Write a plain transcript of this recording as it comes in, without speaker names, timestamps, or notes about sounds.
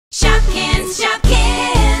Shopkins,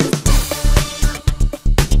 Shopkins.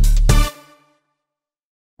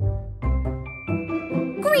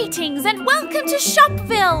 Greetings and welcome to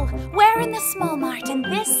Shopville. We're in the small mart and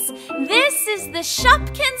this is the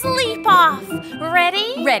Shopkins Leap Off.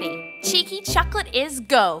 Ready? Ready. Cheeky chocolate is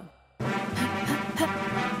go.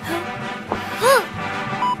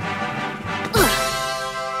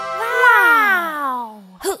 Wow!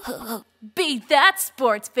 Beat that,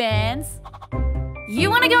 sports fans. You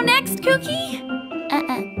want to go next, Cookie?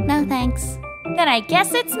 No thanks. Then I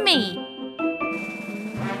guess it's me.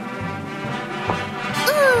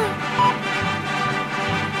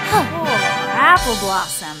 Oh, Apple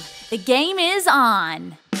Blossom. The game is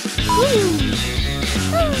on.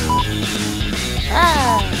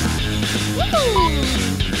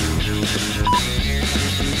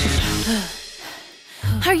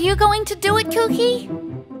 Are you going to do it, Cookie?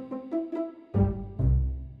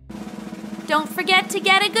 Don't forget to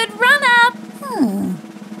get a good run-up.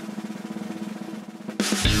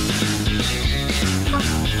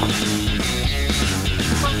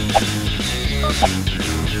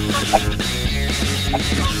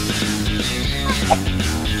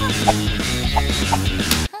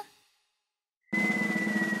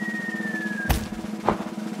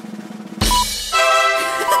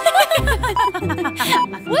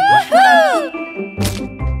 Woohoo!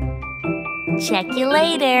 Check you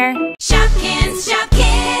later. Shopkins,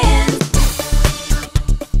 Shopkins.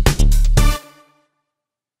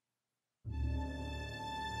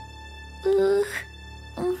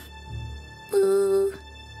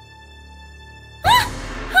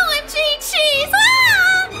 OMG cheese!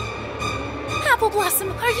 Apple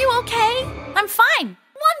Blossom, are you okay? I'm fine.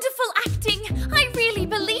 Wonderful acting! I really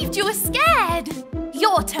believed you were scared.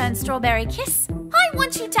 Your turn, Strawberry Kiss. I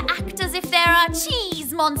want you to act as if there are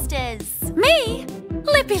cheese monsters. Me?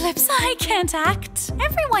 Lippy Lips, I can't act.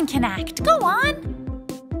 Everyone can act. Go on.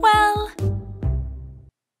 Well...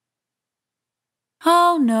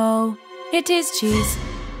 Oh no, it is cheese.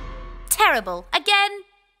 Terrible. Again.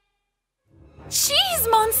 Cheese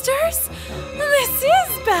monsters? This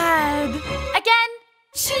is bad. Again.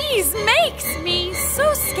 Cheese makes me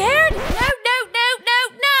so scared. No.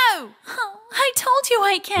 Oh, I told you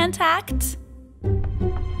I can't act.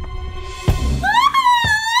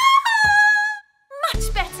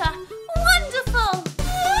 Much better. Wonderful.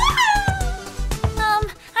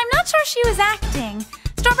 I'm not sure she was acting.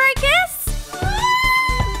 Strawberry Kiss?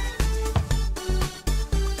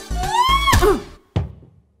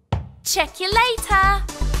 Check you later.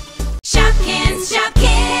 Shopkins,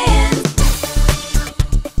 Shopkins.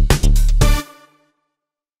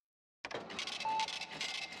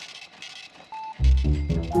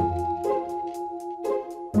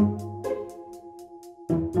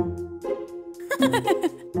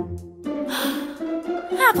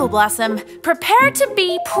 Apple Blossom, prepare to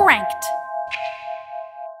be pranked.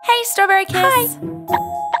 Hey, Strawberry Kiss. Hi.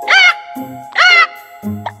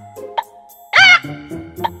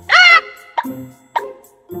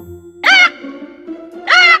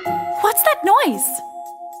 What's that noise?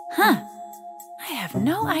 Huh. I have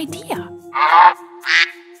no idea.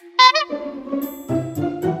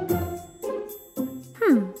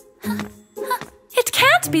 It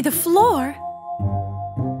can't be the floor.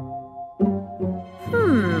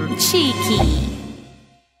 Cheeky.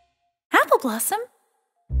 Apple Blossom?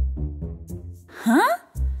 Huh?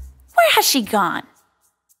 Where has she gone?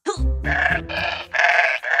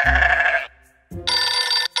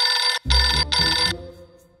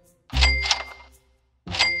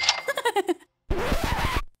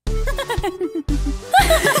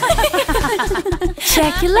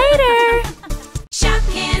 Check you later.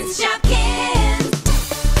 Shopkins, Shopkins.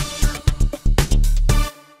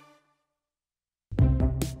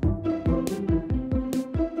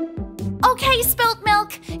 Okay, Spilt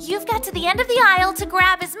Milk. You've got to the end of the aisle to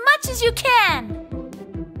grab as much as you can.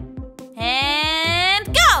 And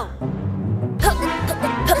go!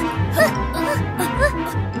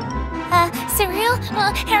 Cereal,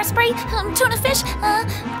 hairspray, tuna fish,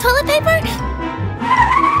 toilet paper.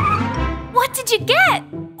 What did you get?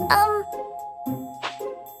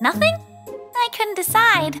 Nothing? I couldn't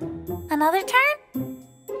decide. Another turn?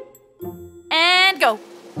 And go.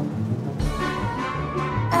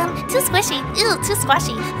 Too squishy. Ew, too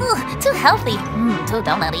squashy. Ooh, too healthy. Too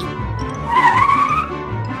donutty.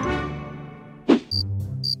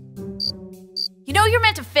 You know you're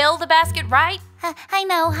meant to fill the basket, right? I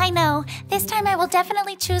know. This time I will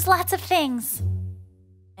definitely choose lots of things.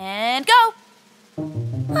 And go.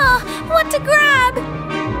 Oh, what to grab?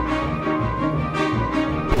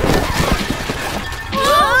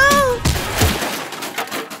 Whoa!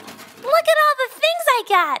 Look at all the things I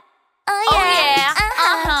got. Oh yeah.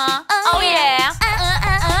 Uh-huh. Oh yeah.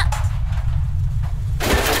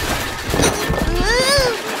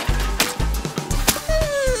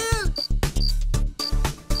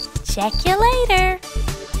 Check you later.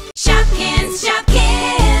 Shopkins,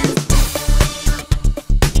 Shopkins.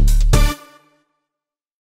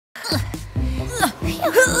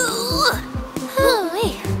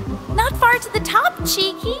 Not far to the top,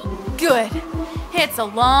 Cheeky. Good. It's a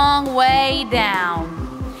long way down.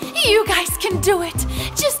 You guys can do it.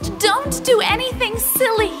 Just don't do anything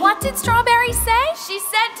silly. What did Strawberry say? She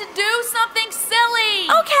said to do something silly.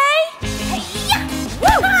 Okay. Hey-ya!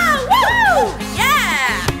 Woo! Woo!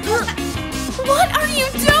 Yeah! What are you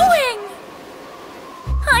doing?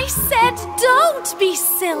 I said don't be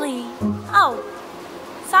silly. Oh,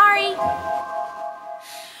 sorry.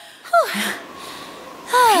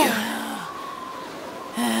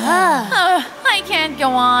 I can't go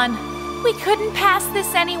on. We couldn't pass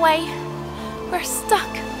this anyway. We're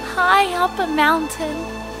stuck high up a mountain.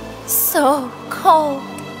 So cold.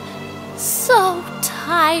 So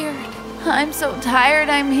tired. I'm so tired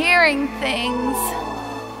I'm hearing things.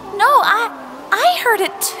 No, I heard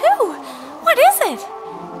it too. What is it?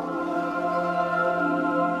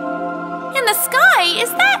 In the sky,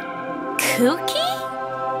 is that Cookie?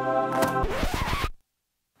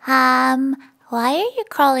 Why are you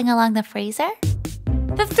crawling along the freezer?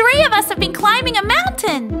 The three of us have been climbing a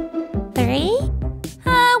mountain. 3?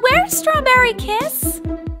 Where's Strawberry Kiss?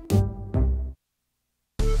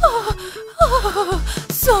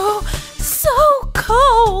 So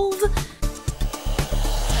cold.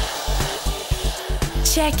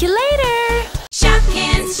 Check you later.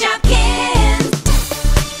 Shopkins, Shopkins.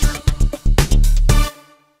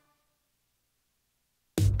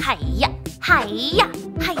 Hiya, hiya,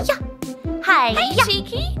 hiya, Hey, hiya.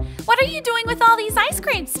 Cheeky, what are you doing with all these ice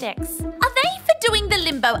cream sticks? Are they for doing the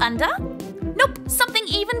limbo under? Nope, something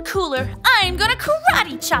even cooler. I'm gonna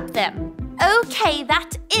karate chop them. Okay,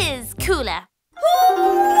 that is cooler.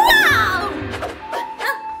 Wow!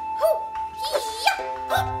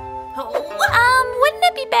 Wouldn't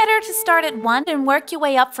it be better to start at 1 and work your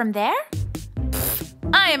way up from there?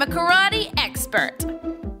 I am a karate expert.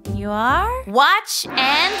 You are? Watch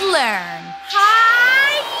and learn.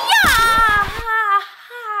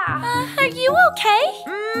 Are you okay?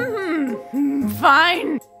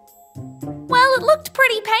 Fine. Well, it looked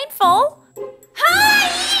pretty painful.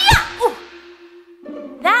 Ooh.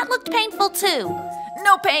 That looked painful too.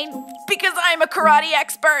 No pain, because I'm a karate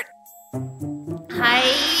expert.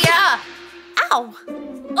 Hiya! Ow!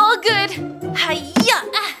 All good. Hiya!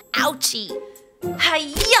 Ouchie.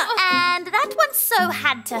 Hiya! And that one so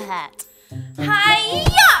had to hurt.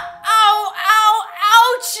 Hiya! Ow, ow,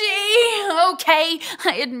 ouchie! Okay,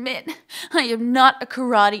 I admit, I am not a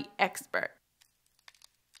karate expert.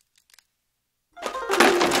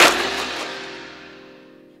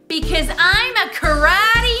 Because I'm a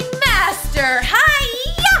karate master!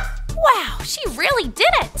 Hiya! Wow, she really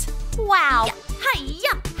did it! Wow.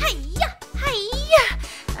 Hiya! Hiya! Hiya!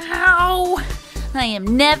 Ow! I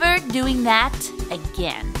am never doing that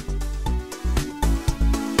again.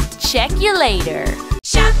 Check you later.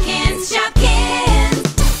 Shopkins, Shopkins.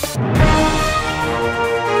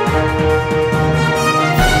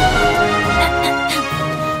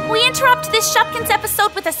 We interrupt this Shopkins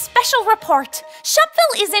episode with a special report.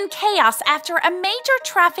 Shopville is in chaos after a major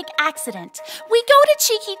traffic accident. We go to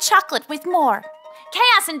Cheeky Chocolate with more.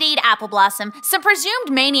 Chaos indeed, Apple Blossom. Some presumed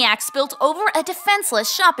maniac spilt over a defenseless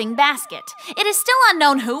shopping basket. It is still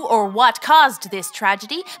unknown who or what caused this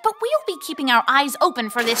tragedy, but we'll be keeping our eyes open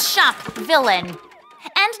for this shop villain.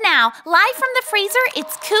 And now, live from the freezer,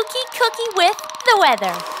 it's Cookie Cookie with the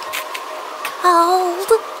weather. Cold.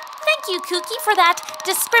 Thank you, Cookie, for that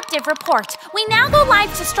descriptive report. We now go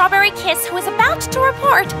live to Strawberry Kiss, who is about to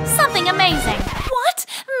report something amazing. What?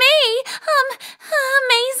 Me?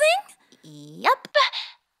 Amazing? Yep.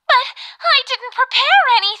 But I didn't prepare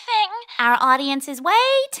anything. Our audience is waiting.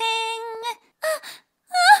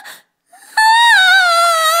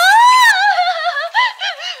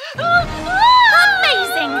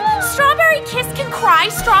 Amazing! Strawberry Kiss can cry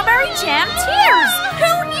strawberry jam tears.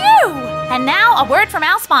 Who knew? And now a word from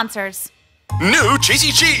our sponsors. New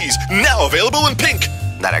Cheesy Cheese, now available in pink.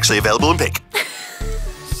 Not actually available in pink.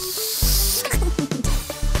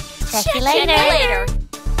 Check you later.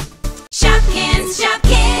 Shopkins,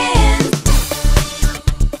 Shopkins.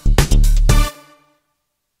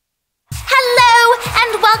 Hello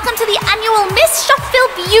and welcome to the annual Miss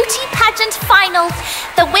Shopville Beauty Pageant Final.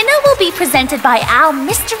 The winner will be presented by our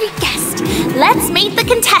mystery guest. Let's meet the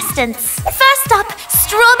contestants. First up,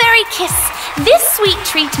 Strawberry Kiss. This sweet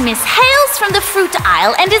treat Miss hails from the fruit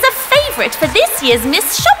aisle and is a favorite favorite for this year's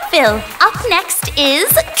Miss Shopville. Up next is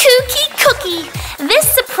Coco Cookie.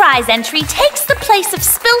 This surprise entry takes the place of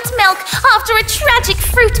spilt milk after a tragic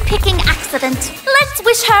fruit-picking accident. Let's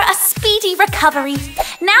wish her a speedy recovery.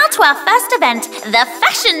 Now to our first event, the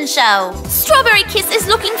fashion show. Strawberry Kiss is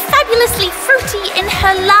looking fabulously fruity in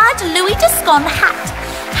her large Louis Descon hat.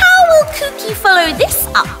 How will Cookie follow this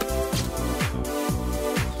up?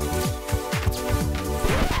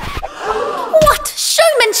 What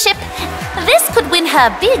showmanship! This could win her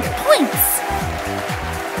big points.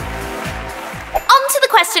 On to the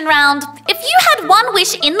question round. If you had one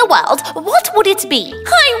wish in the world, what would it be?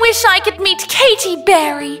 I wish I could meet Katy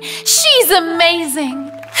Perry. She's amazing.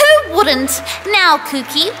 Who wouldn't? Now,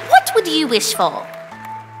 Cookie, what would you wish for?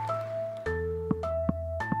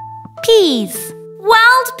 Peas.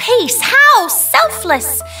 World peace, how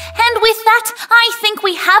selfless! And with that, I think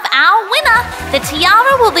we have our winner. The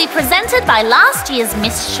tiara will be presented by last year's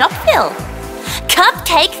Miss Shopville,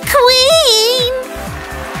 Cupcake Queen!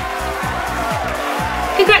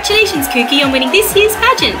 Congratulations, Cookie, on winning this year's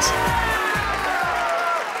pageant.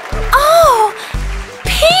 Oh,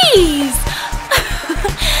 peas!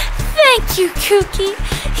 Thank you, Cookie.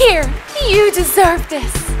 Here, you deserve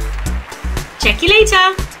this. Check you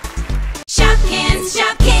later. Shopkins,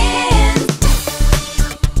 Shopkins.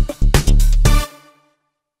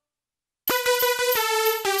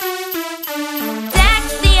 Deck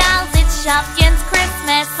the owls, it's Shopkins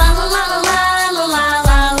Christmas. La la la la la la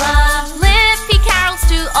la la. Lippy carols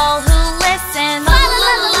to all who listen. La la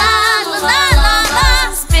la la la la la la.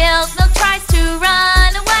 Spilled milk tries to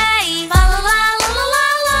run away. La la la la la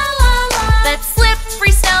la la la. But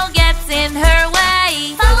slippery snow gets in her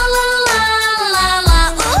way. La la la la la la.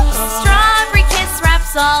 Oops. Strawberry Kiss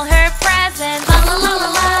wraps all her presents. La la la la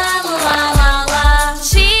la la la la.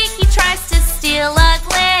 Cheeky tries to steal a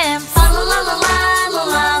glimpse. La la la la la la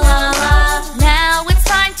la la. Now it's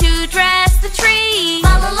time to dress the tree.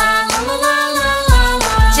 La la la la la la la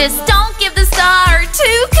la. Just don't give the star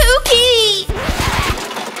to Cookie.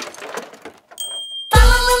 La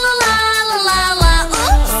la la la la la la.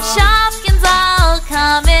 Oops. Shopkins all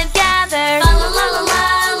come and gather. La la la la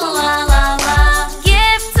la la la la.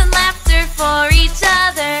 Gifts and laughter for each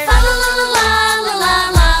other. La la la la la la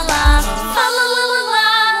la la. La la la la la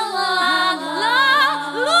la la.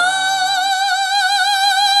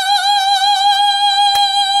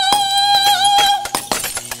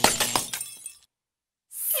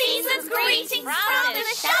 Season's greetings from the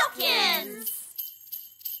Shopkins.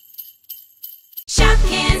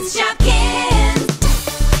 Shopkins, Shopkins.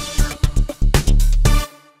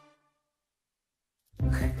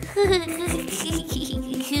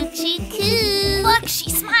 Coochie-coo. Look, she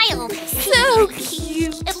smiled. So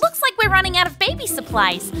cute. It looks like we're running out of baby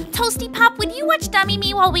supplies. Toasty Pop, would you watch Dummy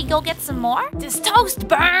Me while we go get some more? Does toast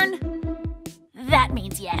burn? That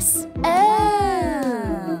means yes.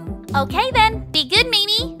 Oh. Okay then, be good,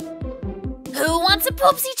 Mimi. Who wants a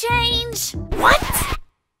poopsie change? What?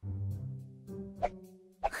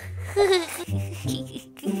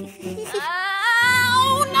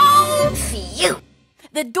 Oh no! Phew.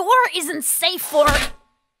 The door isn't safe for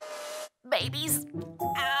babies.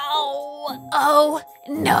 Ow! Oh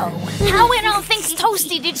no! How in all things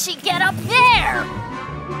toasty did she get up there?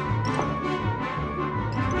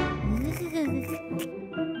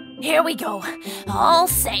 Here we go. All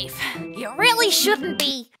safe. You really shouldn't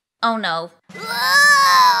be. Oh no.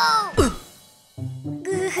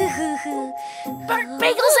 Burnt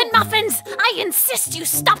bagels and muffins! I insist you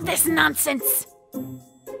stop this nonsense! Oh,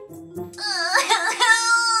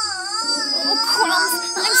 crumbs!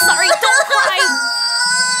 I'm sorry, don't cry!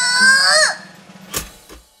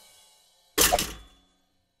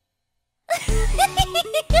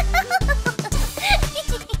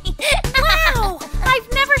 Wow! I've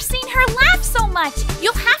never seen her laugh so much!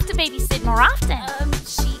 You'll have to babysit more often.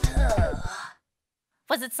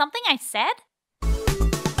 Was it something I said?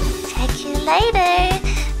 Check you later.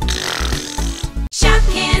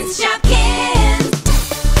 Shopkins, Shopkins.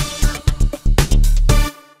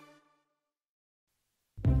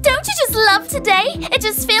 Don't you just love today? It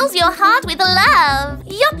just fills your heart with love.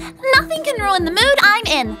 Yup, nothing can ruin the mood I'm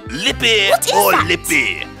in. Lippy, What is oh that?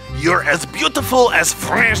 Lippy, you're as beautiful as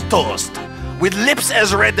French toast, with lips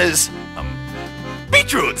as red as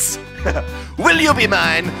beetroots. Will you be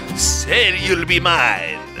mine? Say you'll be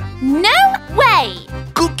mine. No way!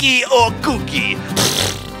 Cookie or cookie?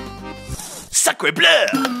 Sacre bleu!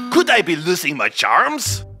 Could I be losing my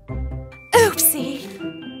charms? Oopsie.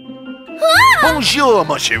 Ah! Bonjour,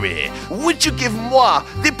 mon chéri. Would you give moi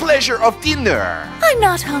the pleasure of dinner? I'm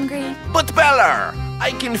not hungry. But Bella,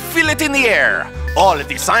 I can feel it in the air. All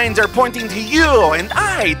the signs are pointing to you and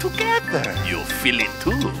I together. You feel it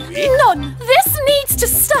too, eh? None. This needs to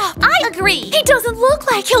stop. I agree. He doesn't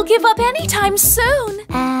look like he'll give up anytime soon.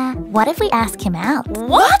 What if we ask him out?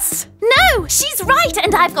 What? No, she's right,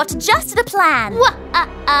 and I've got just the plan.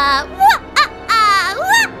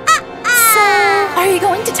 So, are you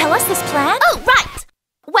going to tell us this plan? Oh, right.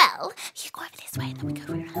 Well, you go over this way, and then we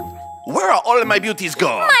go around. Where are all my beauties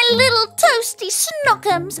gone? My little toasty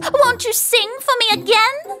snookums, won't you sing for me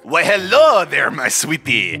again? Why, hello there, my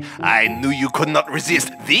sweetie. I knew you could not resist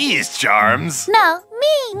these charms. No,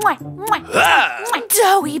 me. Mwah, mwah. Ah!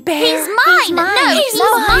 Doughy Bear. He's mine. No, he's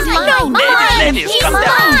mine. Ladies, He's come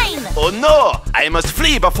down. mine. Oh no, I must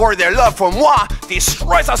flee before their love for moi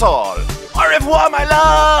destroys us all. Au revoir, my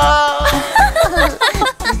love.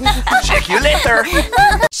 Check you later.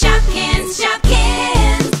 Shopkins,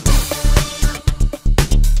 Shopkins.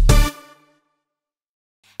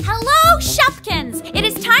 Hello, Shopkins! It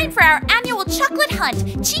is time for our annual chocolate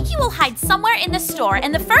hunt. Cheeky will hide somewhere in the store,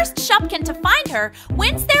 and the first Shopkin to find her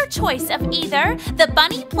wins their choice of either the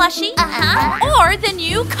bunny plushie or the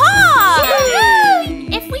new car.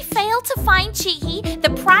 If we fail to find Cheeky, the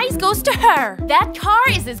prize goes to her. That car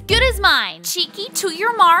is as good as mine. Cheeky, to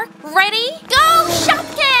your mark. Ready? Go,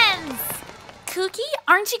 Shopkins! Cookie,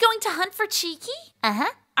 aren't you going to hunt for Cheeky?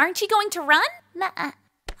 Aren't you going to run? Nuh-uh.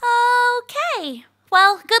 Okay.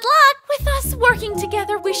 Well, good luck. With us working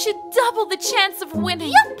together, we should double the chance of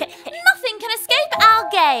winning. Nothing can escape our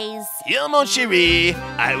gaze. Here, mon chéri,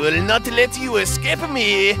 I will not let you escape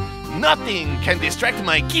me. Nothing can distract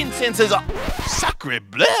my keen senses of... Sacre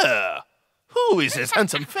bleu! Who is this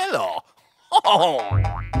handsome fellow? Oh.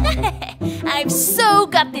 I've so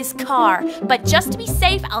got this car, but just to be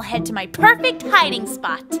safe, I'll head to my perfect hiding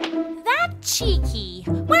spot. That Cheeky.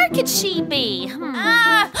 Where could she be?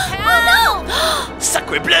 Oh no!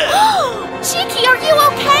 Sacre bleu! Cheeky, are you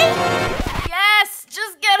okay? Yes,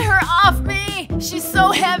 just get her off me. She's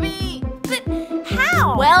so heavy. But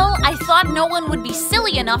how? Well, I thought no one would be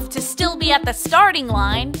silly enough to still be at the starting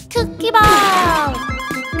line. Cookie ball.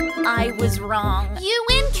 I was wrong. You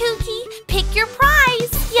win, Cookie. Pick your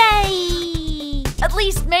prize. Yay! At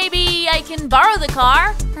least maybe I can borrow the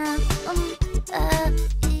car.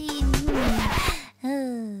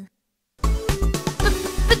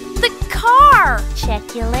 The car!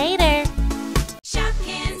 Check you later.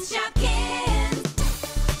 Shopkins, Shopkins.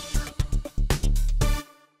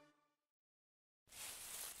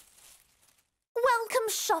 Welcome,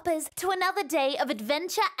 shoppers, to another day of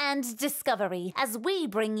adventure and discovery as we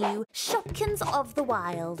bring you Shopkins of the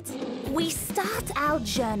Wild. We start our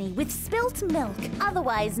journey with Spilt Milk,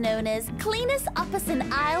 otherwise known as Cleanus Uppus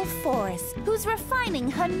in Isle Forest, who's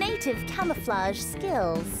refining her native camouflage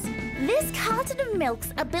skills. This carton of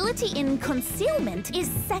milk's ability in concealment is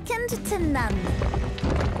second to none.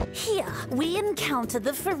 Here, we encounter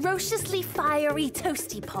the ferociously fiery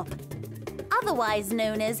Toasty Pop, otherwise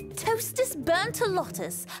known as Toastus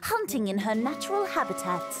burntolotus, hunting in her natural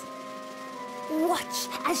habitat. Watch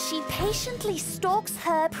as she patiently stalks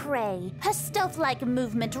her prey. Her stealth-like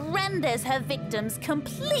movement renders her victims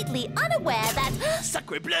completely unaware that...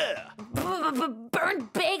 Sacre bleu!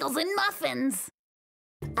 Burnt bagels and muffins!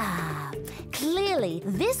 Clearly,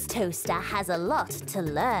 this toaster has a lot to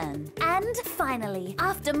learn. And finally,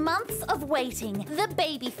 after months of waiting, the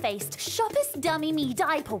baby-faced Shoppers Dummy Me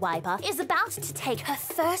Diaper Wiper is about to take her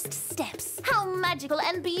first steps. How magical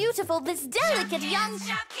and beautiful this delicate young...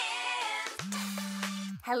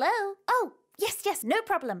 Hello? Oh, yes, no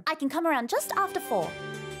problem. I can come around just after 4.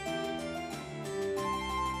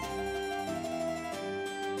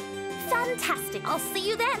 Fantastic. I'll see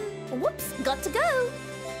you then. Whoops, got to go.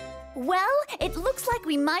 Well, it looks like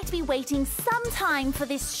we might be waiting some time for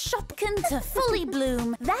this Shopkin to fully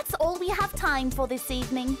bloom. That's all we have time for this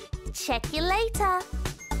evening. Check you later.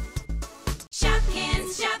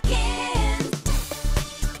 Shopkins, Shopkins.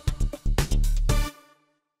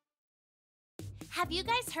 Have you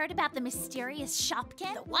guys heard about the mysterious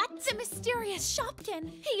Shopkin? The what? The mysterious Shopkin.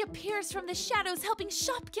 He appears from the shadows helping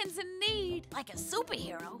Shopkins in need. Like a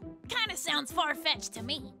superhero? Kinda sounds far-fetched to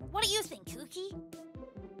me. What do you think, Cookie?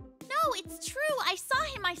 No, it's true. I saw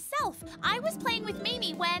him myself. I was playing with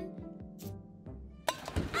Mimi when...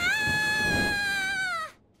 Ah!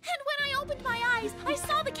 And when I opened my eyes, I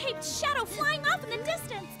saw the caped shadow flying off in the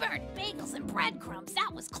distance. Burnt bagels and breadcrumbs.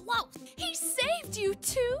 That was close. He saved you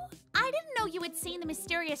too? I didn't know you had seen the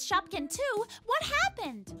mysterious Shopkin too. What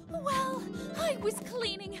happened? Well, I was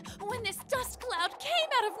cleaning when this dust cloud came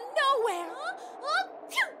out of nowhere.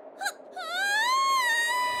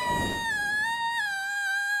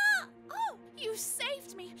 Oh, you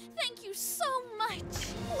saved me. Thank you so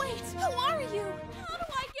much. Wait, who are you?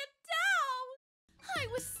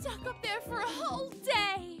 stuck up there for a whole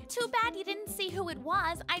day. Too bad you didn't see who it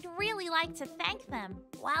was. I'd really like to thank them.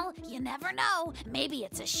 Well, you never know. Maybe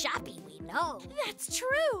it's a shoppy we know. That's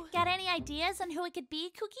true. Got any ideas on who it could be,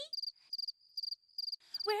 Cookie?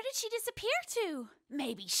 Where did she disappear to?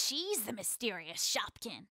 Maybe she's the mysterious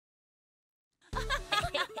Shopkin.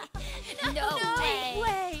 No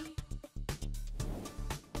way.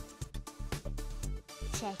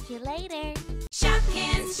 Check you later.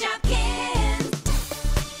 Shopkins, Shopkins.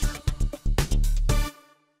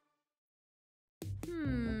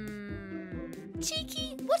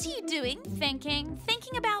 Cheeky, what are you doing?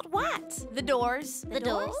 Thinking about what? The doors. The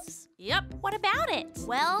doors? Yep. What about it?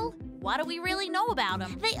 Well, what do we really know about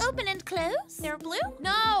them? They open and close? They're blue?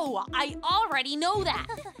 No, I already know that.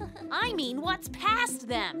 I mean, what's past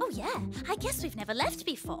them? Oh yeah, I guess we've never left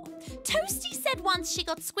before. Toasty said once she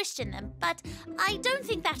got squished in them, but I don't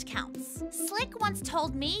think that counts. Slick once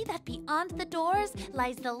told me that beyond the doors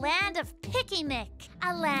lies the land of Picnic,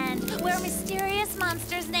 a land where mysterious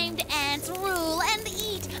monsters named ants rule and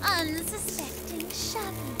eat unsuspecting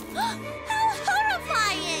shoppies. How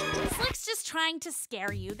horrifying! Slick's just trying to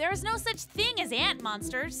scare you. There is no such thing as ant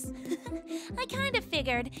monsters. I kind of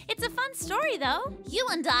figured. It's a fun story, though. You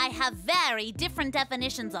and I have very different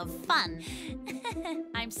definitions of fun.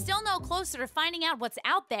 I'm still no closer to finding out what's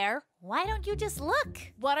out there. Why don't you just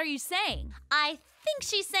look? What are you saying? I think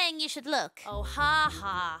she's saying you should look. Oh, ha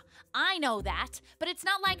ha. I know that, but it's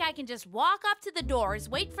not like I can just walk up to the doors,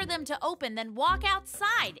 wait for them to open, then walk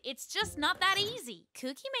outside. It's just not that easy.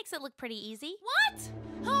 Cookie makes it look pretty easy. What?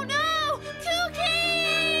 Oh no!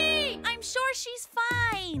 Cookie! I'm sure she's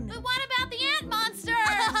fine. But what about the ant monsters?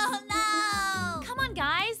 Oh no! Come on,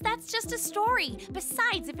 guys, that's just a story.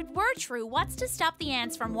 Besides, if it were true, what's to stop the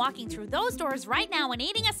ants from walking through those doors right now and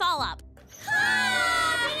eating us all up?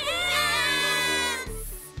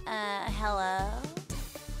 Hello?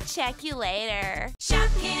 Check you later.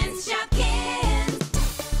 Shopkins, Shopkins.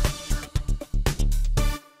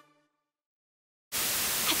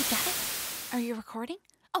 Have you got it? Are you recording?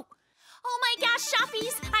 Oh my gosh,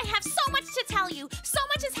 shoppies! I have so much to tell you. So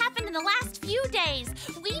much has happened in the last few days.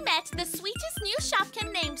 We met the sweetest new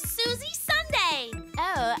shopkin named Susie Sunday.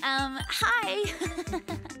 Oh, hi.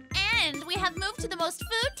 And we have moved to the most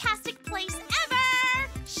food-tastic place ever,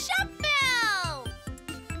 Shopville!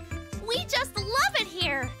 We just love it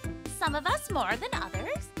here. Some of us more than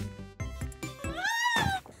others.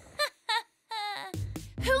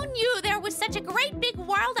 Who knew there was such a great big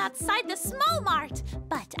world outside the small mart?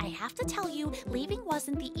 But I have to tell you, leaving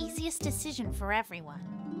wasn't the easiest decision for everyone.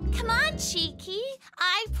 Come on, Cheeky.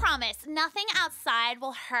 I promise nothing outside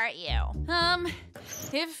will hurt you.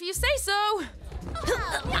 If you say so.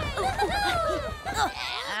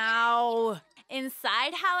 Ow.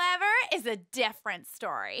 Inside, however, is a different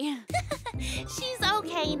story. She's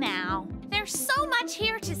okay now. There's so much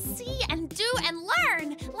here to see and do and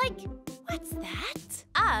learn. Like, what's that?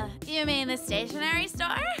 You mean the stationery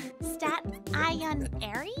store? Staten Island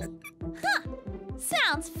Airy? Huh.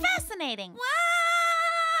 Sounds fascinating.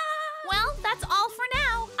 Well, that's all for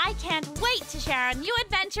now. I can't wait to share our new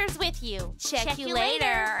adventures with you. Check you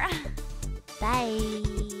later. Bye.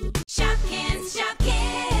 Shopkins,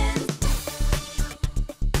 Shopkins.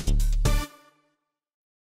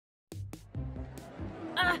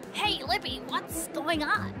 Hey, Lippy, what's going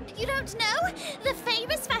on? You don't know? The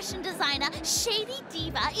famous fashion designer, Shady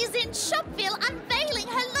Diva, is in Shopville unveiling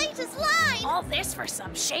her latest line. All this for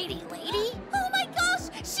some shady lady? Oh my gosh,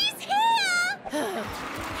 she's here!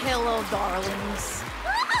 Hello, darlings.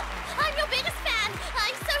 I'm your biggest fan.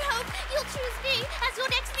 I so hope you'll choose me as your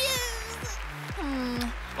next muse.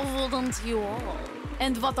 Wouldn't you all?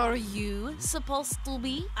 And what are you supposed to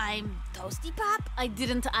be? I'm Toasty Pop. I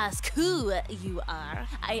didn't ask who you are.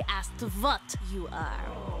 I asked what you are.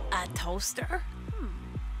 A toaster?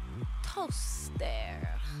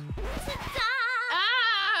 Toaster. Ta-da!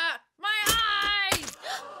 Ah! My eyes!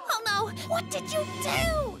 Oh no, what did you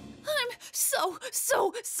do? I'm so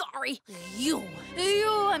sorry. You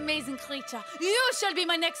amazing creature. You shall be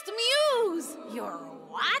my next muse. You're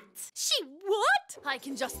what? She what? I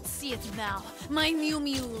can just see it now. My new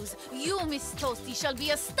muse. You, Miss Toasty, shall be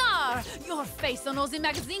a star. Your face on Ozzy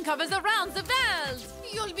magazine covers around the world.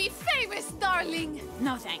 You'll be famous, darling.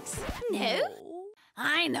 No thanks. No?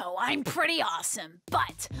 I know I'm pretty awesome,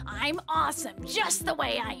 but I'm awesome just the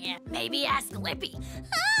way I am. Maybe ask Lippy.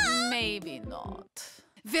 Maybe not.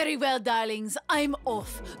 Very well, darlings. I'm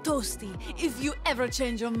off. Toasty, if you ever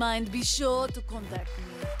change your mind, be sure to contact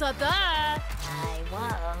me. Ta-da! I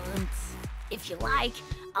won't. If you like,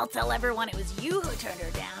 I'll tell everyone it was you who turned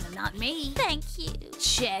her down and not me. Thank you.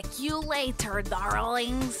 Check you later,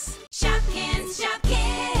 darlings. Shopkins,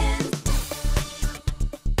 Shopkins.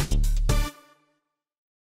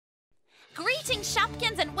 Greetings,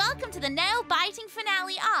 Shopkins, and welcome to the nail-biting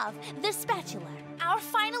finale of The Spatula. Our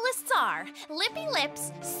finalists are Lippy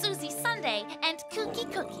Lips, Susie Sunday, and Cookie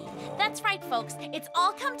Cookie. That's right, folks. It's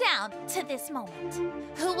all come down to this moment.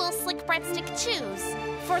 Who will Slick Breadstick choose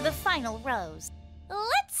for the final rose?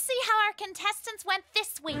 Let's see how our contestants went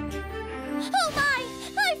this week. Oh my!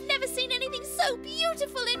 I've never seen anything so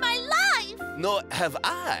beautiful in my life! No, have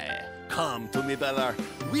I? Come to me, Bella.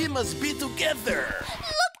 We must be together.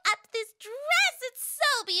 Look at this dress! It's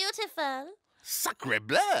so beautiful! Sacre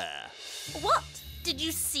bleu! What? Did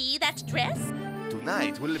you see that dress?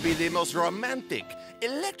 Tonight will be the most romantic,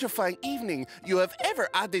 electrifying evening you have ever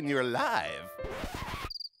had in your life.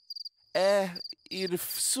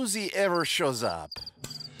 If Susie ever shows up.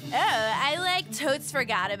 Oh, I totes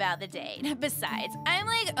forgot about the date. Besides, I'm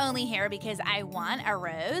only here because I want a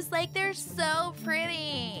rose. They're so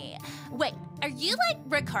pretty. Wait, are you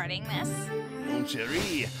recording this? Mon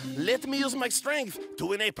chéri, let me use my strength to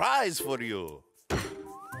win a prize for you.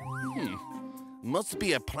 Must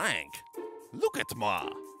be a plank. Look at moi.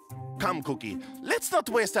 Come, Cookie, let's not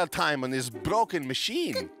waste our time on this broken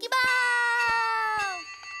machine. Cookie Ball!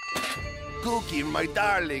 Cookie, my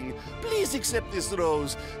darling, please accept this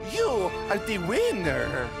rose. You are the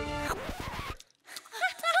winner.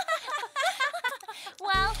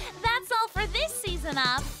 Well, that's all for this season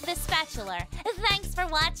of The Spatula. Thanks for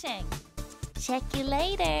watching. Check you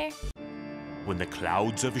later. When the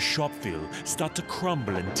clouds over Shopville start to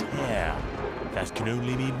crumble and tear, that can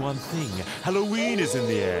only mean one thing. Halloween is in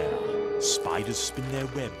the air. Spiders spin their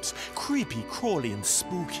webs, creepy, crawly, and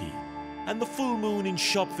spooky. And the full moon in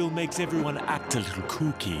Shopville makes everyone act a little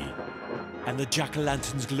kooky. And the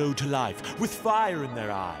jack-o'-lanterns glow to life with fire in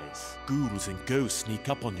their eyes. Ghouls and ghosts sneak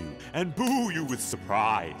up on you and boo you with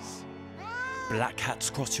surprise. Black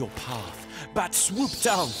hats cross your path, bats swoop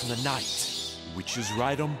down from the night. Witches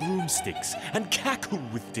ride on broomsticks and cackle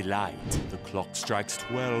with delight. The clock strikes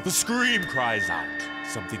 12, the scream cries out.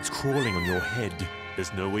 Something's crawling on your head.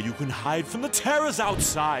 There's nowhere you can hide from the terrors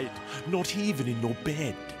outside, not even in your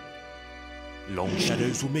bed. Long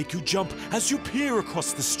shadows will make you jump as you peer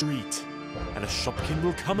across the street. And a shopkin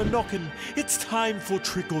will come a-knockin'. It's time for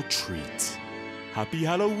trick or treat. Happy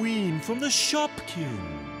Halloween from the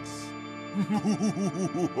Shopkins.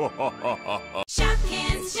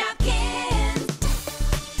 Shopkins, Shopkins.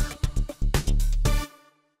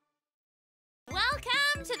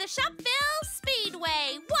 Welcome to the Shopville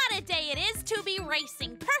Speedway. What a day it is to be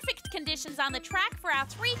racing. Perfect conditions on the track for our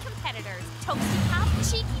three competitors. Toasty Pop,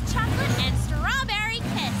 Cheeky Chocolate, and Strawberry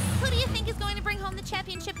Kiss. Who do you think is going to bring home the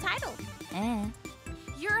championship title?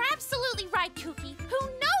 You're absolutely right, Cookie. Who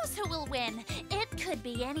knows who will win? It could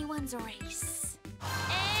be anyone's race.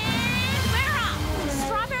 And we're off!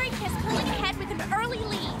 Strawberry Kiss pulling ahead with an early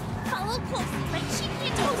lead. Followed closely by Cheeky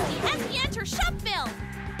and Toasty as we enter Shopville.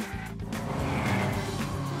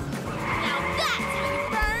 Now that's how you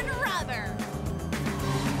burn rubber.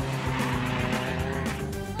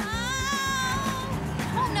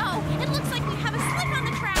 Oh no! It looks like we have a slip on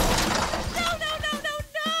the track. No, no, no, no,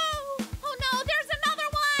 no! Oh no, there's another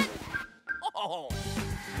one! Oh.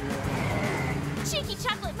 Cheeky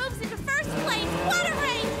Chocolate moves into first place. What a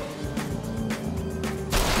race!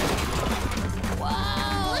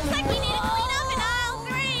 Whoa! Looks like we need to clean up in aisle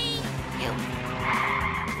 3.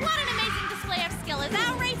 What an amazing display of skill as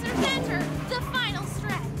our racers enter the final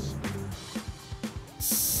stretch.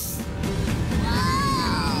 Whoa!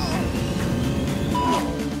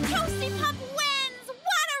 Toasty Pup wins!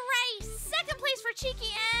 What a race! Second place for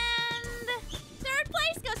Cheeky and third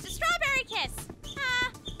place goes to Strawberry Kiss.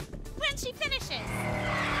 When she finishes.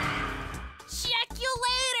 Check you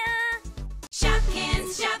later!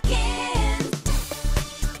 Shopkins, Shopkins.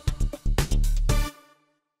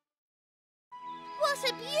 What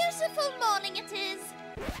a beautiful morning it is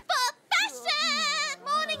for fashion!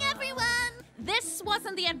 Morning, everyone! This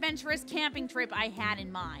wasn't the adventurous camping trip I had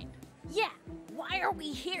in mind. Yeah, why are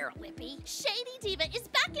we here, Lippy? Shady Diva is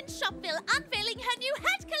back in Shopville unveiling her new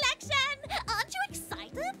hat collection! Aren't you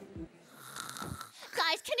excited?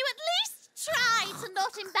 Guys, can you at least try to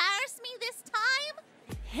not embarrass me this time?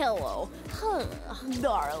 Hello,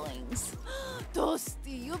 darlings.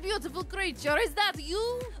 Toasty, you beautiful creature, is that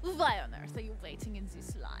you? Why on earth are you waiting in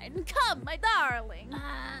this line? Come, my darling.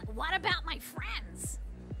 What about my friends?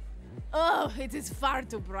 Oh, it is far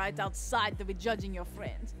too bright outside to be judging your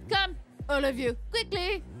friends. Come, all of you,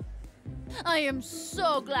 quickly. I am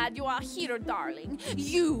so glad you are here, darling.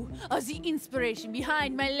 You are the inspiration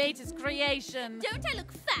behind my latest creation. Don't I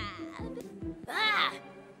look fab? Ah!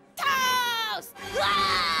 Toast!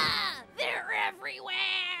 Ah! They're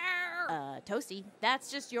everywhere! Toasty, that's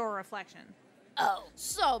just your reflection. Oh.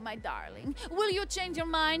 So, my darling, will you change your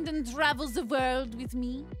mind and travel the world with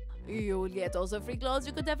me? You will get all the free clothes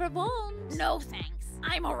you could ever want. No thanks.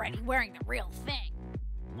 I'm already wearing the real thing.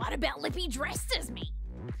 What about Lippy dressed as me?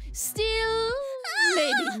 Still,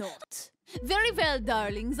 maybe not. Very well,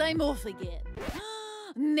 darlings, I'm off again.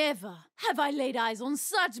 Never have I laid eyes on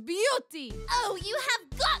such beauty. Oh, you have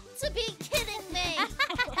got to be kidding me!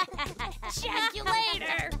 Check you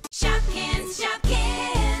later. Shopkins,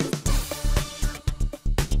 Shopkins.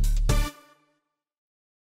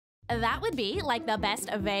 That would be like the best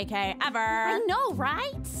vacay ever. I know,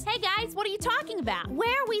 right? Hey guys, what are you talking about?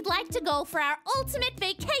 Where we'd like to go for our ultimate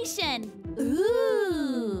vacation.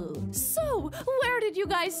 Ooh. So, where did you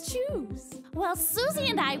guys choose? Well, Susie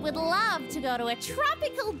and I would love to go to a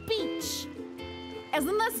tropical beach.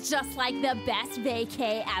 Isn't this just like the best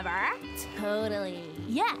vacay ever? Totally.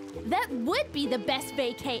 Yeah, that would be the best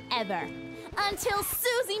vacay ever. Until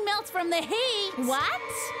Susie melts from the heat. What?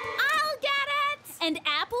 I'll get it! And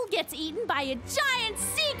Apple gets eaten by a giant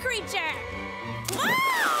sea creature.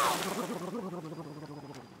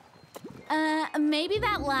 Maybe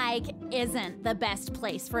that, like, isn't the best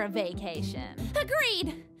place for a vacation.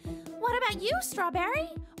 Agreed. What about you, Strawberry?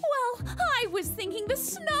 Well, I was thinking the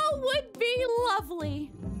snow would be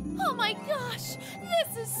lovely. Oh my gosh,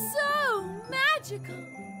 this is so magical.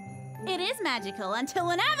 It is magical until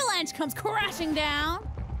an avalanche comes crashing down.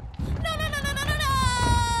 No!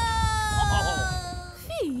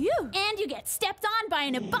 Phew. And you get stepped on by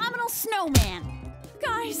an abominable snowman.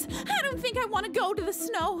 Guys, I don't think I want to go to the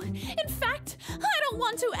snow. In fact, I don't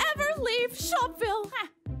want to ever leave Shopville.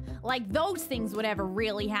 Like those things would ever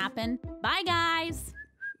really happen. Bye, guys.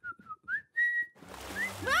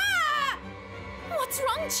 Ah! What's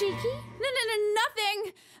wrong, Cheeky? No,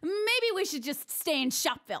 nothing. Maybe we should just stay in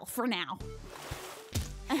Shopville for now.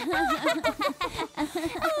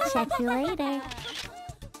 Check you later.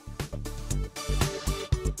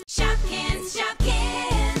 Shopkins,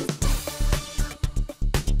 Shopkins.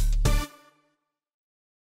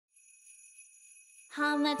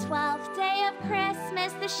 On the 12th day of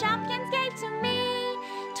Christmas, the Shopkins gave to me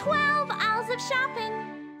 12 hours of shopping,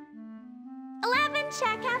 11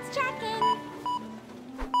 checkouts checking,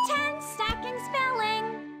 10 stockings filling,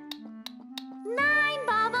 9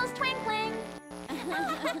 baubles twinkling,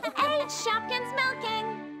 8 Shopkins milking,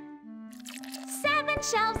 7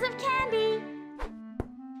 shelves of candy,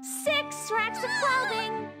 6 racks of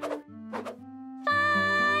clothing,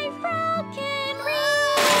 5 broken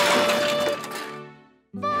reeds,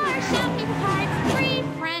 4 shopping carts, 3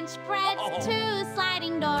 French breads, 2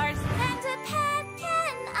 sliding doors, and a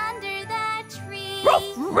Petkin under the tree.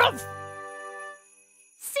 Ruff!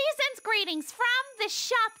 Season's greetings from the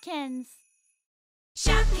Shopkins.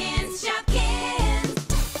 Shopkins, Shopkins.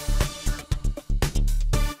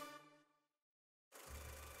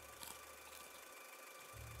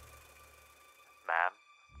 Ma'am,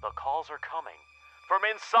 the calls are coming from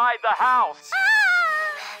inside the house.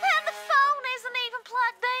 And the phone isn't even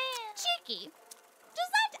plugged in. Cheeky, does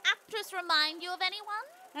that actress remind you of anyone?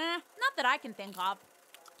 Not that I can think of.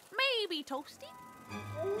 Maybe Toasty?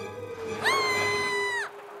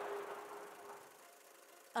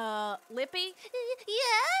 Lippy?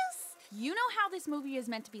 Yes? You know how this movie is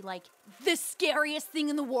meant to be like the scariest thing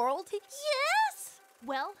in the world? Yes?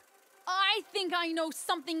 Well, I think I know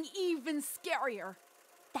something even scarier.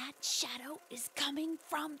 That shadow is coming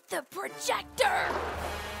from the projector.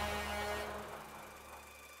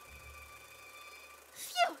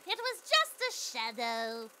 Phew, it was just a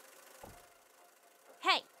shadow.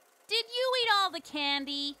 Hey, did you eat all the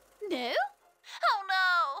candy? No? Oh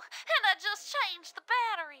no, and I just changed the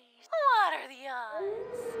batteries. What are the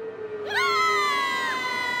odds?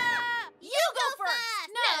 Ah! You go first!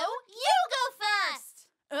 No, you go first!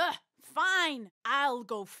 Ugh, fine. I'll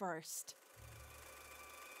go first.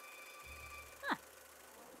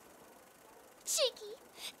 Cheeky,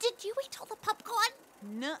 did you eat all the popcorn?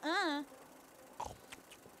 Nuh-uh.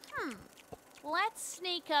 Let's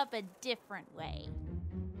sneak up a different way.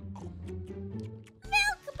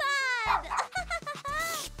 Milk bud!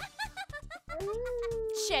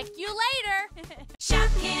 Check you later.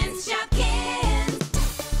 Shopkins, Shopkins.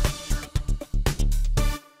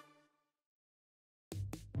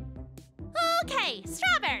 Okay,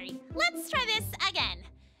 Strawberry, let's try this again.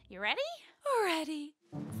 You ready? Ready.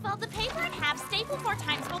 Fold the paper in half, staple 4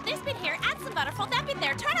 times, fold this bit here, add some butter, fold that bit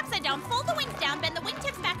there, turn upside down, fold the wings down, bend the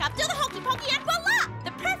wingtips back up, do the hokey pokey, and voila!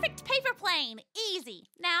 The perfect paper plane. Easy.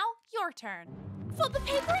 Now, your turn. Fold the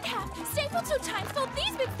paper in half, staple 2 times, fold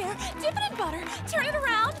these bits there, dip it in butter, turn it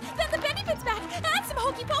around, bend the bendy bits back, add some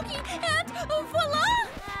hokey pokey, and voila!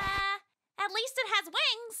 At least it has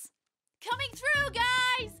wings. Coming through!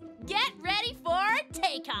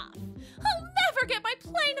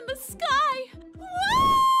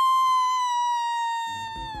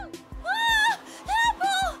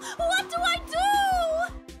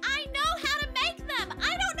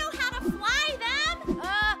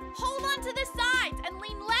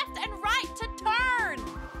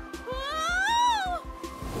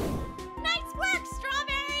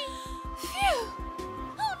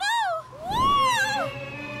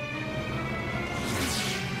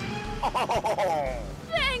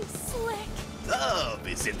 Thanks, Slick. Love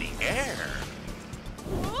is in the air.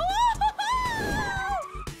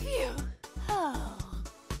 Phew. Oh.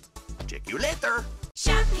 Check you later.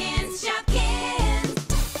 Shopkins, Shopkins.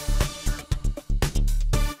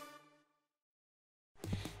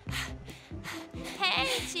 Hey,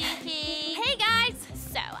 Cheeky. Hey, guys.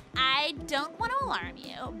 So, I don't want to alarm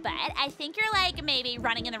you, but I think you're like maybe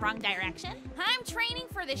running in the wrong direction. I'm training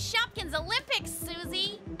for the Shopkins Olympics,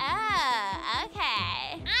 Susie. Oh,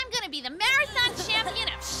 okay. I'm gonna be the marathon champion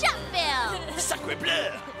of Shopville. Sacre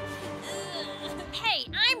bleu. Hey,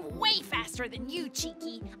 I'm way faster than you,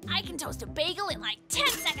 Cheeky. I can toast a bagel in like 10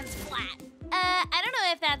 seconds flat. I don't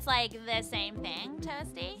know if that's like the same thing,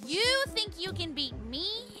 Toasty. You think you can beat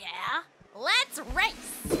me? Yeah. Let's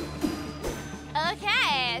race.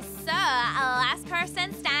 Okay, so last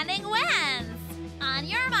person standing wins. On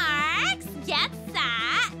your marks, get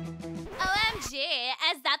set. OMG,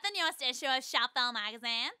 is that the newest issue of Shopville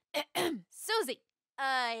magazine? Susie.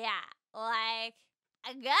 Yeah, like,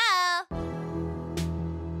 go.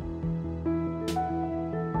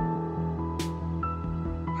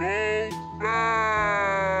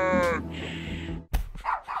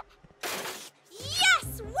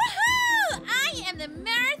 Yes! Woohoo! I am the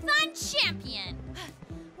marathon champion.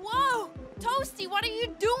 Whoa! Toasty, what are you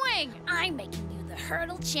doing? I'm making you the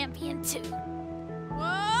hurdle champion too.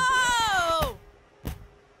 Whoa!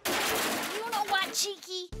 You know what,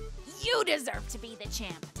 Cheeky? You deserve to be the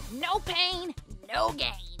champ. No pain, no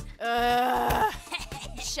gain.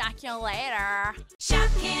 Shock you later.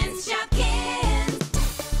 Shopkins, Shopkins.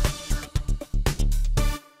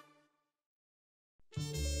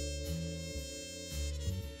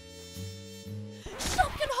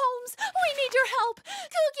 Shopkin Holmes, we need your help.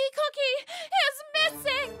 Cookie is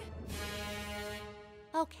missing.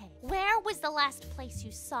 Okay, where was the last place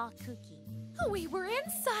you saw Cookie? We were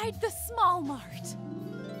inside the small mart.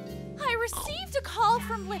 I received a call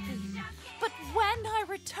from Lippy, but when I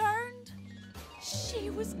returned, she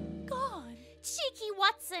was gone. Cheeky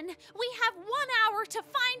Watson, we have 1 hour to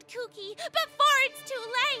find Cookie before it's too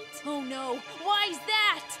late. Oh no, why's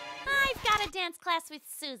that? I've got a dance class with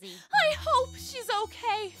Susie. I hope she's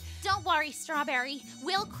okay. Don't worry, Strawberry.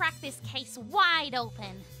 We'll crack this case wide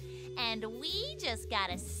open. And we just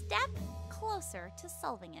got a step closer to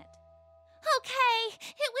solving it. Okay,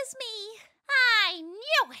 it was me. I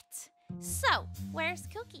knew it. So, where's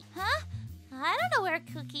Cookie? Huh? I don't know where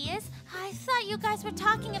Cookie is. I thought you guys were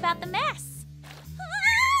talking about the mess.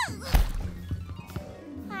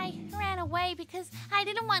 I ran away because I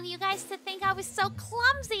didn't want you guys to think I was so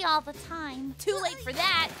clumsy all the time. Too late for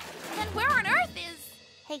that. Then where on earth is...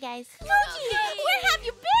 Hey guys. Cookie, where have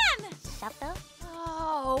you been? Shopville?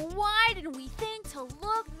 Oh, why didn't we think to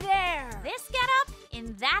look there? This getup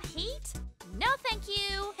in that heat? No, thank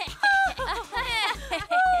you.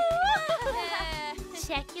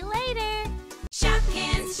 Check you later.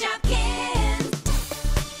 Shopkins, Shopkins.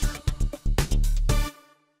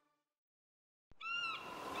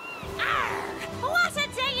 What a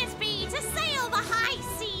day it be to sail the high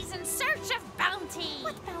seas in search of bounty!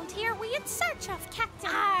 What bounty are we in search of, Captain?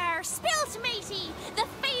 Arr, spilt matey! The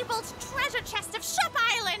fabled treasure chest of Shop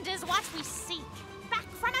Island is what we seek. Back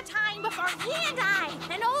from a time before he and I,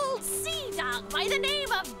 an old sea dog by the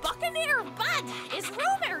name of Buccaneer Bud, is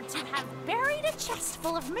rumored to have buried a chest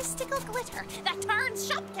full of mystical glitter that turns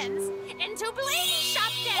Shopkins into Bling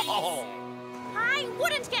Shopkins! Oh. I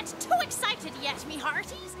wouldn't get too excited yet, me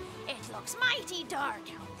hearties. It looks mighty dark out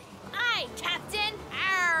there. Aye, Captain.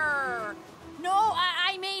 Arr! No,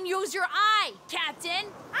 I mean use your eye, Captain.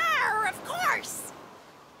 Arr, of course.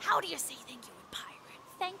 How do you say thank you in pirate?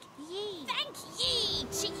 Thank ye. Thank ye,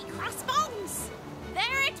 cheeky crossbones.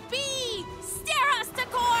 There it be! Steer us to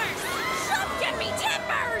course! Shopkin me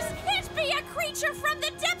timbers! It be a creature from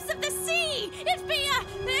the depths of the sea! It be a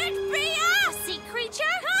sea creature?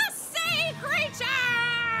 A sea creature!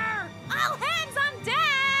 All hands on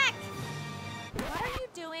deck! What are you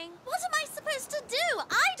doing? What am I supposed to do?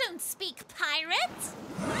 I don't speak pirate!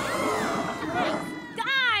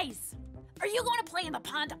 Guys! Are you going to play in the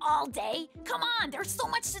pond all day? Come on, there's so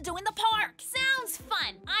much to do in the park. Sounds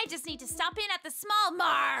fun. I just need to stop in at the small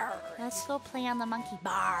bar. Let's go play on the monkey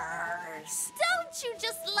Bars. Don't you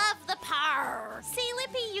just love the power? See,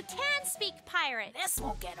 Lippy, you can speak pirate. This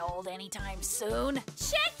won't get old anytime soon.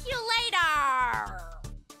 Check you later!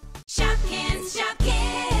 Shopkins,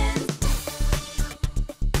 Shopkins.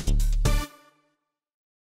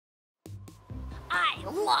 I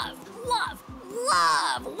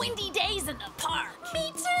love windy days in the park.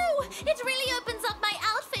 Me too! It really opens up my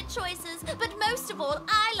outfit choices. But most of all,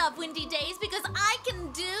 I love windy days because I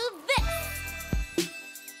can do this.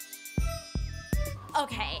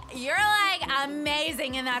 Okay, you're like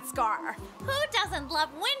amazing in that scar. Who doesn't love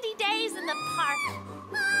windy days in the park?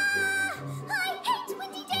 I hate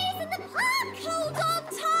windy days in the park. Hold on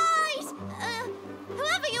tight.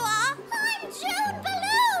 Whoever you are, I'm June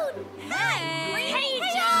Balloon. Hey,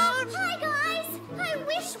 June. Hi, guys. I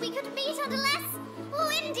wish we could meet under less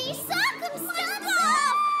windy circumstances.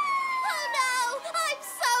 Oh, no. I'm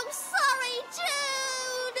so sorry,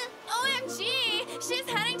 June. OMG, she's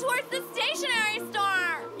heading towards the stationery store.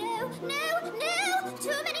 No.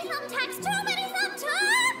 Too many thumbtacks.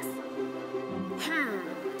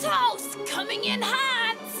 Toast coming in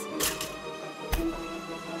hot.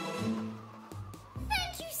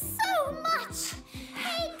 Thank you so much.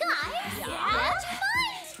 Hey, guys. Would you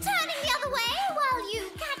mind turning the other way while you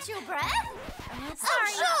catch your breath?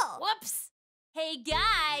 Sorry. Sure. Whoops. Hey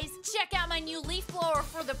guys, check out my new leaf blower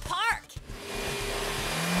for the park.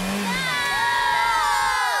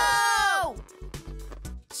 No!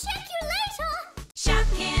 Check you later.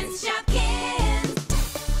 Shopkins, Shopkins.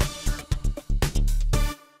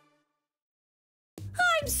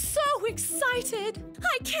 I'm so excited!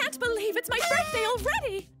 I can't believe it's my birthday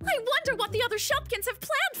already! I wonder what the other Shopkins have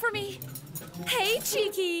planned for me! Hey,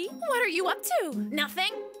 Cheeky! What are you up to?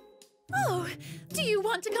 Nothing? Oh, do you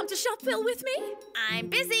want to come to Shopville with me? I'm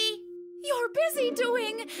busy. You're busy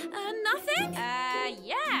doing, nothing?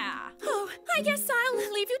 Yeah. Oh, I guess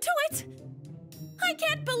I'll leave you to it. I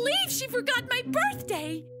can't believe she forgot my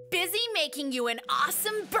birthday! Busy making you an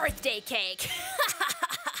awesome birthday cake!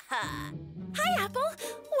 Hi, Apple.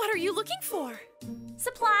 What are you looking for?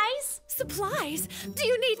 Supplies. Supplies? Do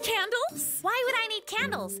you need candles? Why would I need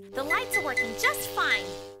candles? The lights are working just fine.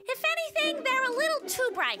 If anything, they're a little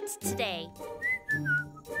too bright today.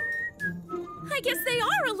 I guess they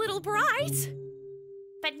are a little bright.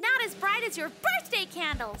 But not as bright as your birthday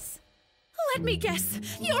candles. Let me guess,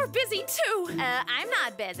 you're busy too. I'm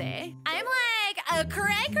not busy. I'm like a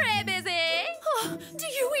cray-cray busy. Oh, do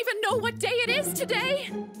you even know what day it is today?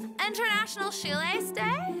 International Shoelace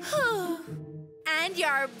Day? And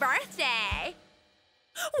your birthday.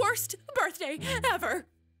 Worst birthday ever.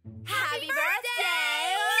 Happy birthday!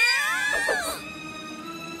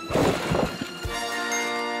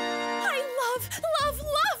 I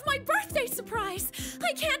love my birthday surprise.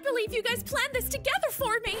 I can't believe you guys planned this together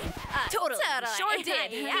for me. Totally. Sure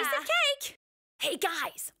did. Yeah. Piece of cake. Hey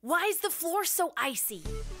guys, why is the floor so icy?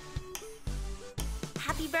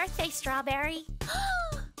 Happy birthday, Strawberry.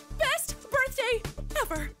 Best birthday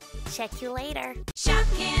ever. Check you later.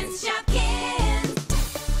 Shopkins, Shopkins.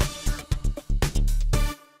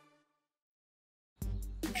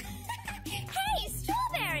 Hey,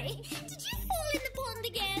 Strawberry! Did you fall in the pond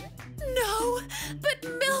again? No, but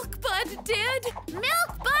Milk Bud did.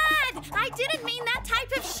 Milk Bud! I didn't mean that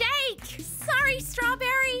type of shake. Sorry,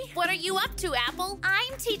 Strawberry. What are you up to, Apple?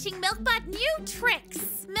 I'm teaching Milk Bud new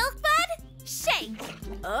tricks. Milk Bud, shake.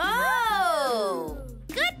 Oh!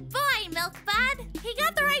 Good boy, Milk Bud. He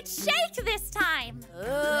got the right shake this time.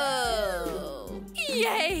 Oh!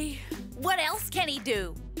 Yay! What else can he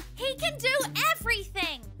do? He can do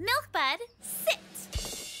everything. Milk Bud, sit.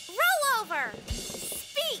 Roll over.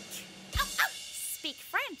 Speak. Ow, ow. Speak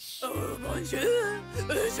French. Bonjour.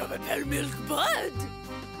 Je m'appelle Milk Bud.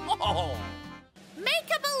 Oh. Make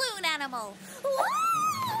a balloon animal.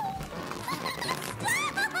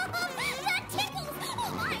 That tickles!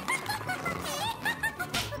 Oh my!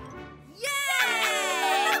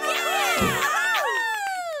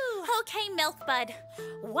 Okay, Milk Bud.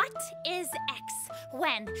 What is x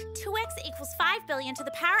when 2x equals 5 billion to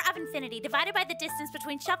the power of infinity divided by the distance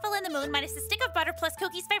between Shopville and the moon minus a stick of butter plus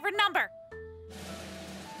Cookie's favorite number?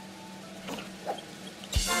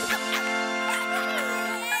 Yeah!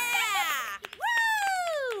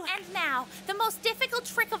 Woo! And now, the most difficult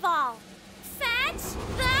trick of all. Fetch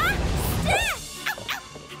the stick!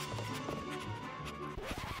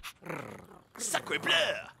 Sacre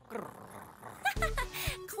bleu!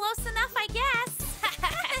 Close enough, I guess.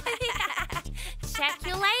 Check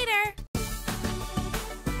you later.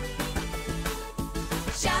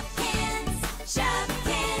 Shopkins,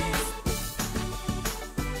 Shopkins.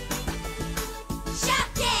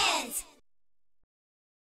 Shopkins!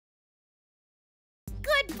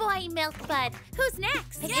 Good boy, Milk Bud. Who's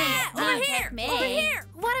next? Yeah, over here, Me. over here.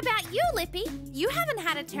 What about you, Lippy? You haven't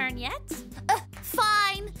had a turn yet.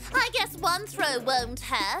 Fine. I guess one throw won't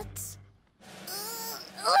hurt.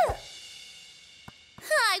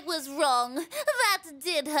 I was wrong. That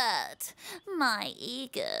did hurt. My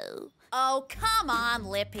ego. Oh, come on,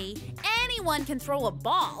 Lippy. Anyone can throw a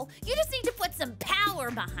ball. You just need to put some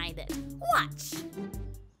power behind it. Watch.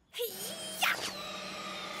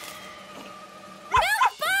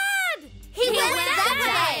 Milk Bud! He went that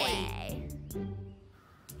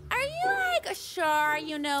sure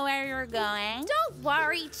you know where you're going? Don't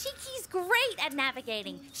worry, Cheeky's great at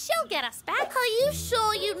navigating. She'll get us back. Are you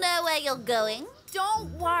sure you know where you're going?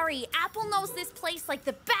 Don't worry, Apple knows this place like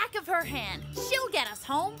the back of her hand. She'll get us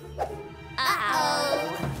home.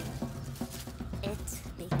 Uh-oh. It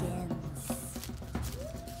begins.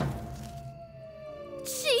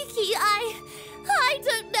 Cheeky, I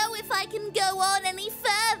don't know if I can go on any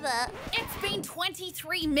further. It's been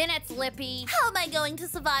 23 minutes, Lippy. How am I going to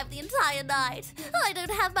survive the entire night? I don't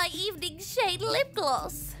have my evening shade lip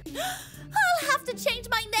gloss. I'll have to change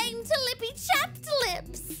my name to Lippy Chapped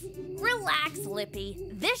Lips. Relax, Lippy.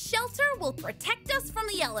 This shelter will protect us from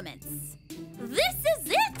the elements. This is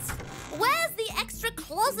it! Where's the extra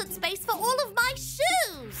closet space for all of my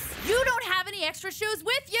shoes? You don't have any extra shoes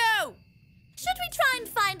with you! Should we try and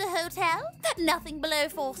find a hotel? Nothing below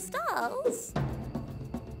 4 stars.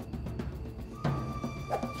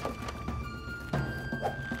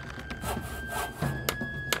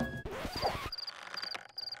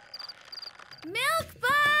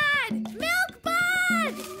 Milkbud!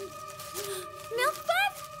 Milkbud!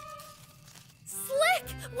 Milkbud? Slick,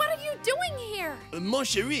 what are you doing here? Mon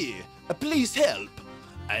chéri, please help.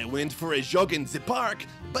 I went for a jog in the park,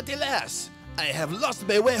 but alas, I have lost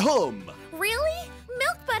my way home. Really?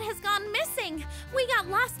 Milkbud has gone missing. We got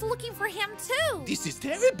lost looking for him too. This is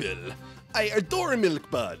terrible. I adore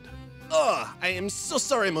Milkbud. Oh, I am so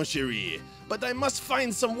sorry, mon chéri, but I must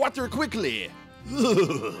find some water quickly.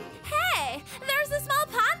 Hey, there's a small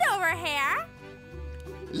pond over here.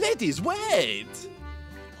 Ladies, wait!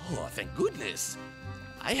 Oh, thank goodness.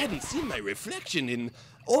 I hadn't seen my reflection in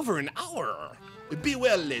over an hour. Be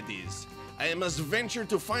well, ladies. I must venture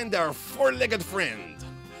to find our 4-legged friend.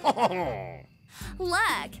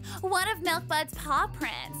 Look, one of Milkbud's paw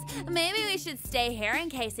prints. Maybe we should stay here in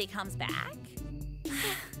case he comes back.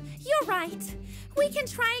 You're right. We can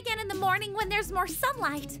try again in the morning when there's more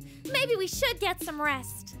sunlight. Maybe we should get some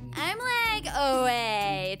rest. I'm like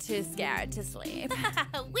way too scared to sleep.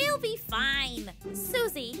 We'll be fine.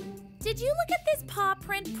 Susie, did you look at this paw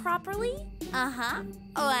print properly? Uh-huh.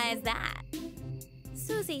 Why is that?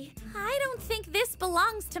 Susie, I don't think this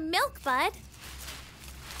belongs to Milkbud.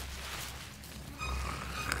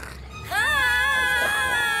 Ah!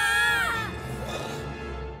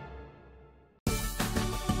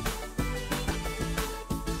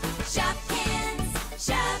 Shopkins,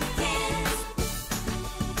 Shopkins,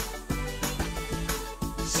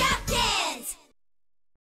 Shopkins!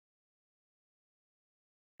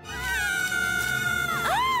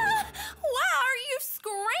 Why are you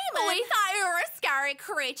screaming? We thought you were a scary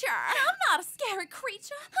creature. I'm not a scary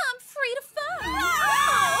creature. I'm free to fun.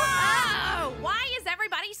 Oh, why is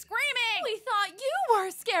everybody screaming? We thought you were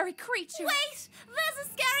a scary creature. Wait! There's a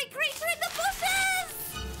scary creature in the bushes!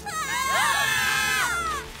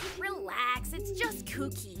 Relax, it's just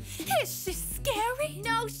Cookie. Is she scary?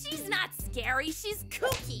 No, she's not scary, she's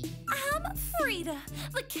Cookie. I'm Frida,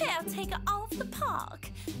 the caretaker of the park.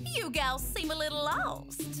 You gals seem a little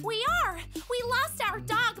lost. We are. We lost our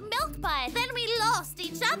dog Milkbud. Then we lost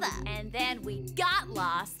each other. And then we got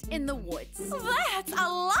lost in the woods. That's a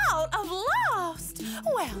lot of lost.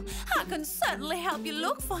 Well, I can certainly help you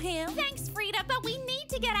look for him. Thanks, Frida, but we need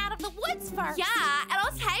to get out of the woods first. Yeah,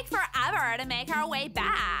 it'll take forever to make our way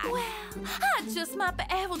back. Well, I just might be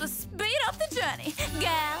able to speed up the journey,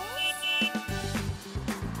 gals.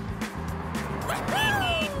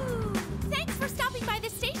 Thanks for stopping by the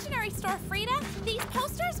stationery store, Frida. These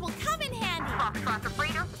posters will come in handy. Foxtrot to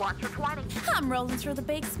Frida, watch your 20. I'm rolling through the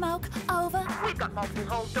big smoke. Over. We've got multiple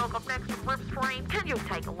holes dug up next to the rip stream. Can you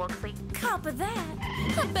take a look-see? Copy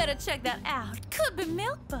that. I better check that out. Could be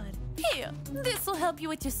Milkbud. Here, this'll help you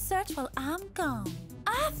with your search while I'm gone.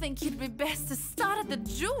 I think you'd be best to start at the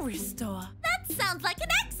jewelry store. That sounds like an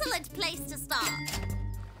excellent place to start.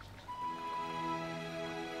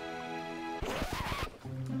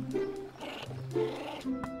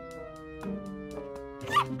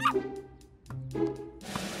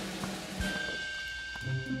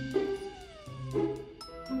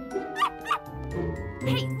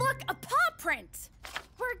 Hey, look, a paw print.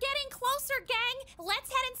 We're getting closer, gang. Let's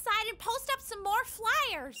head inside and post up some more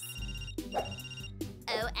flyers.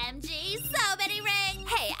 OMG, so many rings.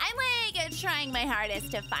 Hey, I'm like trying my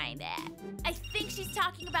hardest to find it. I think she's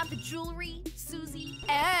talking about the jewelry, Susie.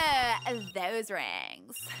 Those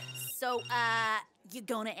rings. So, you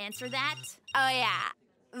gonna answer that? Oh yeah,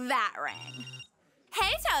 that ring.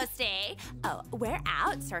 Hey, Toasty. Oh, we're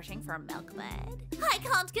out searching for Milkbud. I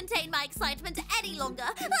can't contain my excitement any longer.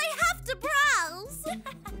 I have to browse.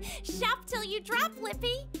 Shop till you drop,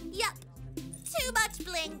 Lippy. Yup. Too much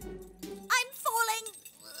bling. I'm falling.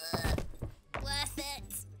 Worth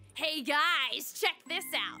it. Hey guys, check this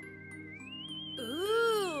out.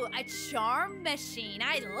 Ooh, a charm machine.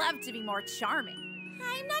 I'd love to be more charming.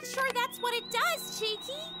 I'm not sure that's what it does,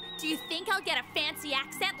 Cheeky. Do you think I'll get a fancy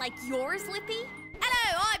accent like yours, Lippy?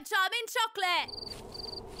 Hello, I'm Charming Chocolate.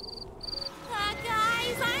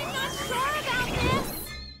 Guys, I'm not sure about this.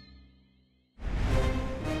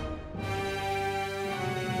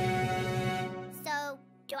 So,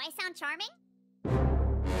 do I sound charming?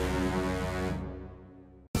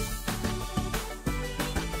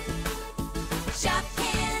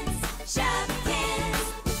 Shopkins, Shopkins,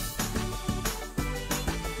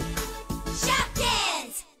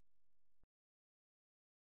 Shopkins!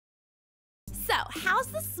 So, how's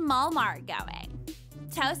the small mart going?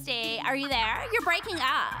 Toasty, are you there? You're breaking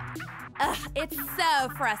up. Ugh, it's so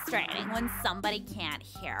frustrating when somebody can't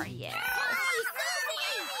hear you.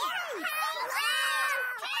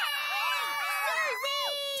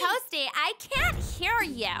 Toasty, I can't hear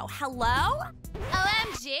you. Hello?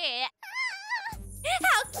 OMG.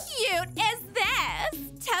 How cute is this?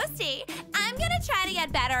 Toasty, I'm gonna try to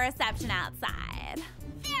get better reception outside.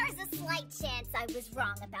 There's a slight chance I was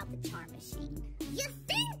wrong about the charm machine. You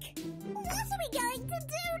think? What are we going to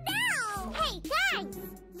do now? Hey, guys!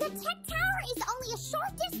 The tech tower is only a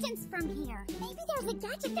short distance from here. Maybe there's a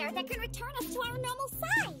gadget there that can return us to our normal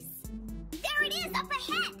size. There it is, up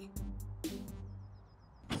ahead!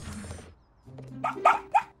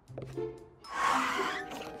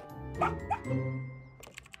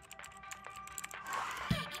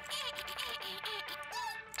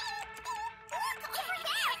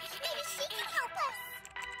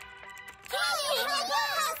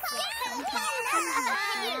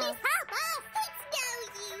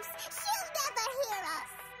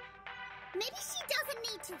 Maybe she doesn't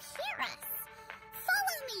need to hear us.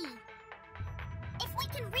 Follow me. If we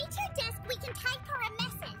can reach her desk, we can type her a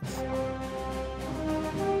message.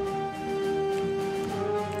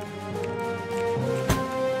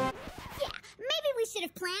 Yeah, maybe we should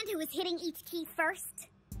have planned who was hitting each key first.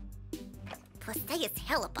 Please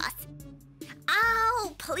help us.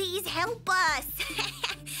 Oh, please help us.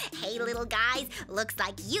 Hey, little guys, looks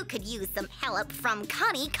like you could use some help from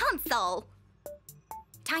Connie Console.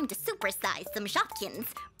 Time to supersize some Shopkins.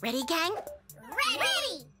 Ready, gang?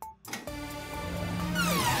 Ready!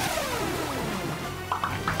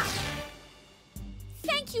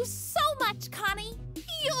 Thank you so much, Connie.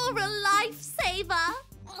 You're a lifesaver.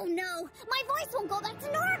 Oh no, my voice won't go back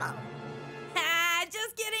to normal. Ah,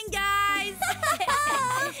 just kidding, guys.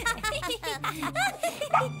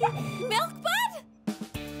 Milk Bud?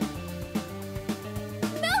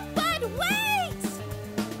 Milk Bud, wait!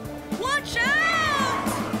 Watch out!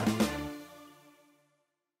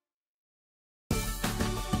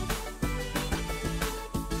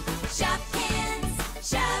 Shopkins,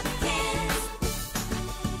 Shopkins,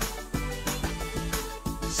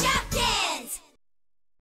 Shopkins!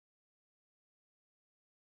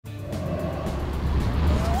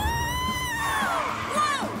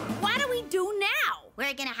 Whoa! What do we do now?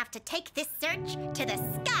 We're gonna have to take this search to the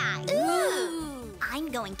sky. Ooh! I'm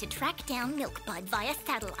going to track down Milkbud via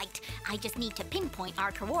satellite. I just need to pinpoint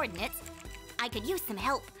our coordinates. I could use some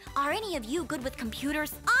help. Are any of you good with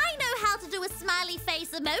computers? I know how to do a smiley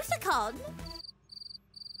face emoticon.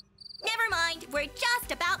 Never mind, we're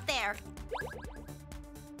just about there.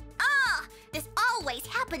 Ah, this always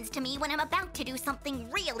happens to me when I'm about to do something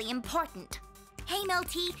really important. Hey,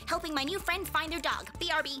 Melty, helping my new friend find their dog.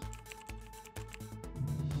 BRB.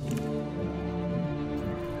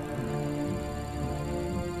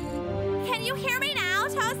 Can you hear me now,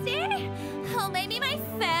 Toasty? Oh, maybe my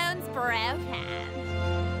phone's broken.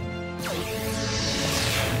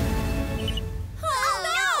 Oh,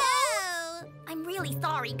 no! I'm really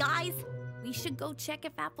sorry, guys. We should go check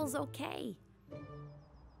if Apple's okay.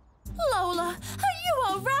 Lola, are you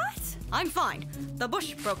all right? I'm fine. The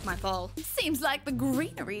bush broke my fall. Seems like the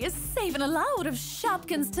greenery is saving a load of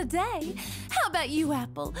Shopkins today. How about you,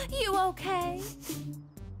 Apple? You okay?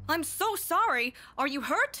 I'm so sorry. Are you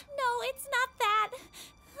hurt? No, it's not that.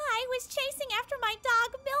 I was chasing after my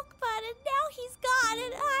dog Milkbud, and now he's gone,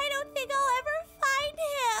 and I don't think I'll ever find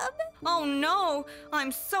him. Oh no,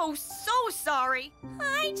 I'm so sorry.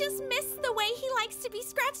 I just miss the way he likes to be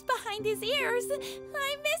scratched behind his ears.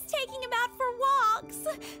 I miss taking him out for walks,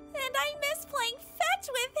 and I miss playing fetch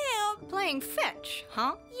with him. Playing fetch,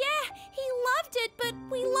 huh? Yeah, he loved it, but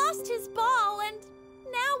we lost his ball, and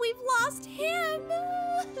now we've lost him.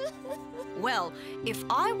 Well, if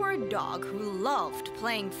I were a dog who loved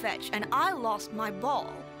playing fetch and I lost my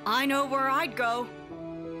ball, I know where I'd go.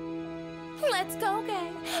 Let's go,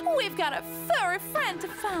 gang. We've got a furry friend to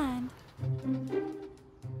find.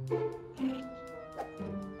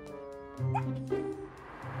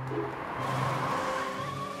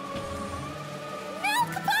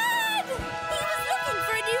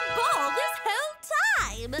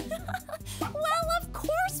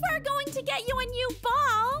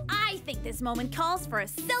 this moment calls for a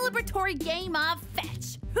celebratory game of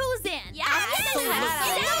fetch. Who's in? Yeah. Roger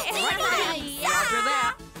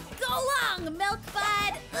that. Go along, Milk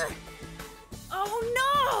Bud. Ugh.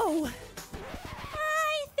 Oh no!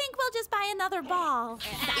 I think we'll just buy another ball.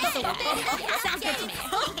 Sounds good to me.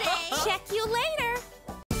 Check you later.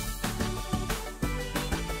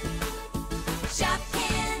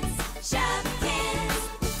 Shopkins, Shopkins.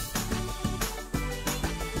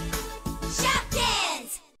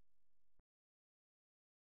 Shopkins!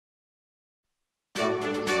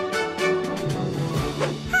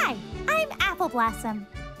 Hi, I'm Apple Blossom,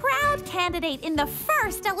 proud candidate in the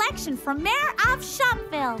first election for Mayor of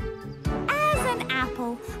Shopville. As an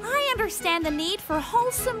apple, I understand the need for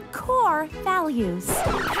wholesome core values.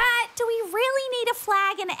 Do we really need a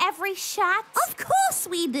flag in every shot? Of course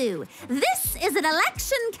we do. This is an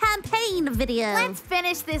election campaign video. Let's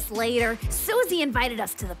finish this later. Susie invited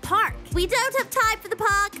us to the park. We don't have time for the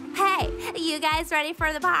park. Hey, you guys ready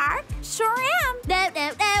for the park? Sure am. No.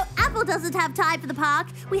 Apple doesn't have time for the park.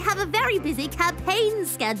 We have a very busy campaign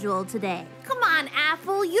schedule today. Come on,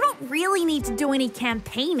 Apple. You don't really need to do any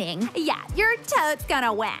campaigning. Yeah, you're totes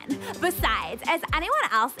gonna win. Besides, is anyone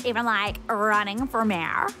else even like running for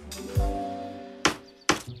mayor?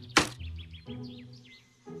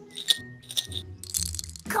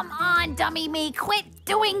 Come on, dummy me. Quit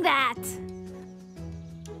doing that.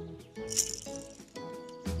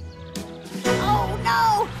 Oh,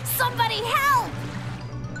 no. Somebody help.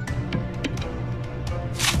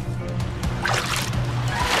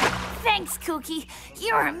 Thanks, Cookie.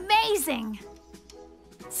 You're amazing.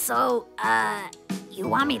 So, you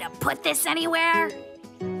want me to put this anywhere?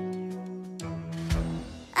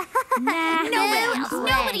 Nah, Nobody else will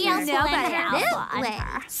Nobody enter. else will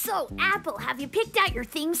enter. So, Apple, have you picked out your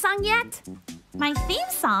theme song yet? My theme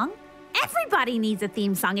song? Everybody needs a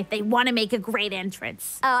theme song if they want to make a great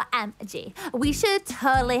entrance. OMG. We should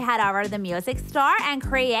totally head over to the music store and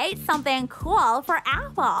create something cool for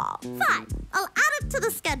Apple. Fine, I'll add it to the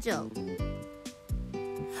schedule.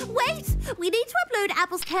 Wait, we need to upload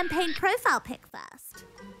Apple's campaign profile pic first.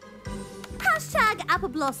 Hashtag Apple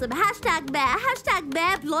Blossom, hashtag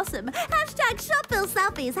Mayor Blossom, hashtag Shopville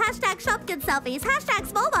selfies, hashtag Shopkins selfies, hashtag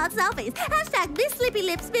Smallmart selfies, hashtag Miss Lippy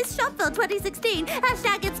Lips, Miss Shopville 2016,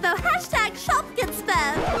 hashtag Inspo, hashtag Shopkins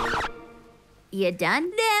phone. You done?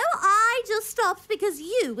 No, I just stopped because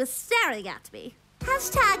you were staring at me.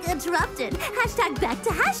 Hashtag interrupted, hashtag back to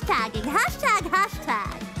hashtagging, hashtag.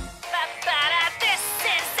 This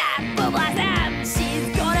is Apple Blossom. She's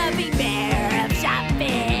gonna be mayor of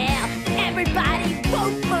Shopville. Everybody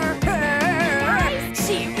vote for her.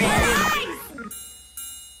 She really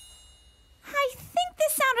I think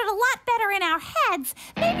this sounded a lot better in our heads.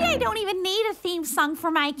 Maybe I don't even need a theme song for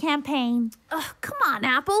my campaign. Ugh, come on,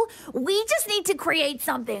 Apple. We just need to create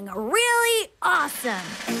something really awesome.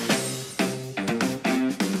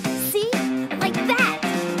 See? Like that.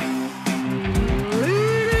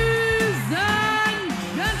 Ladies and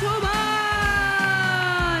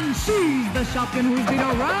gentlemen, she's the Shopkin who's been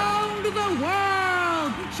around the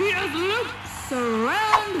world. She has loops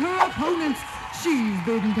around her opponents. She's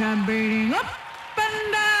been campaigning up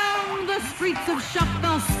and down the streets of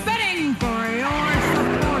Shopville, spinning for your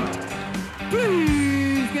support.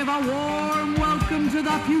 Please give a warm welcome to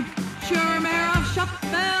the future mayor of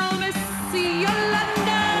Shopville, Miss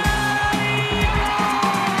Yolanda.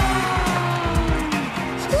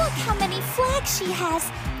 Look how many flags she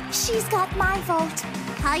has. She's got my vote.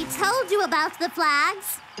 I told you about the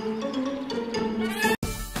flags.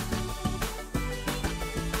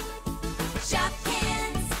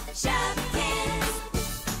 Shopkins, Shopkins.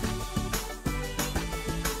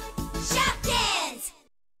 Shopkins!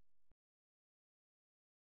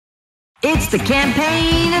 It's the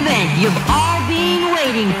campaign event you've all been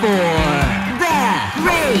waiting for. The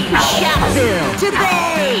Great Shopville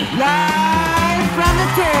today, live from the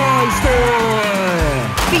toy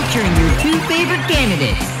store. Featuring your two favorite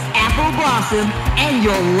candidates, Apple Blossom and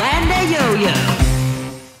Yolanda Yo-Yo.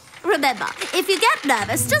 Remember, if you get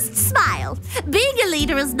nervous, just smile. Being a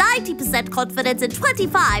leader is 90% confidence and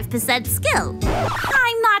 25% skill.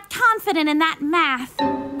 I'm not confident in that math.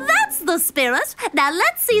 That's the spirit. Now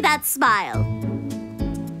let's see that smile.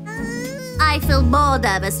 I feel more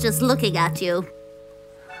nervous just looking at you.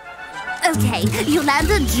 Okay,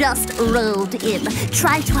 Yolanda just rolled in.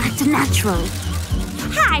 Try to act natural.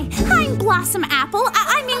 Hi, I'm Blossom Apple.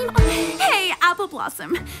 Hey, Apple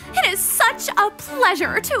Blossom. It is such a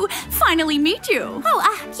pleasure to finally meet you. Oh,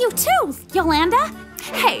 you too, Yolanda.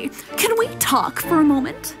 Hey, can we talk for a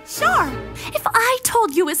moment? Sure. If I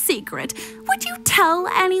told you a secret, would you tell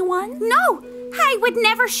anyone? No. I would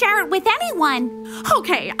never share it with anyone.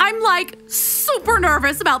 Okay, I'm like super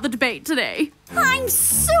nervous about the debate today. I'm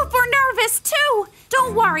super nervous too.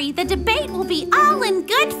 Don't worry, the debate will be all in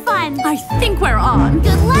good fun. I think we're on.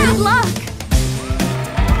 Good luck. Good luck.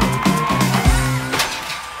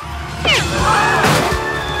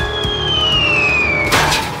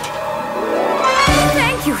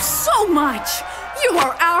 Thank you so much. You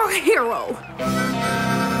are our hero.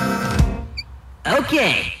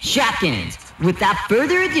 Okay, Shopkins, without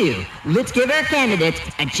further ado, let's give our candidates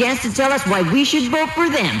a chance to tell us why we should vote for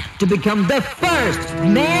them to become the first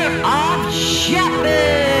mayor of Shopville.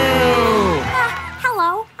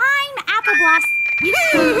 Hello, I'm Apple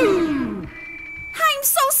Blossom. I'm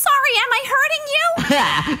so sorry, am I hurting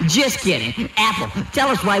you? Just kidding. Apple, tell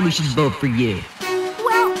us why we should vote for you.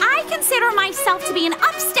 Well, I consider myself to be an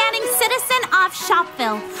upstanding citizen of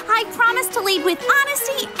Shopville. I promise to lead with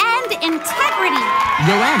honesty and integrity.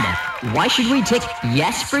 Yolanda, why should we take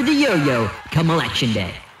yes for the yo-yo come election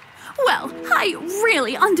day? Well, I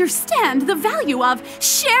really understand the value of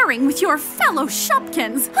sharing with your fellow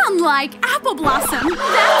Shopkins, unlike Apple Blossom.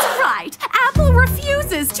 That's right, Apple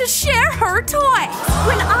refuses to share her toys.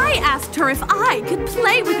 When I asked her if I could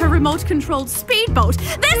play with her remote-controlled speedboat,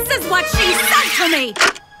 this is what she said to me.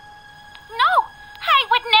 No, I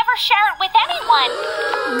would never share it with anyone.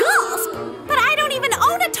 Gulp! But I don't even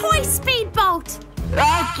own a toy speedboat.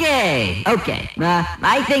 Okay.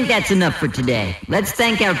 I think that's enough for today. Let's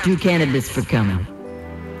thank our two candidates for coming.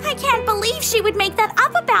 I can't believe she would make that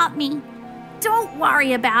up about me. Don't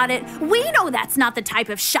worry about it. We know that's not the type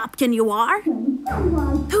of Shopkin you are.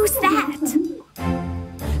 Who's that?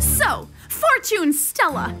 So, Fortune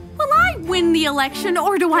Stella, will I win the election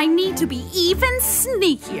or do I need to be even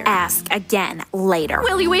sneakier? Ask again later.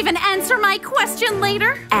 Will you even answer my question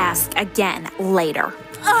later? Ask again later.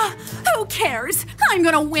 Who cares? I'm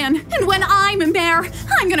gonna win. And when I'm mayor,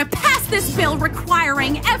 I'm gonna pass this bill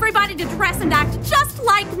requiring everybody to dress and act just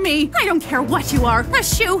like me. I don't care what you are, a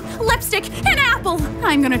shoe, lipstick, an apple.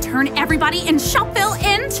 I'm gonna turn everybody in Shopville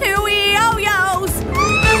into yo-yos.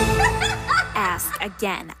 Ask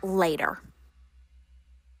again later.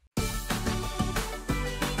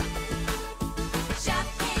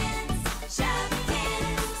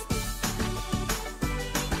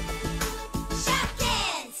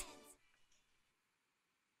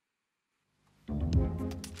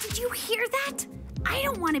 Did you hear that? I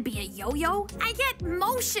don't want to be a yo-yo. I get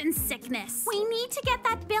motion sickness. We need to get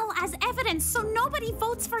that bill as evidence so nobody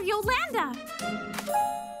votes for Yolanda.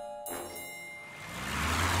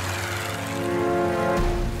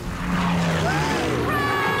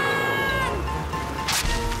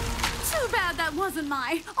 Too bad that wasn't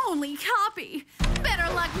my only copy.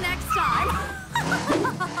 Better luck next time.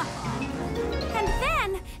 And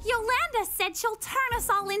then Yolanda said she'll turn us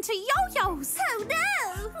all into yo-yos. Oh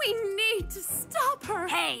no! We need to stop her.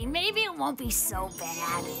 Hey, maybe it won't be so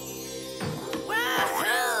bad.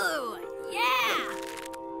 Woohoo! Yeah!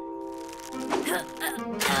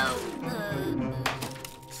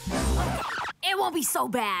 It won't be so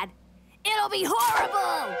bad. It'll be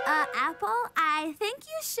horrible. Apple, I think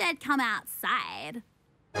you should come outside.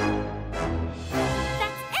 That's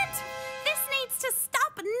it! This needs to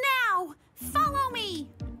stop now! Follow me!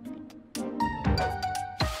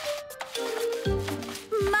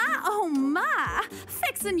 My, oh my!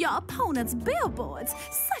 Fixing your opponent's billboards.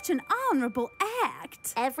 Such an honorable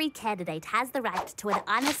act. Every candidate has the right to an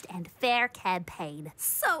honest and fair campaign.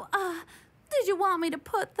 So, did you want me to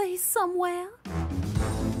put these somewhere?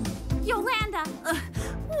 Yolanda!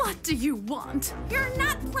 What do you want? You're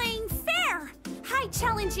not playing fair! I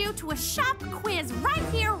challenge you to a shop quiz right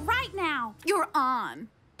here, right now! You're on.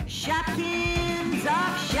 Shopkins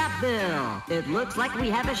of Shopville. It looks like we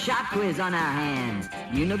have a shop quiz on our hands.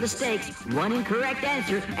 You know the stakes. One incorrect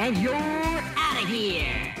answer, and you're out of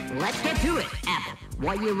here. Let's get to it. Apple,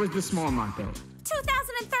 what year was the Smallmont built?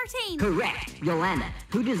 2013. Correct. Yolanda,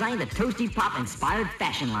 who designed the Toasty Pop inspired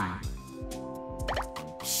fashion line?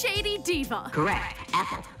 Shady Diva. Correct.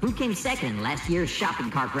 Apple, who came second in last year's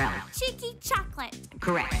shopping cart rally? Cheeky Chocolate.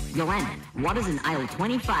 Correct. Yolanda, what is in aisle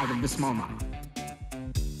 25 of the Smallmont?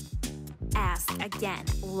 Ask again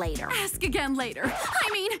later. Ask again later. I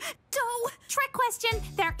mean, Trick question.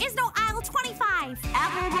 There is no aisle 25.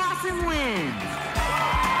 Apple Blossom wins.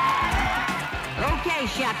 Okay,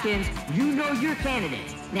 Shopkins, you know your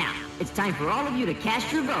candidates. Now, it's time for all of you to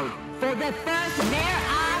cast your vote for the first mayor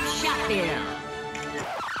of Shopville.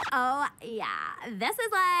 oh yeah, this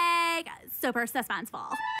is like super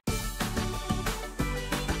suspenseful.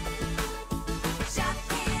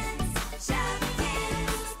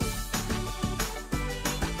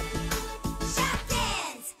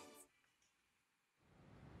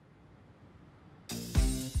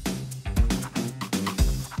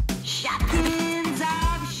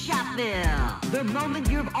 The moment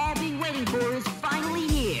you've all been waiting for is finally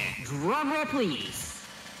here. Drum roll, please.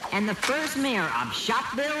 And the first mayor of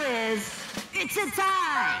Shopville is... It's a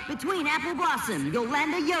tie between Apple Blossom,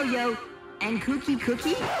 Yolanda Yo-Yo, and Coco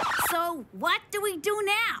Cookie. So, what do we do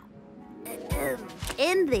now?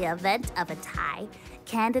 In the event of a tie,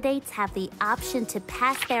 candidates have the option to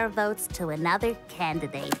pass their votes to another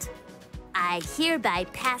candidate. I hereby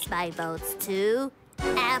pass my votes to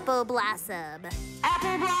Apple Blossom.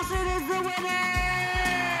 Apple Blossom is the winner!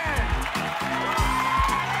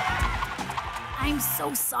 I'm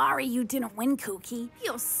so sorry you didn't win, Cookie.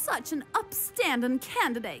 You're such an upstanding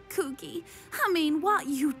candidate, Cookie. I mean, what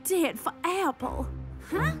you did for Apple.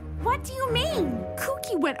 Huh? What do you mean?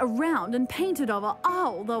 Cookie went around and painted over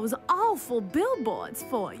all those awful billboards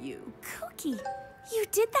for you. Cookie, you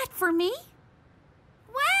did that for me?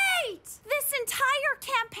 Wait! This entire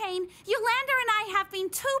campaign, Yolanda and I have been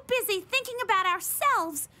too busy thinking about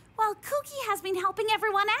ourselves, while Cookie has been helping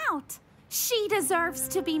everyone out. She deserves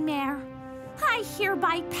to be mayor. I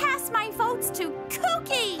hereby pass my votes to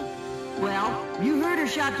Cookie! Well, you heard her,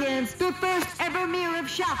 Shopkins. The first ever mayor of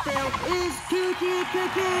Shopville is Coco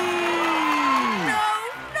Cookie! No!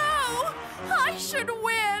 I should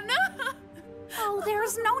win! Oh,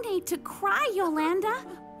 there's no need to cry, Yolanda.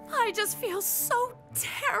 I just feel so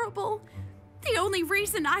terrible. The only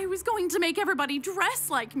reason I was going to make everybody dress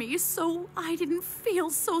like me is so I didn't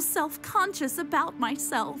feel so self-conscious about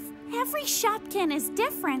myself. Every Shopkin is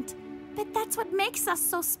different, but that's what makes us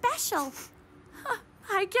so special.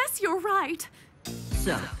 I guess you're right.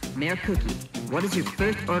 So, Mayor Cookie, what is your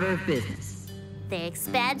first order of business? The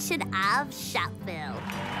expansion of Shopville.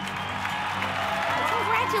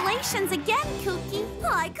 Congratulations again, Cookie.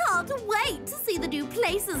 I can't wait to see the new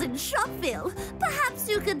places in Shopville. Perhaps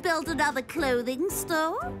you could build another clothing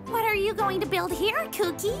store? What are you going to build here,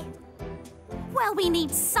 Cookie? Well, we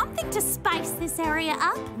need something to spice this area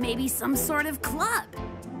up. Maybe some sort of club.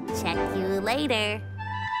 Check you later.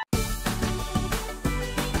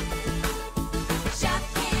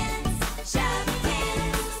 Shopkins,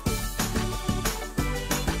 Shopkins.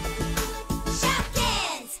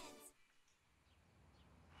 Shopkins!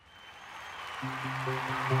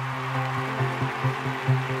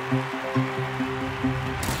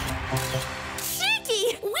 Cheeky!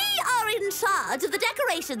 We are in charge of the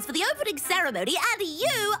decorations for the opening ceremony, and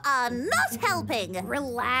you are not helping.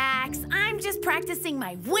 Relax. I'm just practicing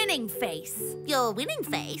my winning face. Your winning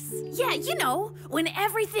face? Yeah, you know, when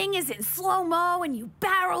everything is in slow-mo and you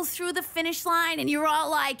barrel through the finish line and you're all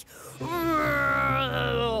like...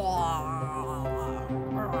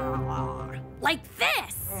 like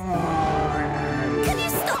this. Can you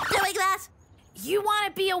stop doing that? You want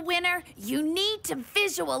to be a winner, you need to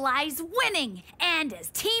visualize winning. And as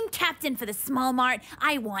team captain for the Small Mart,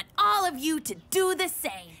 I want all of you to do the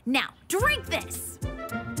same. Now, drink this.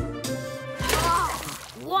 Oh,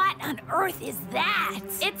 what on earth is that?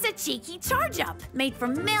 It's a cheeky charge-up, made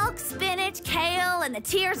from milk, spinach, kale, and the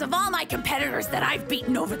tears of all my competitors that I've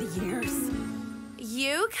beaten over the years.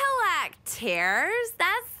 You collect tears?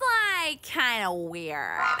 That's like kind of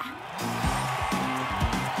weird.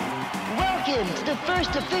 Welcome to the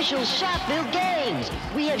first official Shopville Games!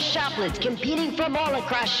 We have shoplets competing from all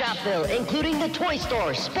across Shopville, including the toy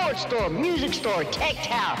store, sports store, music store, tech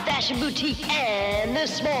tower, fashion boutique, and the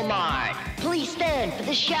Small Mart. Please stand for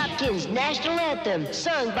the Shopkins National Anthem,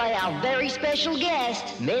 sung by our very special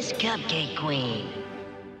guest, Miss Cupcake Queen.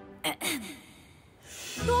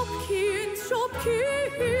 Shopkins,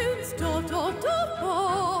 Shopkins, da da da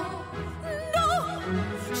da. No,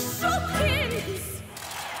 Shopkins!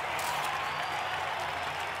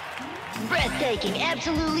 Breathtaking,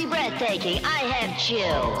 absolutely breathtaking. I have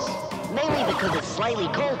chills. Mainly because it's slightly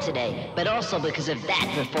cold today, but also because of that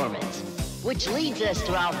performance. Which leads us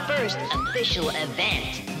to our first official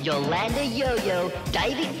event. Yolanda Yo-Yo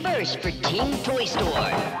diving first for Team Toy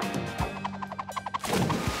Store.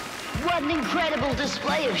 What an incredible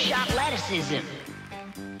display of shopleticism.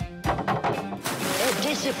 A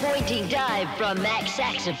disappointing dive from Max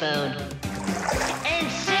Saxophone. And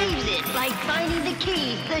saves it by finding the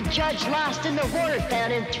keys the judge lost in the water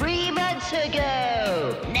fountain 3 months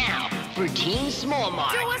ago. Now, for Team Small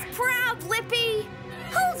Mart. Do us proud, Lippy.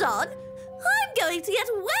 Hold on. I'm going to get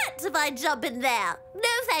wet if I jump in there.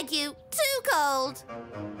 No, thank you. Too cold.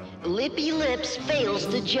 Lippy Lips fails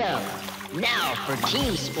to jump. Now for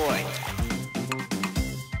Team Sport.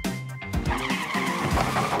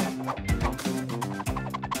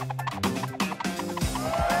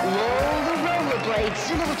 Roll the rollerblades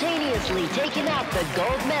simultaneously, taking out the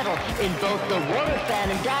gold medal in both the water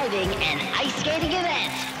fountain diving and ice skating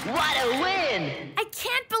events. What a win! I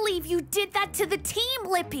can't believe you did that to the team,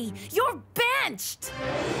 Lippy. You're benched.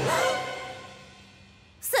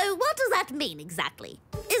 So what does that mean exactly?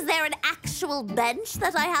 Is there an actual bench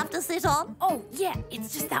that I have to sit on? Oh, yeah,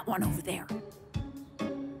 it's just that one over there.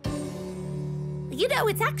 You know,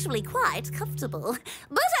 it's actually quite comfortable,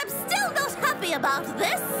 but I'm still not happy about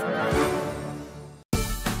this.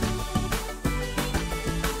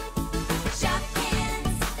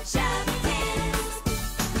 Shopkins, Shopkins.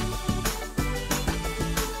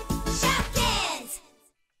 Shopkins!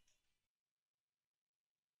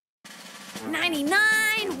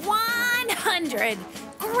 99, 100.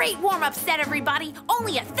 Great warm-up set, everybody.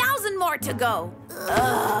 Only 1,000 more to go.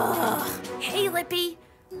 Ugh. Hey, Lippy.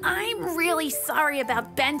 I'm really sorry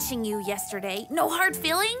about benching you yesterday. No hard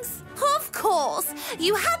feelings? Of course.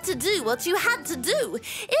 You had to do what you had to do.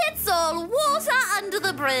 It's all water under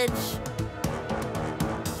the bridge.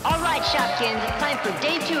 All right, Shopkins, time for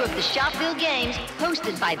day 2 of the Shopville Games,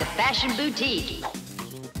 hosted by the Fashion Boutique.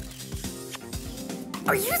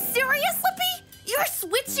 Are you serious, Lippy? You're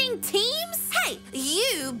switching teams? Hey,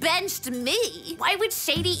 you benched me. Why would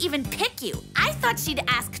Shady even pick you? I thought she'd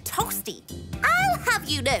ask Toasty. I'll have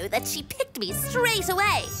you know that she picked me straight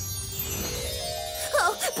away.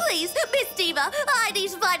 Oh, please, Miss Diva, I need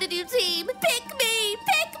to find a new team. Pick me,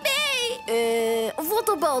 pick me. What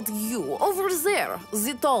about you, over there,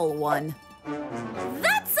 the tall one?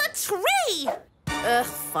 That's a tree.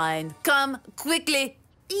 Fine. Come, quickly.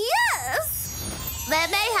 Yes. There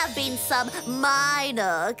may have been some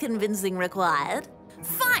minor convincing required.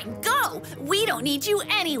 Fine, go. We don't need you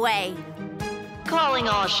anyway. Calling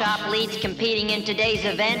all shop leads competing in today's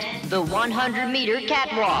event, the 100-meter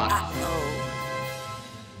catwalk.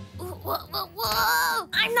 Whoa.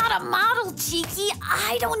 I'm not a model, Cheeky.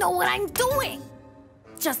 I don't know what I'm doing.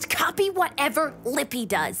 Just copy whatever Lippy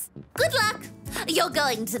does. Good luck. You're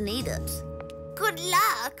going to need it. Good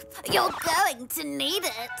luck. You're going to need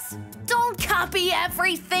it. Don't copy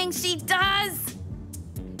everything she does.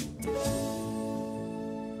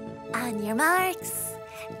 On your marks,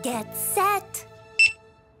 get set.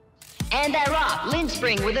 And they're off.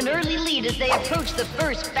 Lindspring with an early lead as they approach the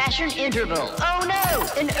first fashion interval. Oh no!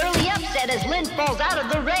 An early upset as Lynn falls out of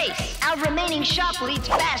the race. Our remaining shop leads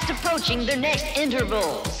fast approaching their next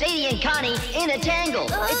interval. Sadie and Connie in a tangle.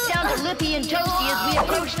 It's down to Lippy and Toasty as we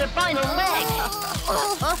approach the final leg.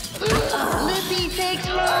 Lippy takes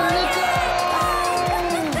home the gold!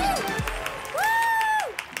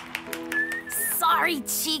 Sorry,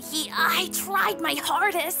 Cheeky. I tried my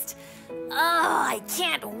hardest. I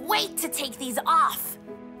can't wait to take these off.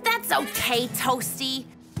 That's okay, Toasty.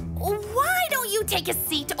 Why don't you take a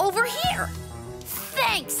seat over here?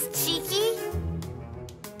 Thanks, Cheeky.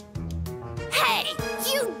 Hey,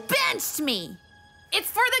 you benched me. It's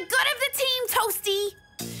for the good of the team, Toasty.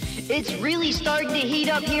 It's really starting to heat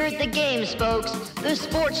up here at the games, folks. The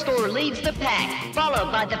sports store leads the pack,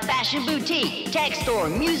 followed by the fashion boutique, tech store,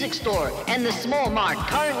 music store, and the small mart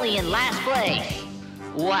currently in last place.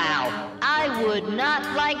 Wow, I would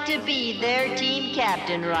not like to be their team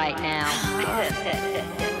captain right now.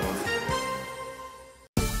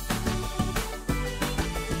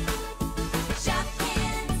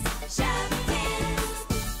 Shopkins, Shopkins.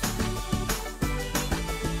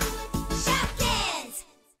 Shopkins!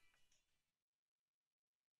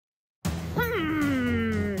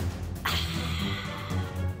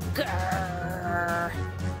 Grrr.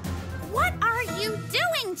 What are you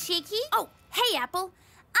doing, Cheeky? Oh, hey, Apple.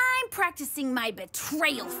 I'm practicing my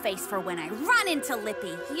betrayal face for when I run into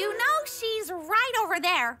Lippy. You know she's right over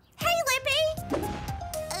there. Hey, Lippy!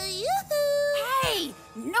 Yoo-hoo! Hey,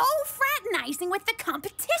 no fraternizing with the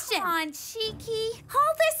competition. Come on, Cheeky.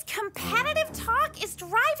 All this competitive talk is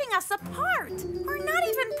driving us apart. We're not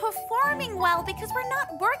even performing well because we're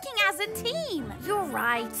not working as a team. You're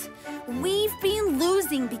right. We've been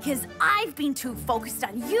losing because I've been too focused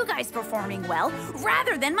on you guys performing well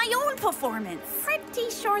rather than my own performance. Pretty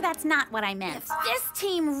sure that's not what I meant. If this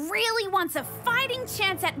team really wants a fighting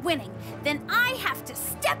chance at winning, then I have to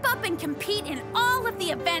step up and compete in all of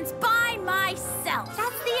the events by myself.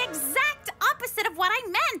 That's the exact opposite of what I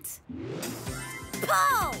meant.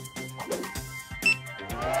 Pull!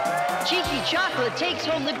 Cheeky Chocolate takes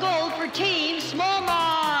home the gold for Team Small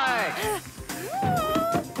Mart.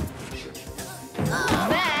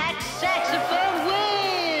 Max Saxophone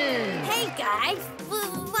wins. Hey guys,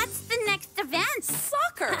 what's the next event?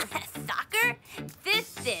 Soccer. Soccer?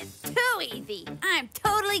 This is too easy. I'm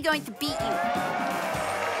totally going to beat you.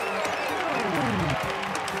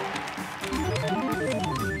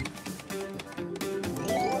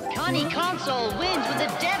 Connie Console wins with a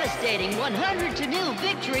devastating 100-0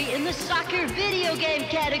 victory in the soccer video game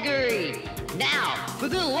category. Now, for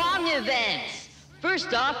the long events.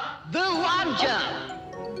 First off, the long jump.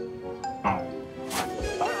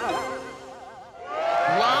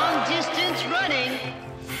 Long distance running.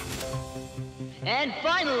 And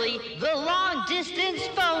finally, the long distance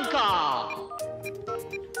phone call.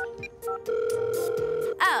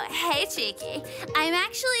 Oh, hey, Cheeky. I'm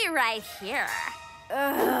actually right here.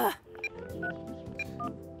 Ugh.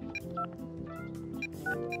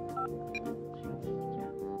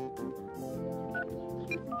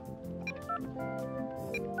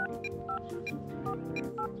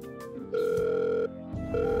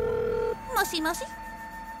 Mushy, mushy.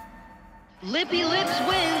 Lippy Lips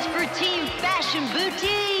wins for Team Fashion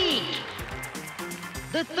Boutique.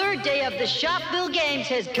 The third day of the Shopville Games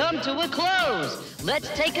has come to a close. Let's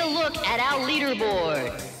take a look at our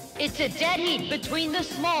leaderboard. It's a dead heat between the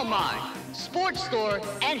Small Mart, Sports Store,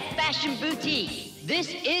 and Fashion Boutique. This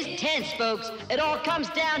is tense, folks. It all comes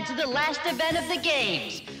down to the last event of the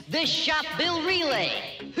games, the Shopville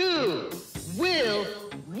Relay. Who will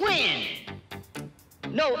win?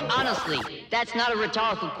 No, honestly, that's not a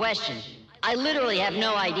rhetorical question. I literally have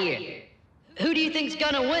no idea. Who do you think's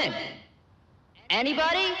gonna win?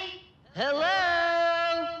 Anybody? Hello?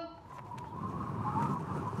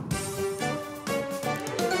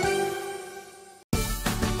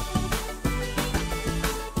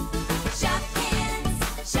 Shopkins,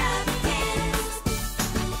 Shopkins.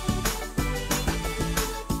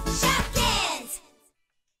 Shopkins!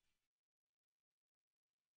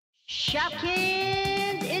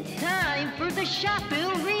 Shopkins, it's time for the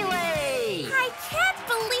Shopville Relay! I can't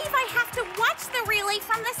believe I have to watch the relay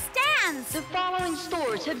from the stands. The following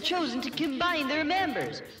stores have chosen to combine their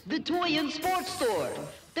members. The Toy and Sports Store,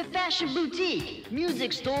 the Fashion Boutique,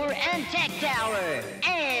 Music Store, and Tech Tower.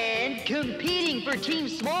 And competing for Team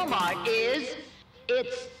Small Mart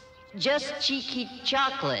it's just Cheeky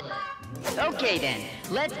Chocolate. Okay then,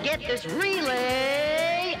 let's get this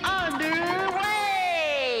relay underway!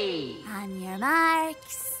 On your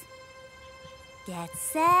marks, get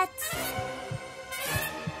set.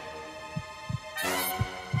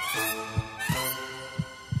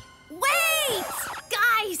 Wait!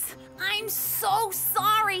 Guys, I'm so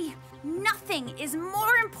sorry. Nothing is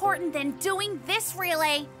more important than doing this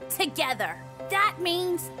relay together. That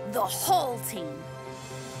means the whole team.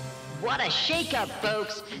 What a shake-up,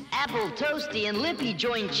 folks! Apple, Toasty, and Lippy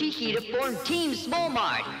join Cheeky to form Team Small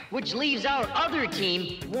Mart, which leaves our other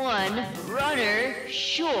team one runner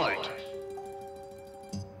short.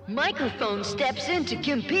 Microphone steps in to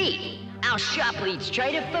compete. Our shop leads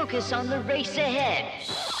try to focus on the race ahead.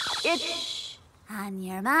 It's... On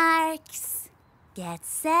your marks, get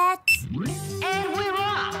set. And we're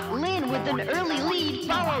off! Lynn with an early lead,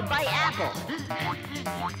 followed by Apple.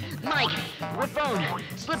 Mike, Raphone,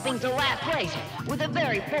 slipping to last place with a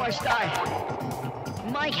very poor start.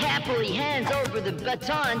 Mike happily hands over the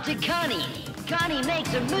baton to Connie. Connie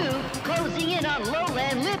makes a move, closing in on Lola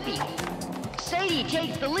and Lippy. Sadie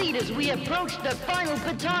takes the lead as we approach the final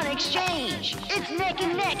baton exchange. It's neck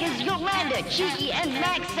and neck as Yolanda, Cheeky, and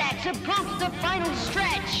Max Sax approach the final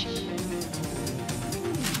stretch.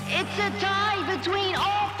 It's a tie between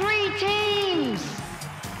all three teams.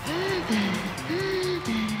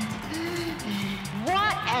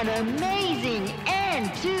 What an amazing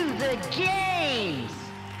end to the games.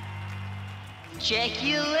 Check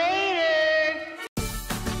you later.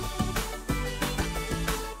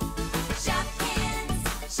 Shopkins,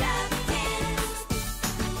 Shopkins.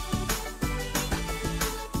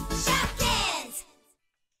 Shopkins!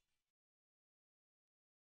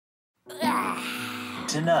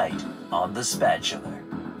 Tonight on The Spatula.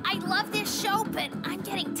 I love this show, but I'm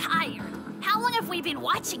getting tired. How long have we been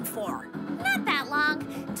watching for? Not that long.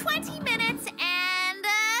 20 minutes and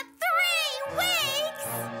 3 weeks!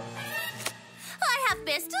 I have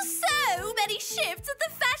missed so many shifts at the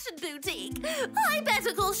Fashion Boutique. I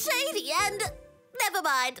better call Shady and... Never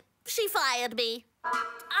mind. She fired me.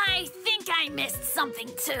 I think I missed something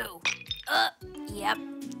too. Yep,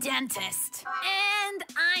 dentist. And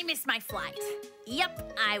I missed my flight.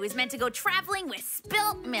 Yep, I was meant to go traveling with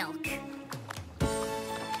spilt milk.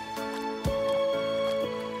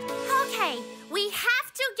 Okay, we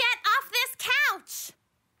have to get off this couch.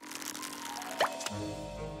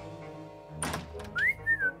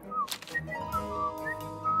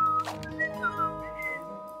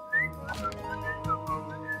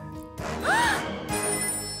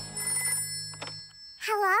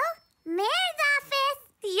 Hello? Mayor's office?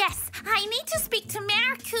 Yes, I need to speak to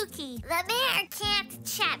Mayor Cookie. The mayor can't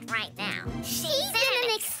chat right now. She's in an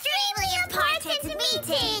extremely important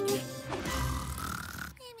meeting.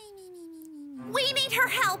 We need her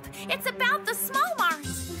help. It's about the Small Mart.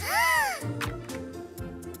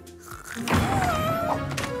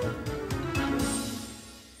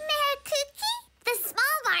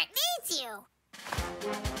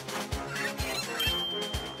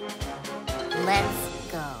 Let's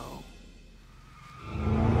go.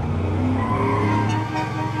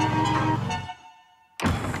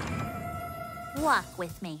 Walk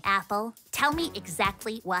with me, Apple. Tell me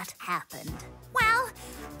exactly what happened. Well,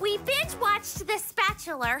 we binge-watched The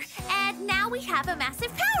Spatula, and now we have a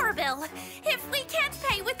massive power bill. If we can't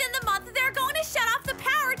pay within the month, they're going to shut off the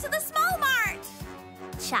power to the small mart.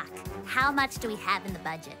 Chuck, how much do we have in the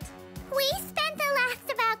budget? We spent the last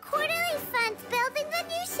of our quarterly funds building the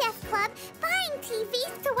new chef club, buying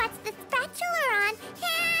TVs to watch The Spatula on,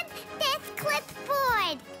 and this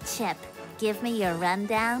clipboard. Chip, give me your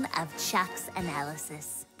rundown of Chuck's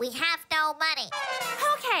analysis. We have no money.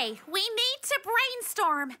 Okay, we need to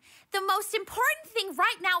brainstorm. The most important thing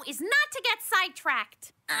right now is not to get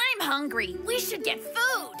sidetracked. I'm hungry. We should get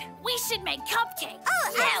food. We should make cupcakes.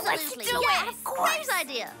 Oh, yeah, absolutely. let's do Yeah, it. of course. Great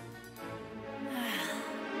idea.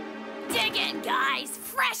 Dig in, guys.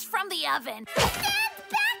 Fresh from the oven. Stand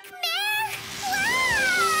back, Mare!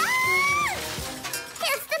 Whoa!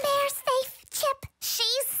 Is the mare safe, Chip?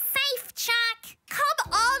 She's safe, Chuck.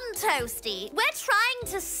 Come on, Toasty. We're trying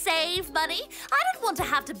to save money. I don't want to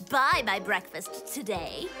have to buy my breakfast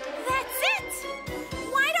today. That's it.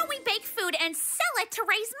 Why don't we bake food and sell it to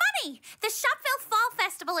raise money? The Shopville Fall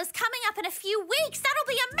Festival is coming up in a few weeks. That'll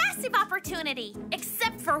be a massive opportunity.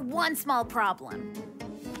 Except for one small problem.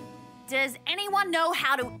 Does anyone know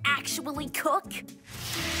how to actually cook?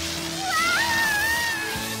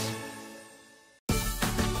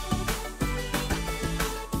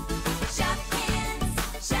 Shopkins,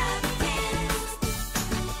 Shopkins,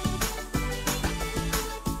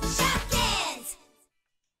 Shopkins.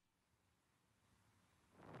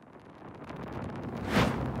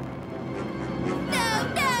 No,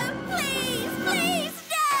 please,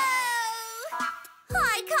 no!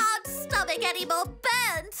 I can't stomach any more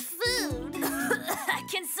burnt food.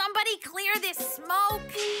 Can somebody clear this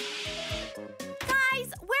smoke?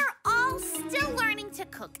 Guys, we're all still learning to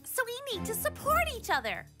cook, so we need to support each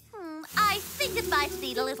other. I think it might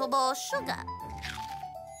need a little more sugar.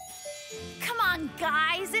 Come on,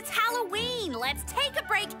 guys, it's Halloween. Let's take a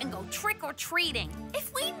break and go trick-or-treating.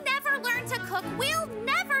 If we never learn to cook, we'll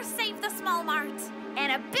never save the small mart.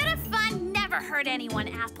 And a bit of fun never hurt anyone,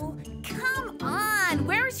 Apple. Come on,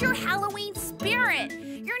 where's your Halloween spirit?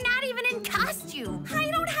 You're not even in costume.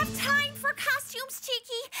 I don't have time for costumes,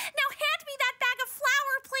 Cheeky. Now hand me that bag of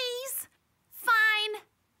flour, please. Fine.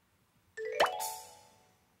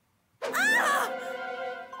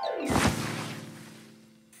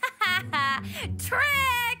 Ah!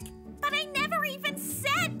 Trick! But I never even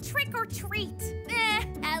said trick or treat.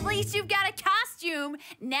 At least you've got a costume.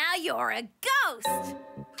 Now you're a ghost.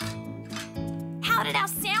 How did our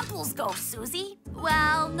samples go, Susie?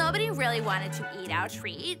 Well, nobody really wanted to eat our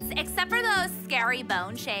treats, except for those scary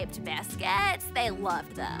bone-shaped biscuits. They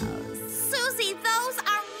loved those. Susie, those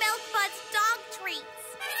are Milkbud's dog treats.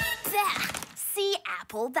 Bah! See,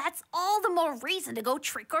 Apple, that's all the more reason to go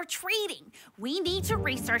trick-or-treating. We need to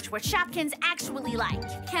research what Shopkins actually like.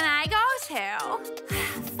 Can I go too?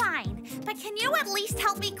 Fine, but can you at least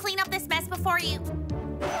help me clean up this mess before you...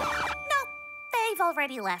 Nope, they've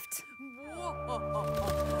already left.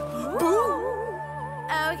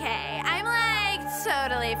 Okay, I'm like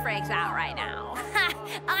totally freaked out right now.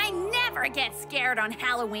 I never get scared on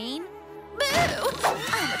Halloween. Boo!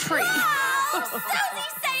 I'm a tree. Oh, Susie,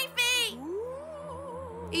 save me!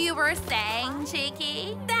 You were saying,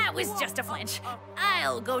 Cheeky? That was just a flinch.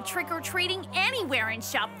 I'll go trick-or-treating anywhere in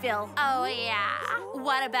Shopville. Oh, yeah?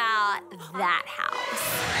 What about that house?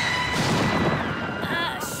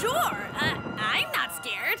 Sure. I'm not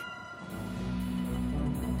scared.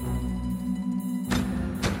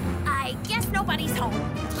 I guess nobody's home.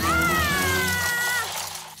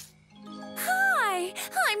 Hi,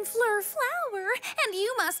 I'm Fleur Flower, and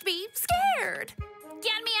you must be scared.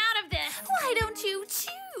 Get me out of this. Why don't you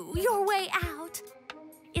chew your way out?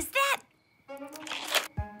 Is that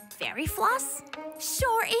fairy floss?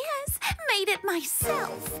 Sure is. Made it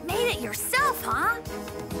myself. Made it yourself, huh?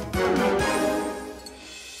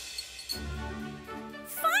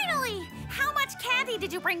 Finally! How much candy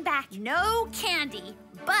did you bring back? No candy,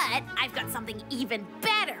 but I've got something even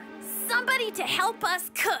better. Somebody to help us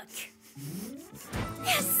cook.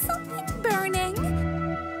 There's something burning.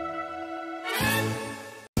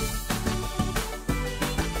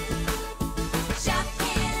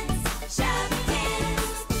 Shopkins,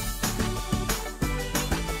 Shopkins,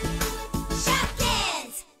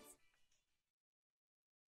 Shopkins.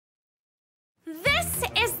 This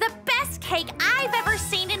is the best cake I've ever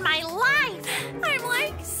seen in my life. I'm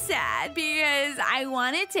like sad because I I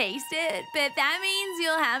want to taste it, but that means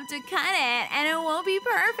you'll have to cut it and it won't be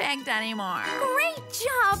perfect anymore. Great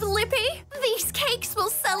job, Lippy. These cakes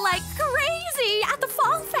will sell like crazy at the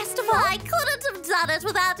fall festival. I couldn't have done it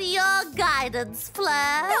without your guidance,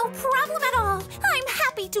 Fleur. No problem at all. I'm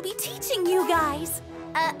happy to be teaching you guys.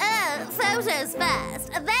 Photos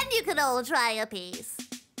first, and then you can all try a piece.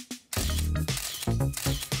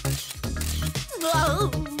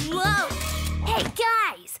 Whoa, whoa. Hey,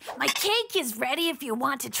 guys, my cake is ready if you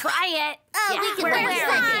want to try it. Oh, yeah, we can we're wear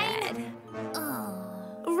ready.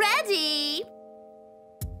 Ready?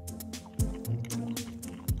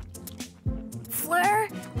 Fleur,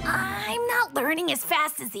 I'm not learning as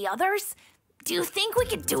fast as the others. Do you think we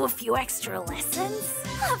could do a few extra lessons?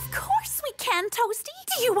 Of course we can, Toasty.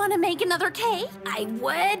 Do you want to make another cake? I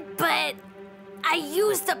would, but I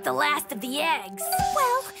used up the last of the eggs.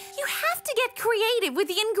 Well, you have to get creative with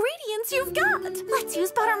the ingredients you've got. Let's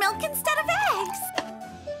use buttermilk instead of eggs.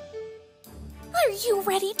 Are you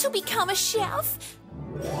ready to become a chef?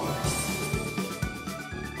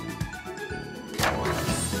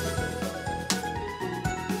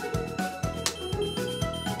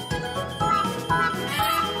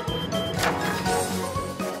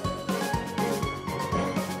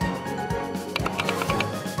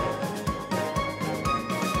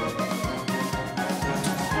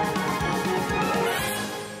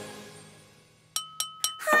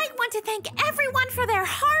 To thank everyone for their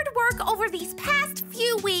hard work over these past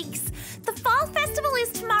few weeks. The fall festival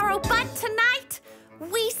is tomorrow, but tonight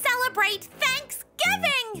we celebrate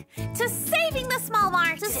Thanksgiving to saving the small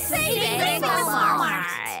mart. To saving the small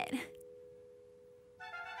mart.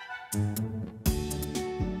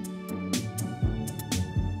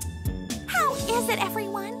 How is it,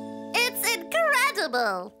 everyone? It's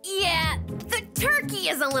incredible. Yeah, the turkey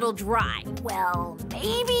is a little dry. Well,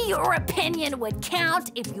 maybe your opinion would count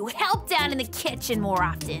if you helped out in the kitchen more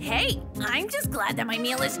often. Hey, I'm just glad that my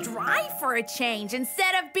meal is dry for a change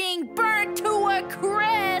instead of being burnt to a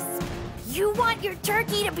crisp. You want your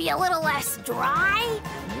turkey to be a little less dry?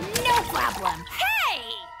 No problem. Hey!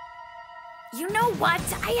 You know what?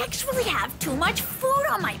 I actually have too much food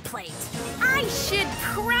on my plate. I should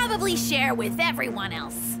probably share with everyone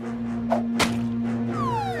else.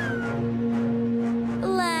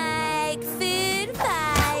 Like food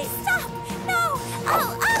fight. Oh, stop! No!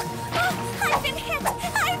 Oh, I've been hit!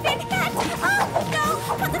 I've been hit! Oh, no!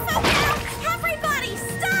 Put the phone down! Everybody,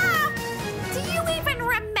 stop! Do you even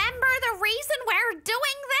remember the reason we're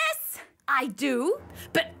doing this? I do,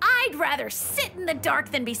 but I'd rather sit in the dark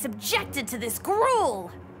than be subjected to this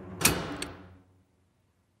gruel.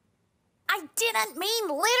 I didn't mean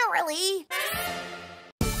literally.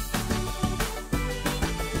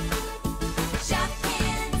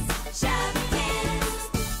 Shopkins, Shopkins.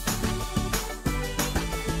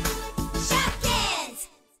 Shopkins!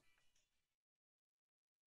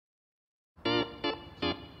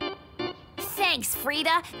 Thanks,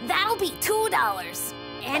 Frida. That'll be $2.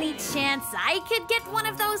 Any chance I could get one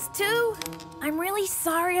of those too? I'm really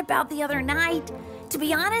sorry about the other night. To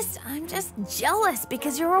be honest, I'm just jealous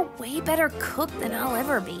because you're a way better cook than I'll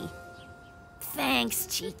ever be. Thanks,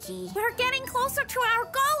 Cheeky. We're getting closer to our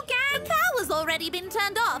goal, gang. The cow has already been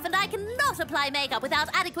turned off, and I cannot apply makeup without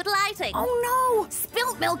adequate lighting. Oh no!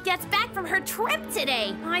 Spilt Milk gets back from her trip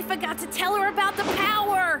today. I forgot to tell her about the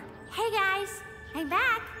power. Hey guys, I'm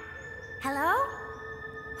back. Hello?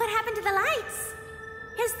 What happened to the lights?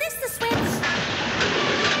 Is this the switch?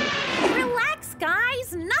 Relax,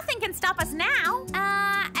 guys. Nothing can stop us now.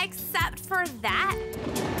 Except for that.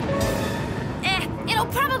 It'll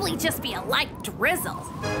probably just be a light drizzle.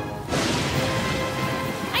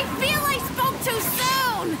 I feel I spoke too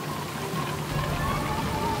soon.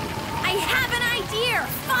 I have an idea.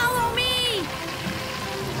 Follow me.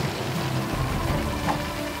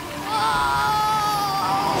 Oh!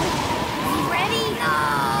 Ready? No!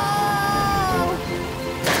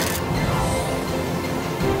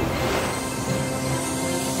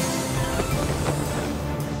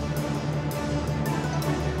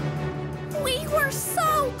 We were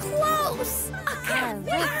so close. I can't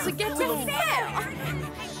wait to get to the fair.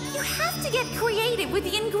 You have to get creative with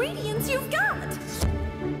the ingredients you've got.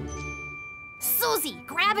 Susie,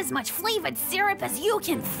 grab as much flavored syrup as you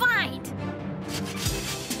can find.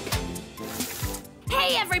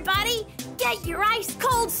 Hey, everybody! Get your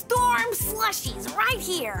ice-cold storm slushies right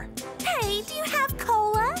here. Hey, do you have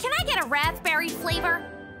cola? Can I get a raspberry flavor?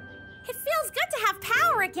 It feels good to have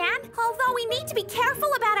power again, although we need to be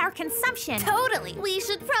careful about our consumption. Totally. We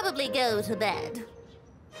should probably go to bed.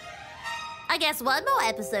 I guess one more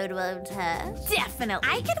episode won't hurt. Definitely.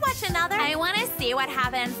 I could watch another. I want to see what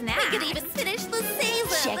happens now. We could even finish the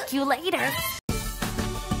season. Check you later.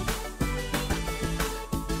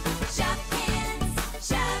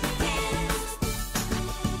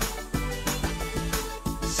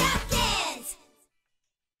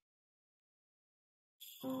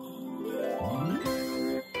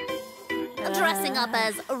 Dressing up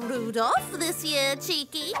as Rudolph this year,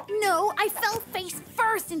 Cheeky? No, I fell face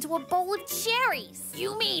first into a bowl of cherries.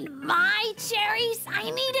 You mean my cherries?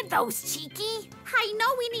 I needed those, Cheeky. I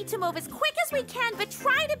know we need to move as quick as we can, but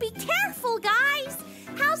try to be careful, guys.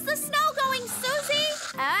 How's the snow going,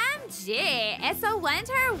 Susie? OMG, it's a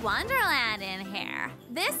winter wonderland in here.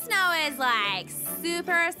 This snow is like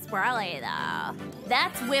super swirly though.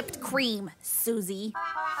 That's whipped cream, Susie.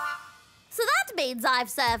 So that means I've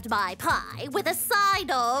served my pie with a side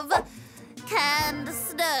of canned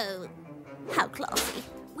snow. How classy.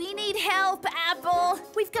 We need help, Apple.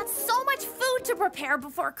 We've got so much food to prepare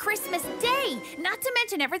before Christmas Day, not to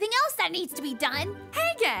mention everything else that needs to be done.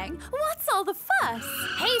 Hey, gang, what's all the fuss?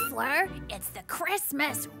 Hey, Fleur, it's the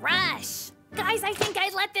Christmas rush. Guys, I think I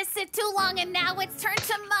let this sit too long and now it's turned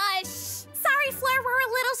to mush. Sorry, Fleur, we're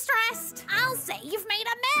a little stressed. I'll say you've made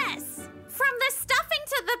a mess. From the stuffing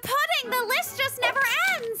to the pudding, the list just never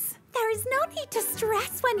ends. There is no need to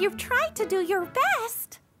stress when you've tried to do your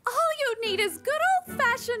best. All you need is good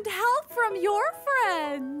old-fashioned help from your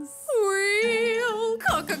friends. We'll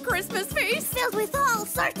cook a Christmas feast filled with all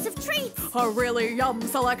sorts of treats. A really yum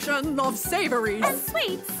selection of savories. And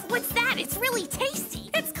sweets. What's that? It's really tasty.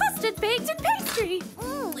 It's custard baked in pastry.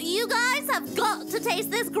 You guys have got to taste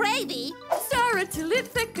this gravy. Stir it till it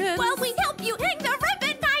thickens. While we help you hang the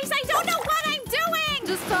ribbon, guys. I don't know what I'm doing.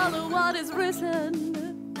 Just follow what is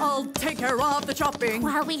written. I'll take care of the chopping.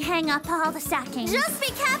 While we hang up all the stockings. Just be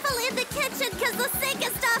careful in the kitchen, because the sink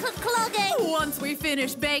has started clogging. Once we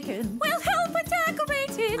finish baking, we'll help with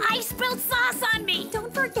decorating. I spilled sauce on me.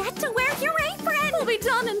 Don't forget to wear your apron. We'll be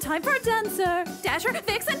done in time for Dancer, Dasher,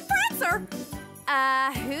 Vixen, Prancer.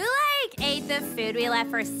 Who, ate the food we left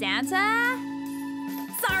for Santa?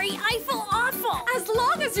 Sorry, I feel awful. As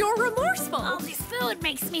long as you're remorseful. All this food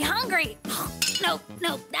makes me hungry. No,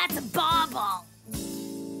 that's a bauble.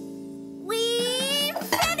 We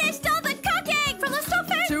finished all the cooking! From the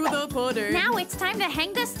stuffing to the pudding. Now it's time to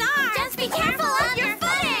hang the stars. Just be careful on your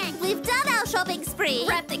footing! We've done our shopping spree.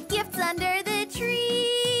 Wrap the gifts under the tree.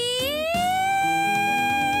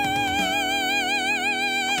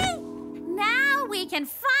 Now we can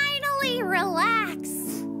finally relax.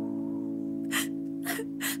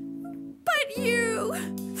 But you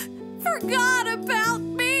forgot about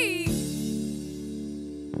me.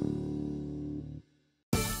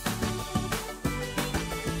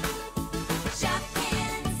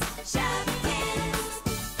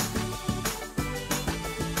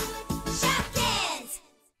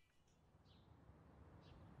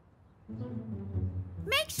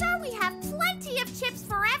 Make sure we have plenty of chips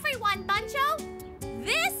for everyone, Buncho.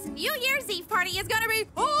 This New Year's Eve party is gonna be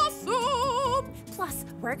awesome. Plus,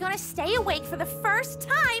 we're gonna stay awake for the first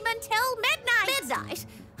time until midnight. Midnight?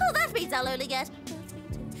 Oh, that means I'll only get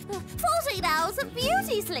 14 hours of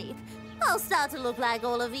beauty sleep. I'll start to look like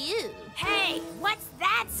all of you. Hey, what's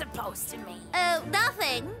that supposed to mean? Oh,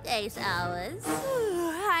 nothing. 8 hours.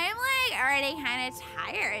 I'm already kind of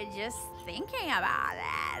tired just thinking about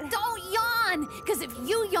it. Don't yawn, because if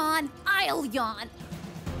you yawn, I'll yawn.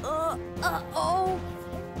 Uh-oh.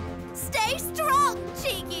 Stay strong,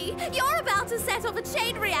 Cheeky. You're about to set off a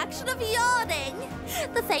chain reaction of yawning.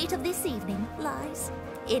 The fate of this evening lies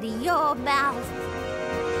in your mouth.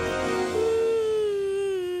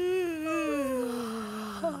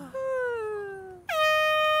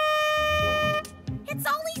 It's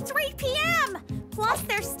only 3 p.m. Plus,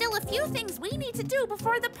 there's still a few things we need to do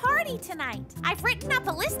before the party tonight. I've written up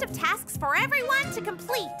a list of tasks for everyone to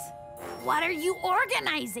complete. What are you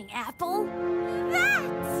organizing, Apple? That!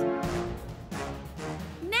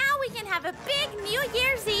 Now we can have a big New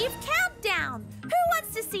Year's Eve countdown. Who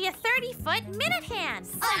wants to see a 30-foot minute hand?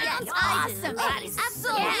 Oh, yes, awesome. That is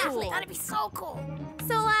absolutely. That'd be so cool.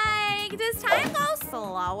 So, does time go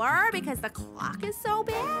slower because the clock is so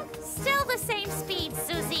big? Still the same speed,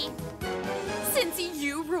 Susie. Since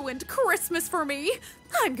you ruined Christmas for me,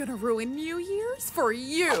 I'm gonna ruin New Year's for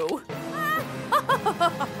you.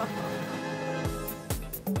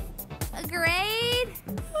 A great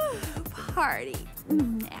party,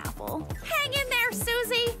 Apple. Hang in there,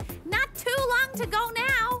 Susie. Not too long to go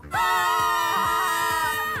now.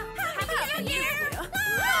 Happy New Year!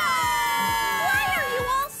 Why are you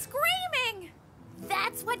all screaming?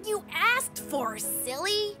 That's what you asked for,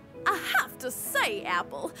 silly. I have to say,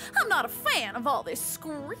 Apple, I'm not a fan of all this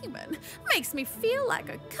screaming. Makes me feel like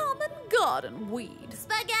a common garden weed.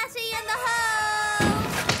 Spaghetti in the house!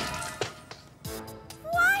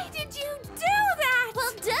 Why did you do that?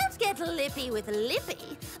 Well, don't get lippy with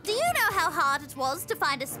Lippy. Do you know how hard it was to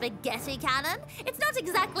find a spaghetti cannon? It's not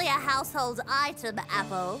exactly a household item,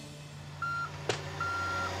 Apple.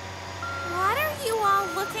 What are you all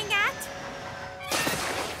looking at?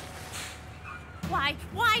 Why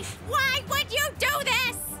would you do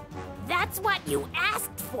this? That's what you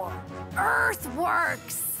asked for.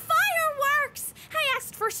 Earthworks. Fireworks. I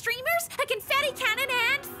asked for streamers, a confetti cannon,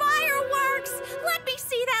 and fireworks. Let me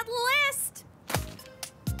see that list.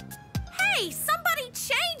 Hey, somebody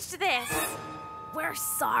changed this. We're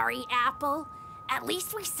sorry, Apple. At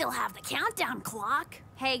least we still have the countdown clock.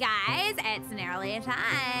 Hey guys, it's nearly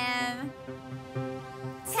time.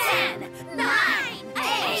 10, 9,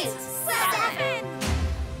 8, 7.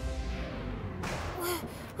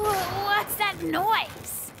 What's that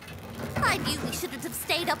noise? I knew we shouldn't have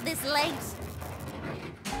stayed up this late.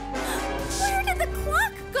 Where did the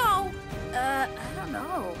clock go? I don't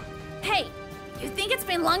know. Hey, you think it's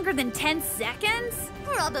been longer than 10 seconds?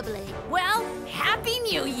 Probably. Well, Happy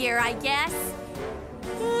New Year, I guess.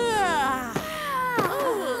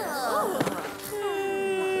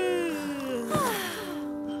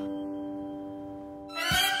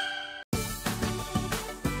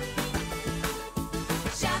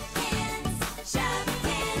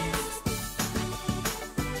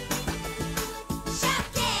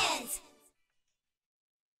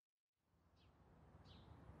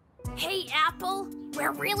 Hey, Apple,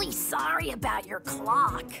 we're really sorry about your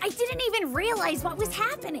clock. I didn't even realize what was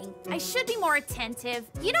happening. I should be more attentive.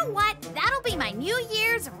 You know what? That'll be my New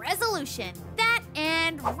Year's resolution. That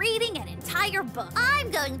and reading an entire book. I'm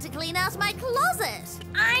going to clean out my closet.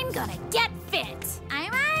 I'm gonna get fit. I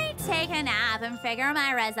might take a nap and figure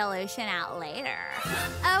my resolution out later.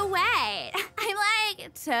 Oh, wait. I'm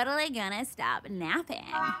like totally gonna stop napping.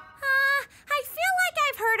 I feel like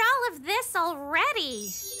I've heard all of this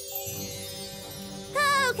already.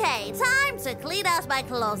 Okay, time to clean out my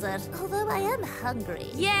closet. Although I am hungry.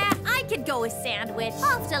 Yeah, I could go a sandwich.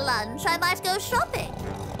 After lunch, I might go shopping.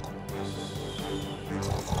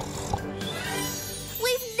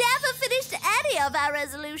 We've never finished any of our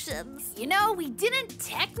resolutions. You know, we didn't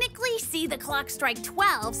technically see the clock strike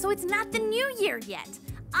 12, so it's not the new year yet.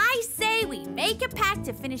 I say we make a pact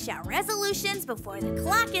to finish our resolutions before the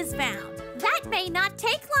clock is found. That may not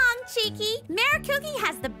take long, Cheeky. Mayor Cookie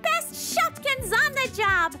has the best Shopkins on the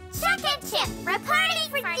job. Chuck and Chip, reporting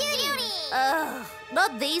for duty. Ugh,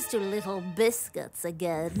 not these two little biscuits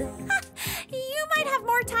again. You might have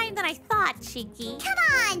more time than I thought, Cheeky. Come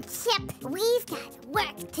on, Chip. We've got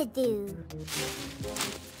work to do.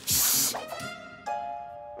 Shh.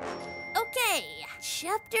 Okay,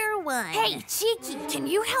 Chapter 1. Hey, Cheeky, can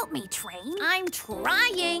you help me train? I'm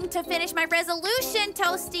trying to finish my resolution,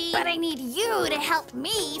 Toasty. But I need you to help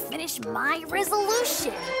me finish my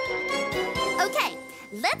resolution. Okay,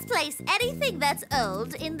 let's place anything that's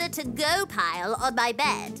old in the to-go pile on my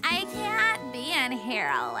bed. I can't be in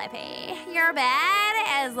here, Lippy. Your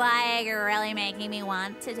bed is like really making me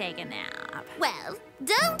want to take a nap. Well,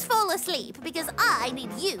 don't fall asleep because I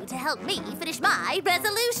need you to help me finish my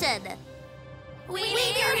resolution. We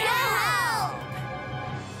need your help!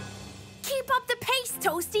 Keep up the pace,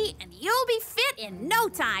 Toasty, and you'll be fit in no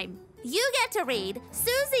time. You get to read,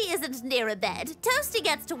 Susie isn't near a bed, Toasty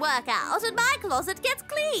gets to work out, and my closet gets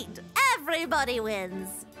cleaned. Everybody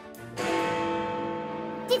wins.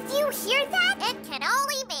 Did you hear that? It can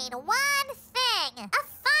only mean one thing. A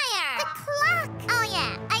fire. The clock. Oh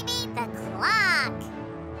yeah, I mean the clock.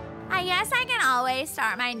 I guess I can always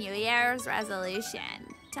start my New Year's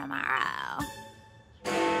resolution tomorrow.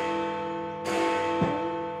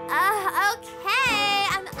 Okay,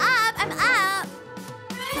 I'm up.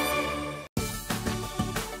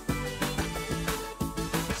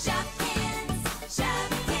 Shopkins,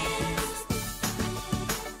 Shopkins,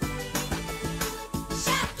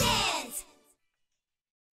 Shopkins.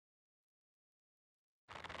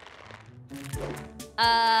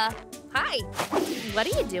 Hi. What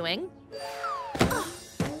are you doing?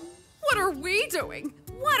 What are we doing?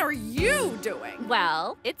 What are you doing?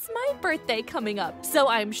 Well, it's my birthday coming up, so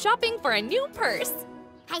I'm shopping for a new purse.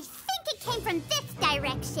 I think it came from this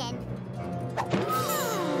direction.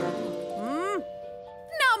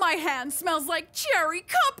 Now my hand smells like cherry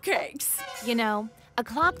cupcakes. You know, a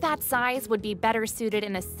clock that size would be better suited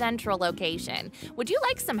in a central location. Would you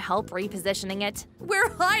like some help repositioning it? We're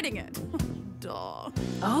hiding it. Duh.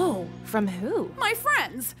 Oh, from who? My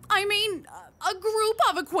friends. I mean, a group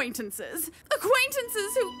of acquaintances.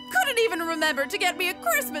 Acquaintances who couldn't even remember to get me a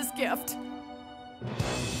Christmas gift.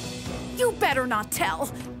 You better not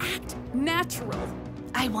tell. Act natural.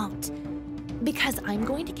 I won't. Because I'm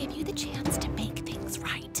going to give you the chance to make things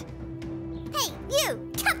right. Hey,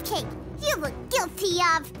 you, Cupcake. You look guilty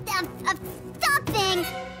of something.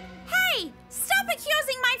 Hey, stop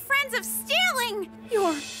accusing my friends of stealing.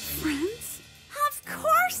 Your friends? Of Of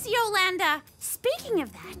course, Yolanda. Speaking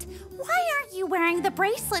of that, why aren't you wearing the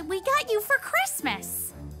bracelet we got you for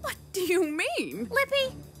Christmas? What do you mean?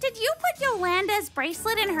 Lippy, did you put Yolanda's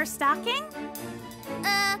bracelet in her stocking?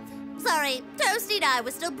 Sorry, Toasty and I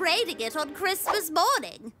were still braiding it on Christmas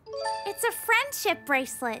morning. It's a friendship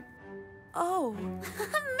bracelet. Oh.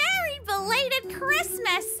 Merry belated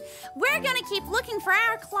Christmas! We're gonna keep looking for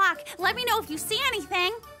our clock. Let me know if you see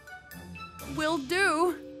anything. Will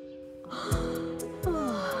do.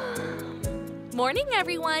 Morning,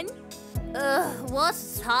 everyone. What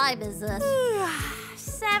time is it?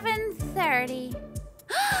 7:30. Wait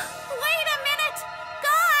a minute!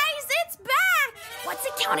 Guys, it's back! What's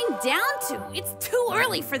it counting down to? It's too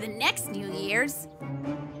early for the next New Year's.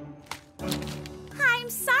 I'm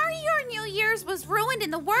sorry your New Year's was ruined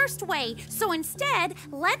in the worst way. So instead,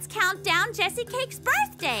 let's count down Jessicake's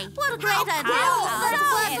birthday. What a great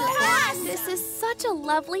idea! This is such a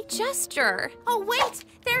lovely gesture. Oh, wait!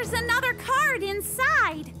 There's another card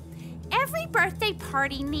inside. Every birthday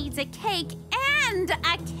party needs a cake and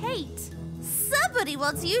a Kate. Somebody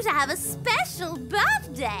wants you to have a special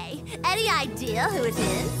birthday. Any idea who it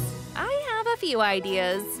is? I have a few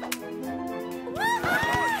ideas.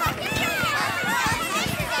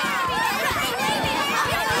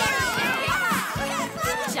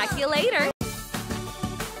 Check you later.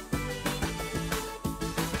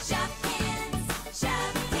 Shopkins,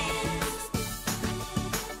 Shopkins.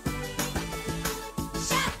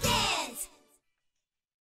 Shopkins!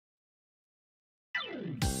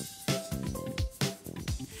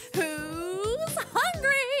 Who's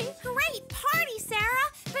hungry? Great party, Sarah.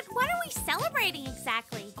 But what are we celebrating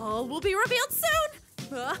exactly? All will be revealed soon.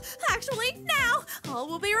 Actually, now. All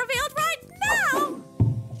will be revealed right now.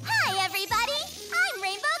 Hi, everybody. I'm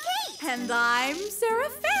Rainbow Kate. And I'm Sarah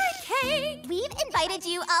Fairy Cake. We've invited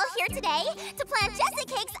you all here today to plan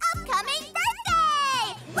Jessicake's upcoming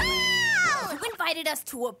birthday. Wow! You invited us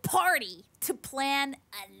to a party to plan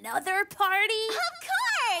another party? Of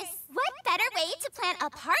course! What better way to plan a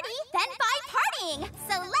party than by partying?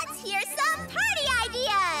 So let's hear some party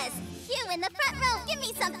ideas. You in the front row, give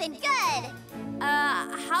me something good.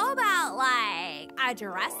 How about, like, a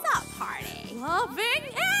dress-up party? Loving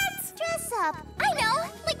it! Dress up. I know,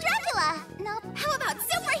 like Dracula. No, how about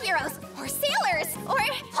superheroes or sailors or...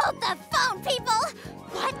 Hold the phone, people!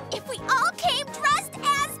 What if we all came dressed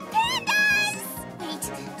as pandas? Wait,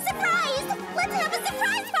 surprise! Let's have a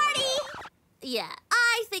surprise party! Yeah,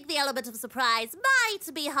 I think the element of surprise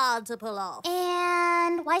might be hard to pull off.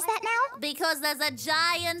 And why's that now? Because there's a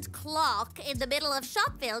giant clock in the middle of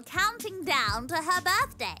Shopville counting down to her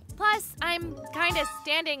birthday. Plus, I'm kind of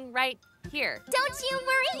standing right here. Don't you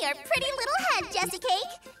worry your pretty little head,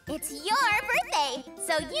 Jessicake. It's your birthday,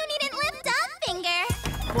 so you needn't lift a finger.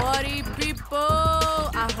 Party people,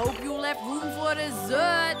 I hope you left room for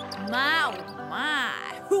dessert. My, oh my,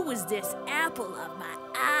 who is this apple of my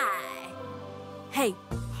eye? Hey,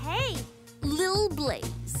 Lil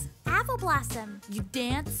Blaze. Apple Blossom. You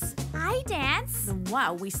dance? I dance. Then why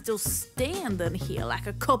are we still standing here like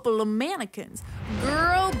a couple of mannequins?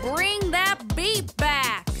 Girl, bring that beat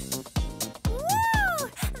back. Woo!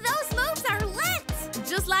 Those moves are lit.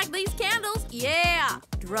 Just like these candles. Yeah.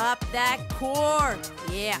 Drop that core.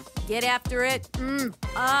 Yeah. Get after it.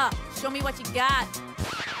 Show me what you got.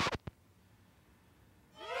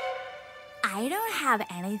 I don't have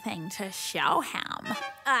anything to show him.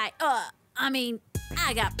 I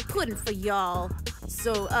got pudding for y'all.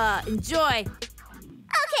 So, enjoy.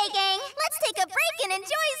 Okay, gang, let's take a break and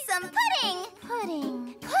enjoy some pudding.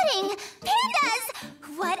 Pudding. Pandas!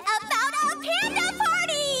 What about a panda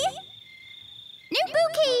party?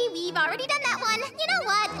 Nubuki, we've already done that one. You know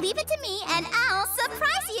what? Leave it to me and I'll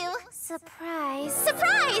surprise you. Surprise.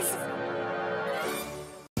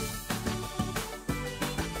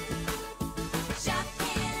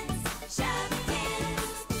 Shopkins,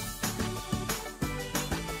 Shopkins.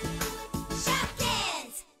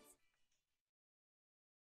 Shopkins!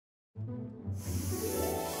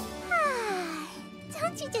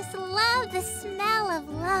 Don't you just love the smell of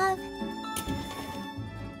love?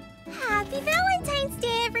 Happy Valentine's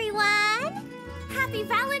Day, everyone! Happy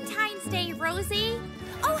Valentine's Day, Rosie.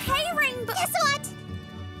 Oh, hey, Rainbow. Guess what?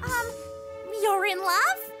 You're in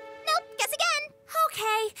love? Nope, guess again.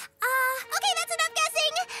 Okay, Okay, that's enough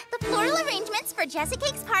guessing. The floral arrangements for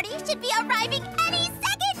Jessicake's party should be arriving any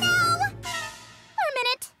second now. Or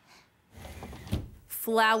minute.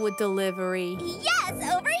 Flower delivery. Yes,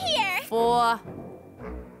 over here. For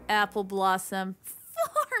Apple Blossom.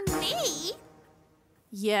 for me?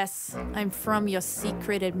 Yes, I'm from your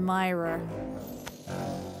secret admirer.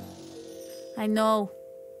 I know.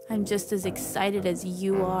 I'm just as excited as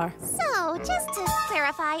you are. So, So, just to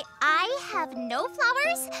clarify, I have no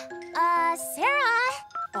flowers. Sarah?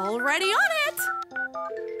 Already on it!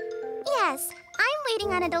 Yes, I'm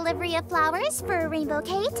waiting on a delivery of flowers for Rainbow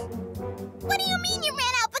Kate. What do you mean you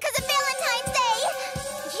ran out because of Valentine's Day?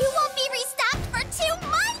 You won't be restocked for 2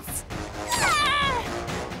 months? Ah!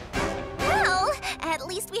 Well, at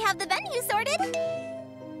least we have the venue sorted.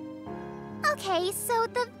 Okay, so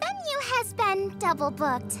the venue has been double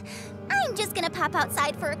booked. I'm just gonna pop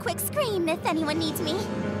outside for a quick scream if anyone needs me.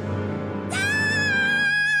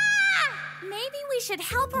 Maybe we should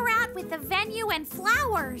help her out with the venue and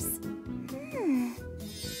flowers.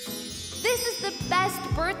 This is the best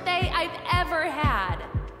birthday I've ever had.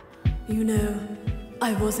 You know,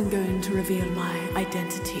 I wasn't going to reveal my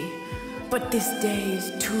identity, but this day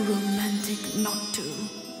is too romantic not to.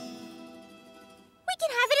 We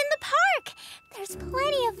can have it in the park. There's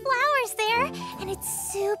plenty of flowers there, and it's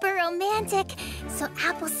super romantic. So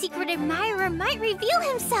Apple's secret admirer might reveal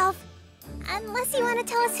himself. Unless you want to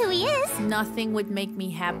tell us who he is. Nothing would make me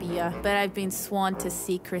happier, but I've been sworn to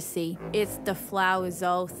secrecy. It's the flower's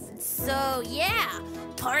oath. So, yeah,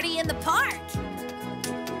 party in the park.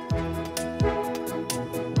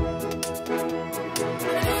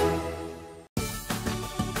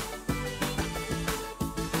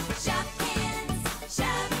 Shopkins,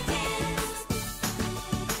 Shopkins.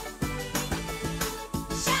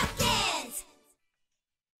 Shopkins!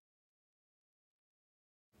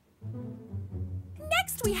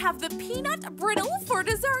 Next, we have the peanut brittle for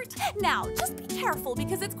dessert. Now, just be careful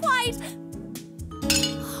because it's quite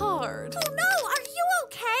hard. Oh no, are you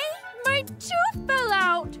okay? My tooth fell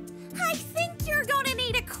out. I think you're gonna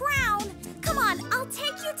need a crown. Come on, I'll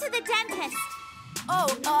take you to the dentist. Oh,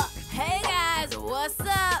 hey guys, what's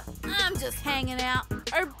up? I'm just hanging out.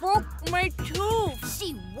 I broke my tooth.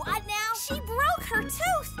 She what now? She broke her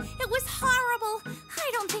tooth. It was horrible. I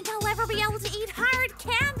don't think I'll ever be able to eat hard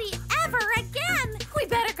candy ever again. We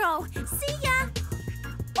better go. See ya.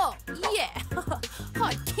 Oh, yeah.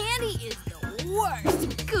 Hot candy is the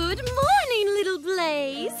worst. Good morning, little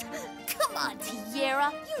Blaze. Come on,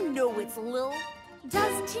 Tiara. You know it's Lil.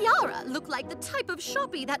 Does Tiara look like the type of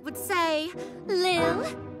shoppy that would say, Lil,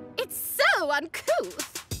 it's so uncouth?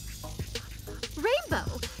 Rainbow,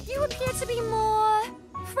 you appear to be more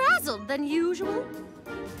frazzled than usual.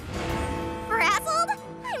 Frazzled?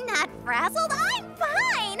 I'm not frazzled. I'm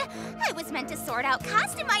fine. I was meant to sort out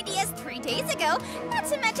costume ideas 3 days ago. Not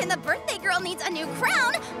to mention the birthday girl needs a new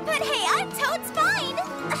crown. But hey, I'm totes fine.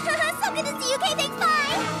 So good to see you. Okay, thanks,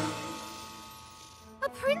 bye. A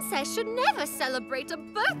princess should never celebrate a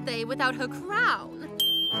birthday without her crown.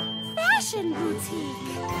 Fashion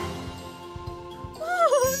boutique.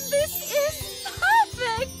 Oh, this is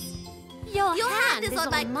perfect. Your hand is on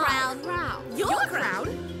my crown. Your crown?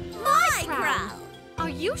 My crown. Are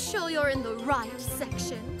you sure you're in the right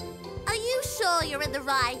section? Are you sure you're in the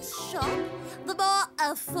right shop? The more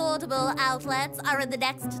affordable outlets are in the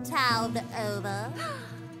next town over.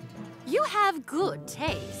 You have good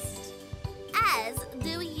taste. As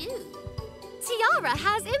do you. Tiara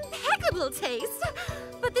has impeccable taste.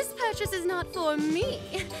 But this purchase is not for me.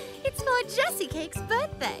 It's for Jessicake's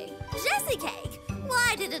birthday. Jessicake?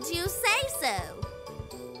 Why didn't you say so?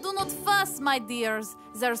 Do not fuss, my dears.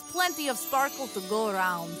 There's plenty of sparkle to go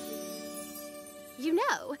around. You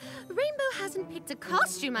know, Rainbow hasn't picked a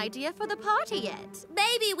costume idea for the party yet.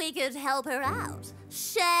 Maybe we could help her out.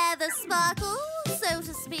 Share the sparkle, so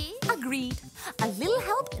to speak. Agreed. A little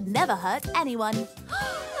help never hurt anyone.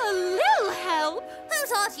 A little help? Who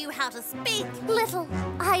taught you how to speak? Little.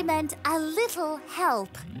 I meant a little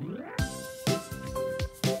help.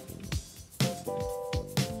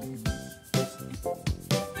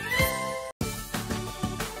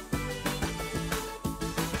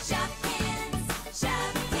 Shopkins,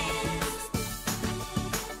 Shopkins.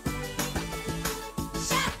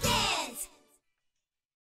 Shopkins!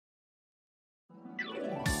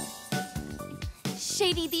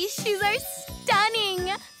 Shady, these shoes are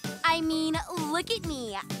stunning. I mean, look at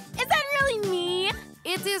me. Is that really me?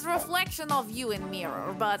 It is reflection of you in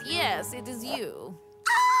mirror, but yes, it is you.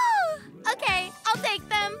 Oh! Okay, I'll take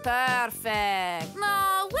them. Perfect.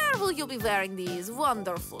 Now, where will you be wearing these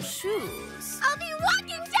wonderful shoes? I'll be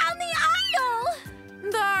walking down the aisle.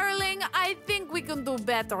 Darling, I think we can do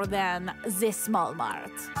better than the small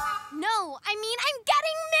mart. No, I mean, I'm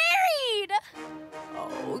getting married.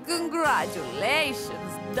 Oh,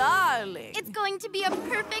 congratulations, darling. It's going to be a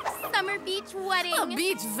perfect summer beach wedding. A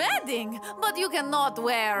beach wedding? But you cannot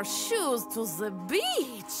wear shoes to the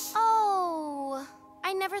beach. Oh,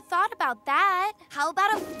 I never thought about that. How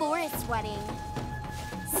about a forest wedding?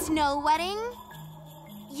 Snow wedding?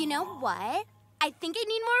 You know what? I think I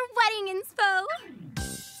need more wedding inspo.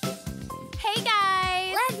 Hey,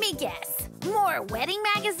 guys. Let me guess. More wedding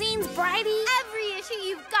magazines, Bridie? Every issue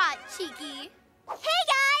you've got, Cheeky. Hey,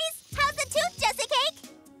 guys. How's the tooth, Jessicake?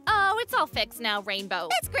 Oh, it's all fixed now, Rainbow.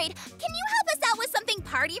 That's great. Can you help us out with something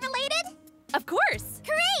party-related? Of course.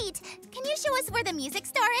 Great! Can you show us where the music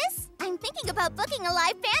star is? I'm thinking about booking a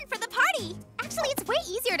live band for the party. Actually, it's way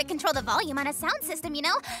easier to control the volume on a sound system, you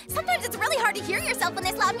know? Sometimes it's really hard to hear yourself when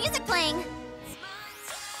there's loud music playing. Eek!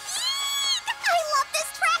 I love this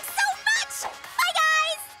track so much! Bye,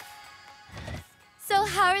 guys! So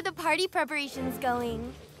how are the party preparations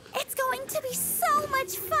going? It's going to be so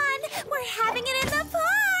much fun. We're having it in the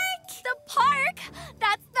park. The park?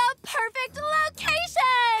 That's the perfect location!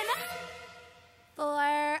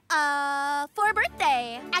 For a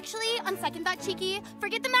birthday. Actually, on second thought, Cheeky,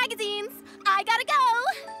 forget the magazines. I gotta go.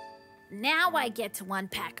 Now I get to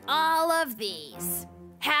unpack all of these.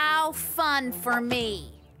 How fun for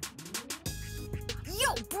me.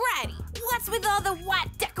 Yo, Bridie, what's with all the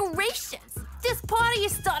white decorations? This party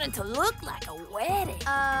is starting to look like a wedding.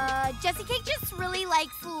 Jessicake just really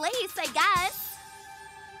likes lace, I guess.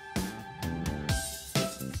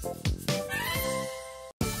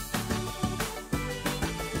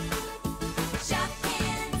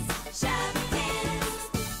 Shopkins, Shopkins.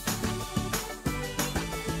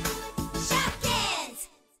 Shopkins!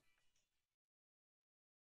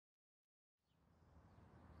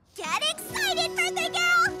 Get excited, birthday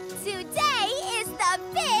girl! Today is the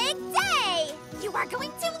big day! You are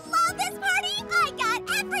going to love this party! I got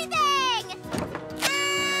everything!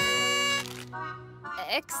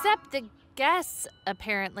 Except the guests,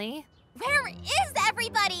 apparently. Where is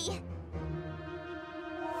everybody?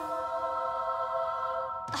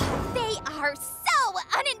 Oh, they are so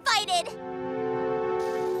uninvited!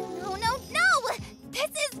 No, no, no! This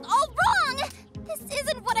is all wrong! This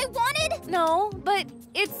isn't what I wanted! No, but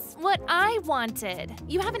it's what I wanted.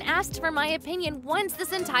 You haven't asked for my opinion once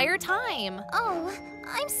this entire time. Oh,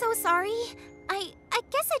 I'm so sorry. I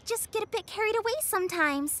guess I just get a bit carried away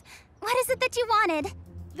sometimes. What is it that you wanted?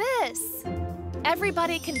 This.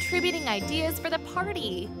 Everybody contributing ideas for the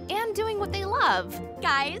party and doing what they love.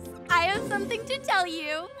 Guys, I have something to tell you.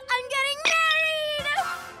 I'm getting married!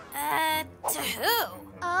 To who?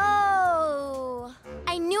 Oh,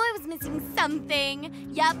 I knew I was missing something.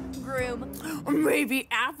 Yep, groom. Or maybe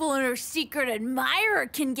Apple and her secret admirer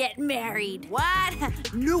can get married. What?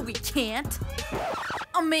 No, we can't.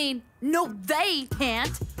 I mean, no, they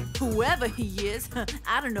can't. Whoever he is,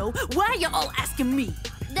 I don't know. Why are you all asking me?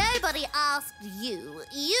 Nobody asked you.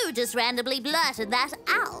 You just randomly blurted that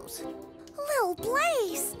out. Lil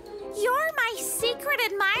Blaze, you're my secret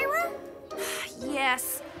admirer?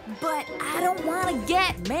 Yes, but I don't want to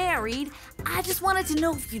get married. I just wanted to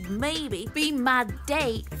know if you'd maybe be my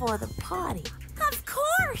date for the party. Of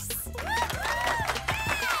course!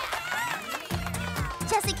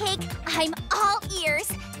 Jessicake, I'm all ears.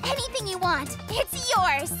 Anything you want, it's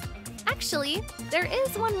yours. Actually, there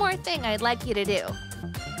is one more thing I'd like you to do.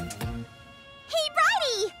 Hey,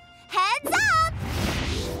 Bridie! Heads up!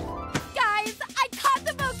 Guys, I caught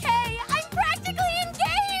the bouquet! I'm practically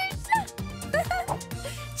engaged!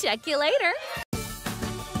 Check you later.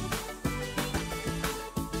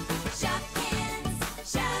 Shopkins,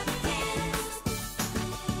 Shopkins.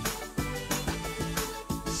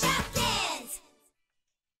 Shopkins!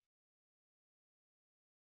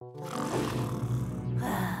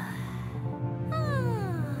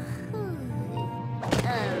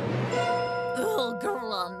 Oh,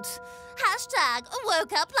 grunt. Hashtag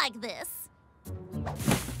woke up like this.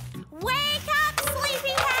 Wake up,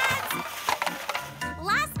 sleepyheads!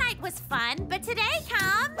 Last night was fun, but today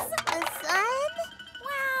comes... Sun?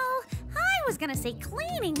 Well, I was gonna say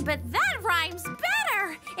cleaning, but that rhymes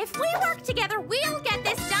better. If we work together, we'll get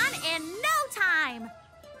this done in no time.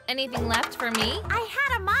 Anything left for me? I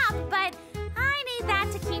had a mop, but I need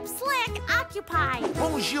that to keep Slick occupied.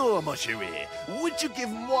 Bonjour, mon chéri. Would you give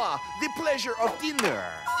moi the pleasure of dinner?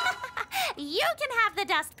 You can have the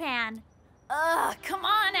dustpan. Ugh, come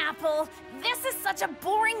on, Apple. This is such a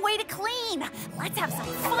boring way to clean. Let's have some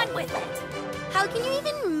fun with it. How can you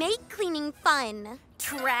even make cleaning fun?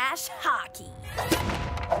 Trash hockey.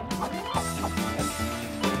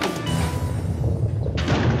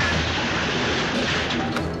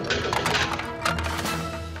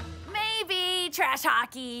 Maybe trash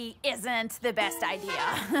hockey isn't the best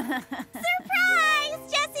idea. Surprise,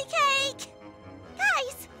 Jessicake!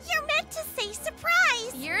 Guys, you're meant to say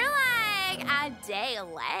surprise. You're like a day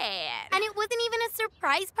late. And it wasn't even a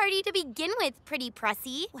surprise party to begin with, pretty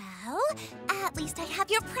Pressy. Well, at least I have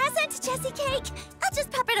your present, Jessicake. I'll just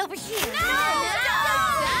pop it over here.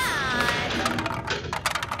 No!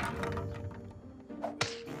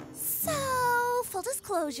 So, full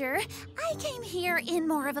disclosure, I came here in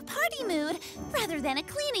more of a party mood rather than a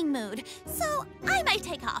cleaning mood. So, I might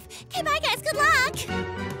take off. Okay, bye guys, good luck!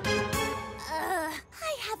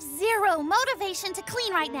 I have zero motivation to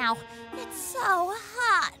clean right now. It's so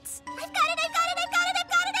hot. I've got it, I've got it, I've got it, I've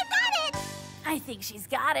got it, I've got it! I think she's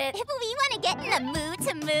got it. If we want to get in the mood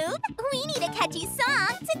to move, we need a catchy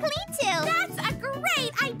song to clean to. That's a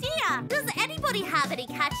great idea! Does anybody have any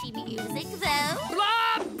catchy music, though?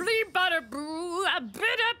 Blah, blee, butter, boo, a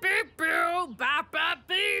bit of beep, boo, bop, bop,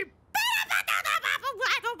 beep.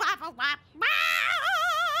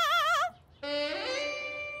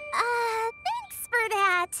 Thanks for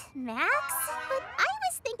that, Max. But I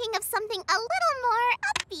was thinking of something a little more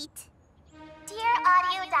upbeat. Dear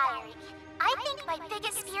Audio Diary, I think my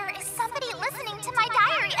biggest fear is somebody listening to my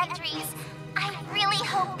diary entries. I really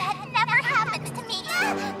hope that never happens to me.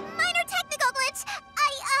 Minor technical glitch.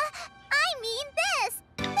 I mean this.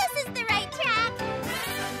 This is the right track.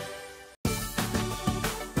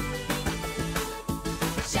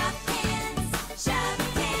 Shopkins,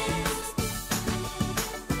 Shopkins.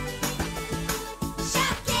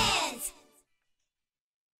 Shopkins!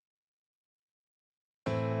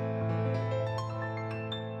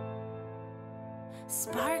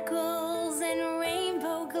 Sparkles and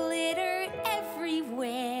rainbow glitter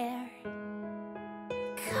everywhere.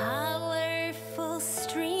 Colorful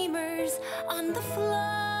streamers on the floor.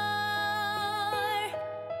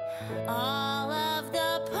 All of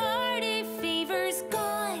the party fever's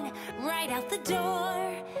gone right out the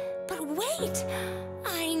door. But wait,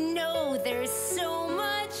 I know there's so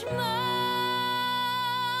much more.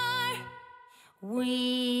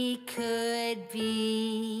 We could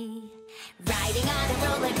be riding on a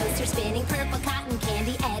roller coaster, spinning purple cotton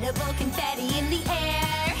candy, edible confetti in the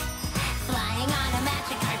air. Flying on a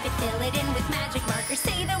magic carpet, fill it in with magic markers,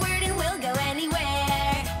 say the word and we'll go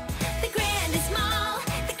anywhere. The grandest mall,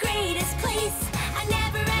 the greatest place, a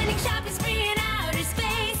never-ending shopping spree in outer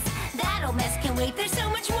space. That old mess can wait, there's so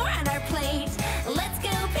much more on our plate. Let's go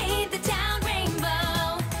paint the town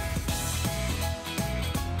rainbow.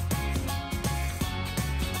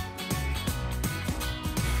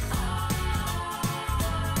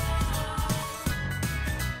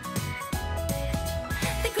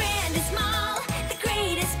 The grandest mall, the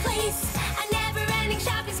greatest place, a never-ending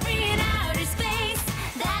shopping spree in outer space.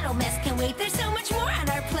 That old mess can wait, there's so much more on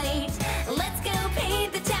our plate. Let's go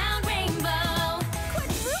paint the town rainbow.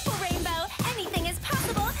 Quadruple rainbow, anything is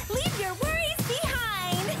possible. Leave your worries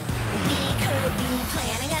behind. We could be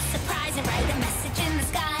planning a surprise and write a message in the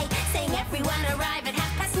sky, saying everyone arrive at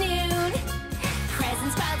noon.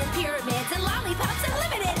 Presents piled in pyramids and lollipops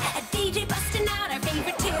unlimited. A DJ busting out our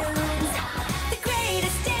favorite tunes. The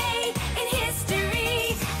greatest day in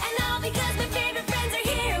history, and all because my favorite friends are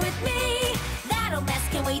here with me. That old mess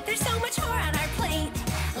can wait, there's so much more on our plate.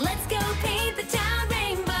 Let's go paint the town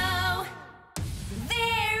rainbow.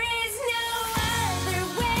 There is no other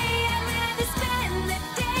way I'd rather spend the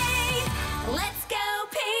day. Let's go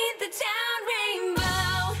paint the town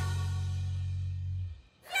rainbow.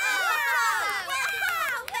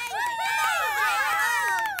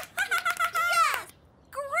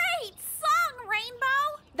 Great song, Rainbow!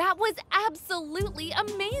 That was absolutely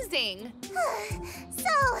amazing. So,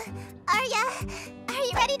 are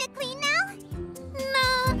you ready to clean now?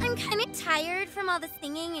 Nah, I'm kind of tired from all the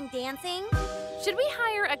singing and dancing. Should we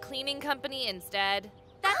hire a cleaning company instead?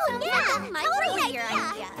 That sounds like a much totally easier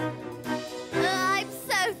idea. I'm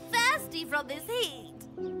so thirsty from this heat.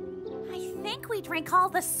 I think we drank all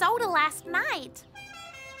the soda last night.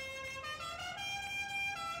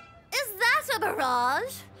 Is that a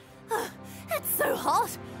mirage? It's so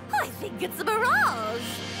hot. I think it's a mirage.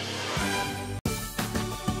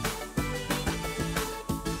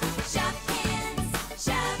 Shopkins,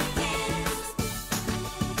 Shopkins.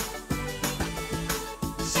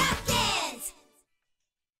 Shopkins!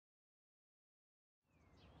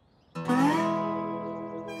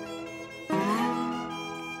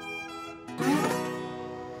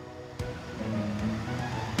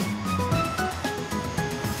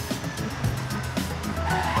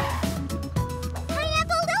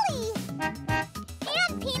 Pineapple Lily!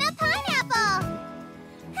 And peanut pineapple!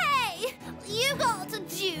 Hey, you got a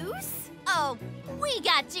juice? Oh, we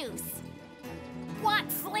got juice. What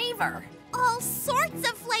flavor? All sorts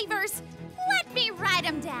of flavors. Let me write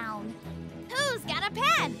them down. Who's got a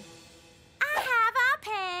pen? I have a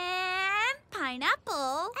pen.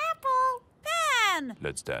 Pineapple. Apple. Pen.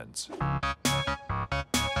 Let's dance.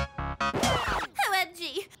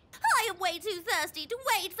 OMG, I am way too thirsty to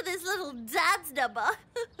wait for this little dance number.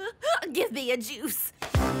 Give me a juice.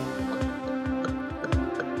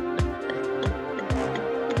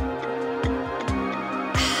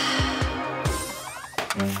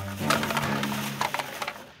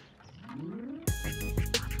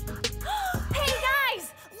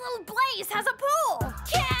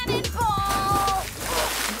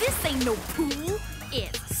 ain't no pool.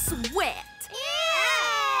 It's sweat.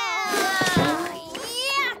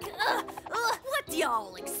 Yuck! What do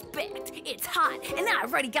y'all expect? It's hot, and I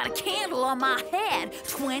already got a candle on my head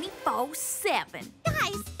 24/7.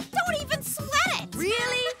 Guys, don't even sweat it.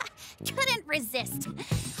 Really? Couldn't resist.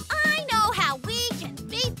 I know how we can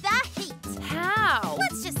beat the heat. How?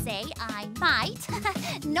 Let's just say I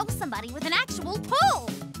might know somebody with an actual pool.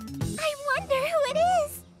 I wonder who it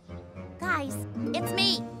is. Guys, it's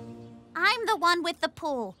me. I'm the one with the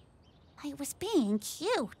pool. I was being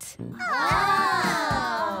cute.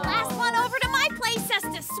 Oh. Last one over to my place has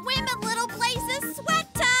to swim in little places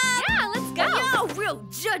sweat tub. Yeah, let's go. Y'all real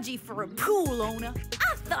judgy for a pool owner.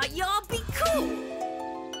 I thought y'all be cool.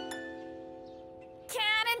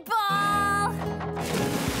 Cannonball!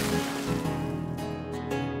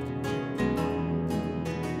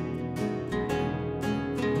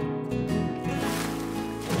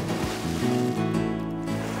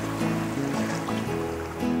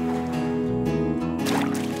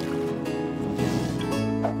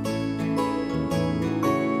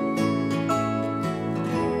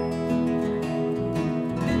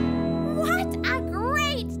 What a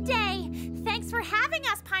great day! Thanks for having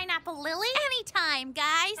us, Pineapple Lily. Anytime,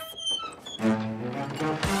 guys. Woohoo!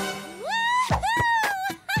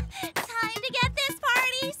 Time to get this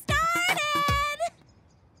party started!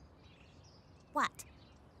 What?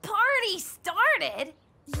 Party started?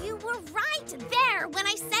 You were right there when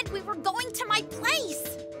I said we were going to my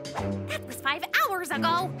place. That was 5 hours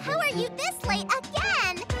ago. How are you this late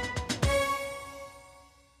again?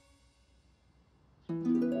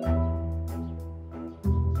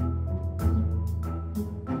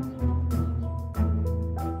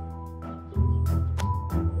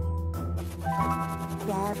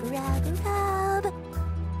 Rub, rub, rub.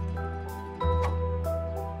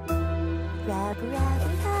 Rub, rub,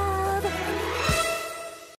 rub.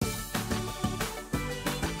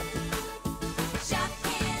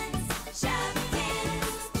 Shopkins,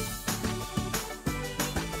 Shopkins.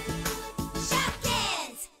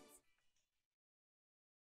 Shopkins.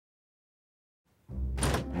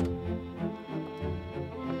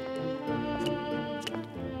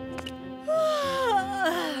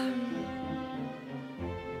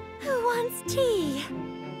 Who wants tea?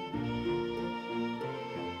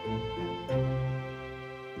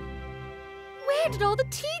 Where did all the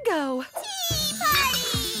tea go? Tea party!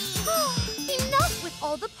 Enough with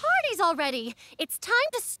all the parties already. It's time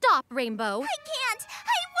to stop, Rainbow. I can't!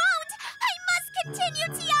 I won't! I must continue,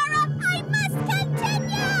 Tiara! I must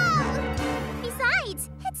continue! Besides,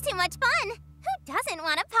 it's too much fun. Who doesn't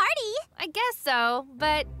want a party? I guess so,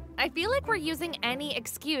 but I feel like we're using any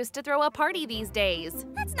excuse to throw a party these days.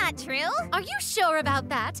 That's not true. Are you sure about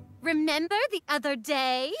that? Remember the other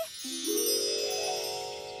day?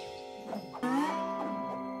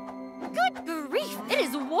 Good grief, it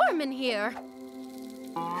is warm in here.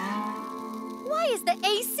 Why is the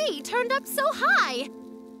AC turned up so high?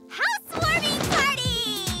 Housewarming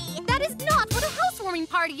party! That is not what a housewarming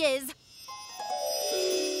party is.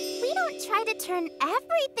 We don't try to turn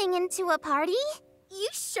everything into a party. You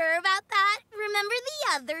sure about that? Remember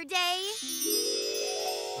the other day?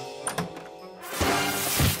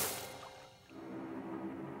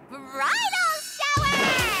 Bridal shower!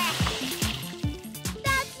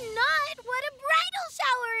 That's not what a bridal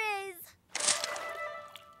shower is!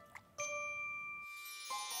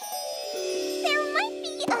 There might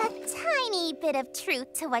be a tiny bit of truth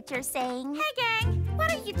to what you're saying. Hey, gang. What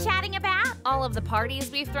are you chatting about? All of the parties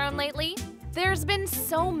we've thrown lately? There's been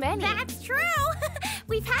so many. That's true.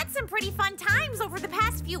 We've had some pretty fun times over the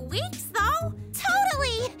past few weeks, though.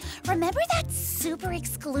 Totally! Remember that super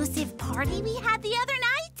exclusive party we had the other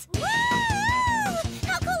night? Woo!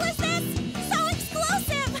 How cool is this? So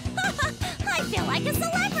exclusive! I feel like a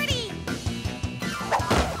celebrity!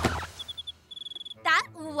 That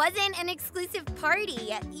wasn't an exclusive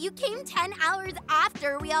party. You came 10 hours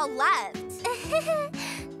after we all left.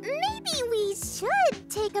 Maybe we should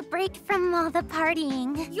take a break from all the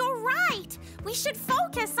partying. You're right! We should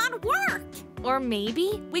focus on work! Or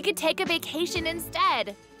maybe we could take a vacation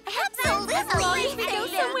instead. Absolutely! Absolutely. Go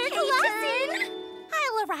somewhere relaxing.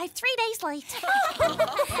 I'll arrive 3 days late.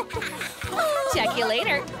 Check you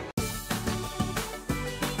later.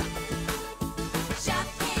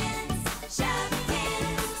 Shopkins,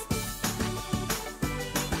 Shopkins.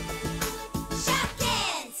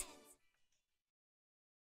 Shopkins.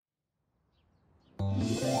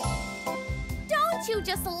 Don't you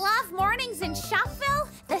just love mornings in Shopville?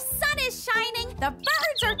 The sun is shining, the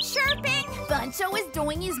birds are chirping, Buncho is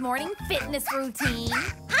doing his morning fitness routine.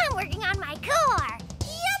 I'm working on my core.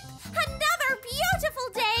 Yep, another beautiful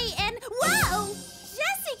day in, whoa,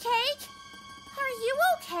 Jessicake? Are you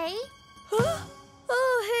okay?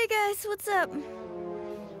 Oh, hey guys, what's up?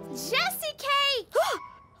 Jessicake!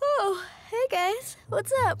 Oh, hey guys,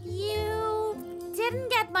 what's up? You didn't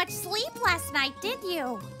get much sleep last night, did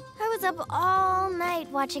you? I was up all night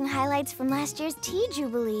watching highlights from last year's Tea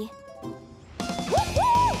Jubilee.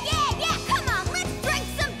 Woo-hoo! Yeah, come on, let's drink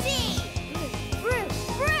some tea! Brew!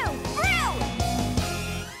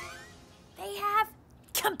 They have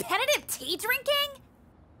competitive tea drinking?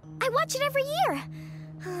 I watch it every year.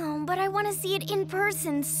 Oh, but I want to see it in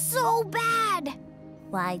person so bad.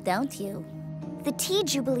 Why don't you? The Tea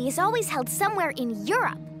Jubilee is always held somewhere in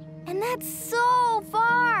Europe, and that's so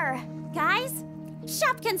far. Guys,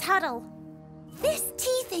 Shopkins huddle. This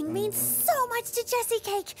tea thing means so much to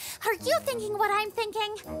Jessicake. Are you thinking what I'm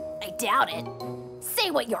thinking? I doubt it.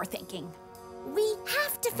 Say what you're thinking. We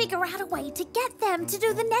have to figure out a way to get them to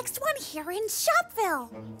do the next one here in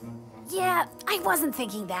Shopville. Yeah, I wasn't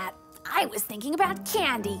thinking that. I was thinking about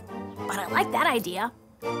candy, but I like that idea.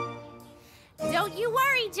 Don't you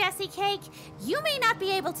worry, Jessicake. You may not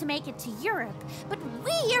be able to make it to Europe, but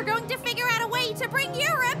we are going to figure out a way to bring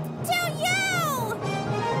Europe to you!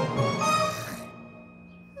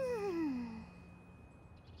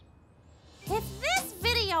 If this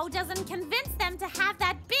video doesn't convince them to have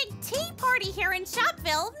that big tea party here in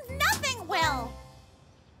Shopville, nothing will!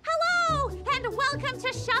 Hello, and welcome to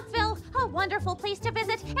Shopville, a wonderful place to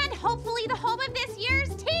visit and hopefully the home of this year's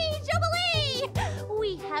Tea Jubilee!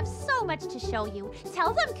 We have so much to show you.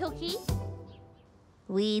 Tell them, Cookie.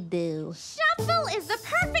 We do. Shopville is the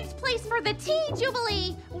perfect place for the Tea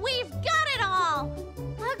Jubilee. We've got it all.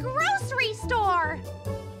 A grocery store.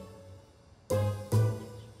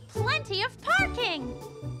 Plenty of parking.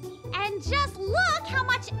 And just look how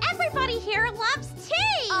much everybody here loves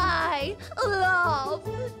tea. I love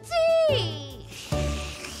tea.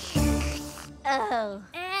 Oh.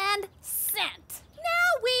 And scent.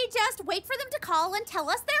 Now we just wait for them to call and tell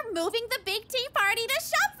us they're moving the big tea party to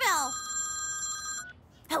Shopville.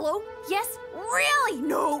 Hello? Yes? Really?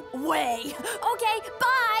 No way. Okay,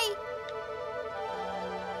 bye.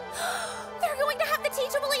 They're going to have the Tea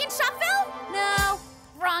Jubilee in Shopville? No,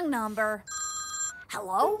 wrong number.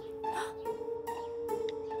 Hello?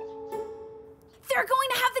 They're going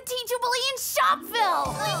to have the Tea Jubilee in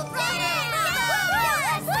Shopville!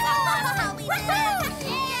 I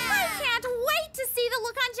can't wait to see the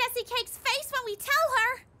look on Jessicake's face when we tell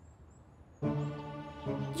her.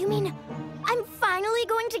 You mean I'm finally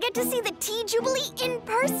going to get to see the Tea Jubilee in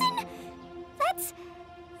person? That's...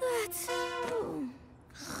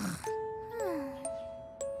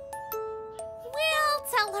 We'll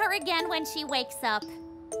tell her again when she wakes up.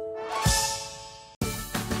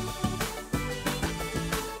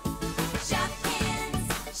 Shopkins,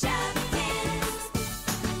 Shopkins,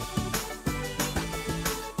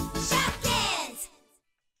 Shopkins.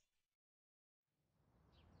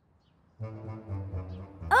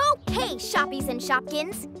 Okay, Shoppies and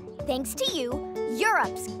Shopkins. Thanks to you,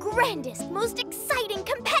 Europe's grandest, most exciting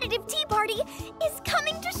competitive tea party is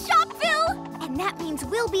coming to Shopville! And that means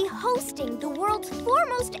we'll be hosting the world's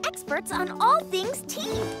foremost experts on all things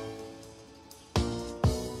tea.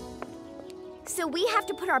 So we have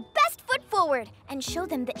to put our best foot forward and show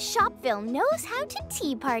them that Shopville knows how to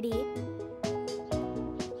tea party.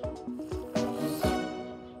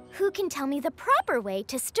 Who can tell me the proper way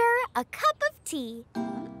to stir a cup of tea?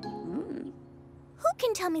 Who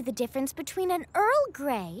can tell me the difference between an Earl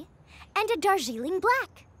Grey and a Darjeeling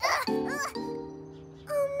Black?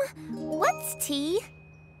 What's tea?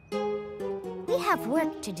 We have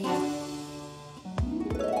work to do.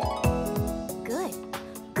 Good.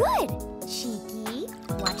 Cheeky.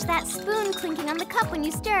 Watch that spoon clinking on the cup when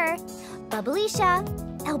you stir. Bubbleisha,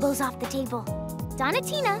 elbows off the table.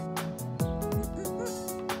 Donatina.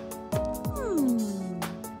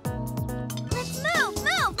 Let's move!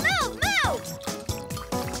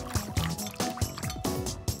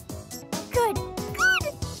 Good.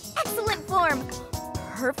 Excellent form.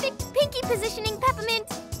 Perfect pinky positioning, Peppermint.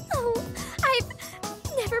 Oh, I've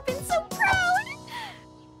never been so proud.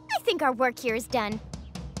 I think our work here is done.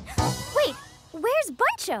 Wait, where's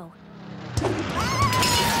Buncho?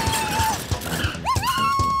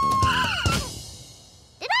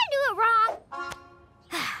 Did I do it wrong?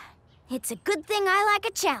 It's a good thing I like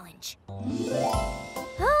a challenge.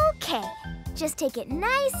 Okay, just take it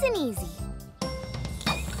nice and easy.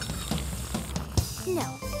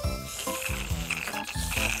 No.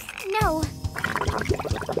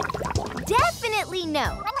 Definitely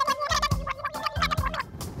no.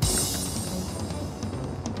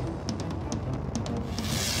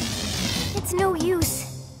 It's no use.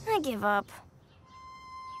 I give up.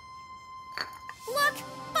 Look,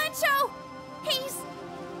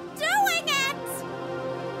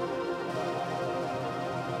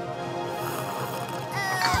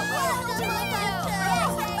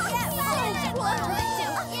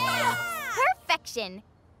 inspection.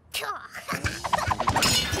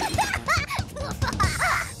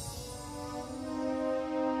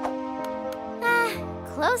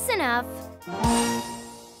 Close enough.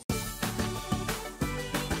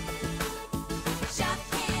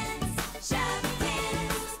 Shopkins,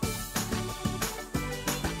 Shopkins.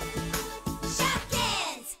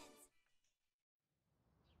 Shopkins!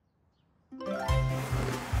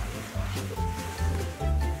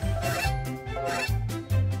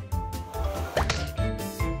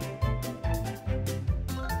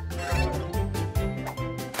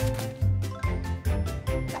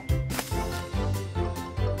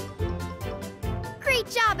 Great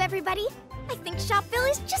job, everybody! I think Shopville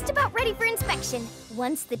is just about ready for inspection.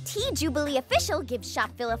 Once the Tea Jubilee official gives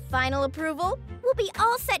Shopville a final approval, we'll be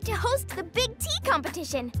all set to host the big tea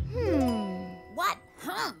competition. What?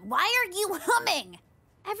 Why are you humming?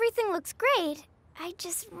 Everything looks great. I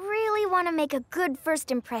just really want to make a good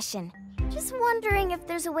first impression. Just wondering if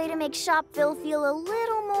there's a way to make Shopville feel a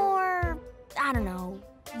little more, I don't know,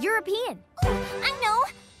 European. I know!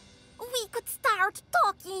 We could start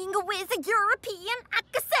talking with European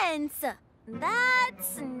accents.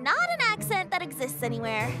 That's not an accent that exists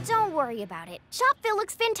anywhere. Don't worry about it. Shopville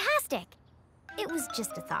looks fantastic. It was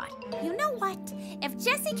just a thought. You know what? If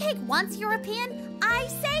Jessicake wants European, I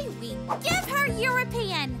say we give her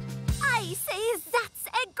European. I say that's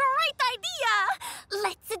a great idea.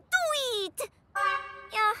 Let's do it.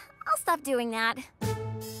 Yeah, I'll stop doing that.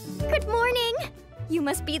 Good morning. You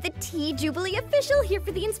must be the Tea Jubilee official here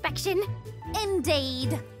for the inspection.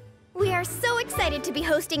 Indeed. We are so excited to be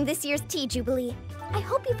hosting this year's Tea Jubilee. I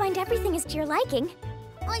hope you find everything is to your liking.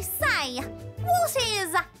 I say, what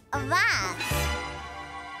is that?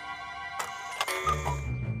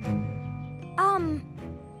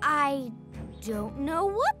 I don't know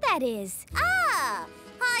what that is. Ah,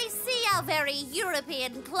 I see our very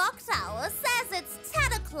European clock tower says it's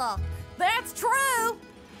 10 o'clock. That's true.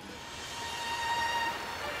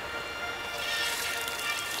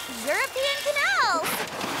 European canals!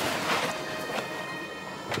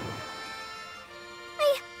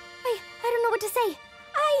 I don't know what to say.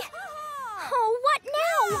 Oh, what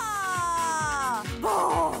now?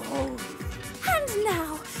 Oh. And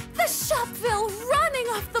now, the Shopville running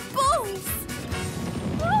off the bones.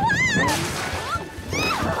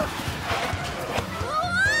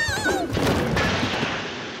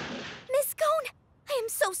 Miss Cone, I am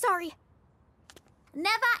so sorry.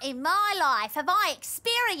 Never in my life have I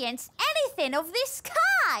experienced anything of this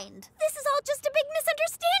kind. This is all just a big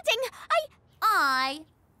misunderstanding. I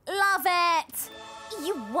love it.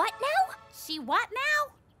 You what now? She what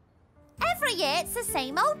now? Every year it's the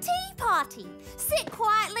same old tea party. Sit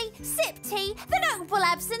quietly, sip tea, the notable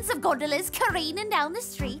absence of gondolas careening down the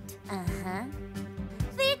street.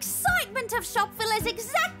 The excitement of Shopville is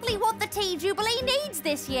exactly what the Tea Jubilee needs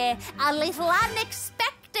this year. A little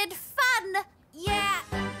unexpected fun. Yeah,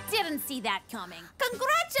 didn't see that coming.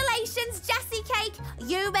 Congratulations, Jessicake!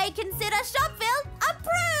 You may consider Shopville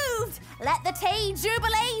approved! Let the Tea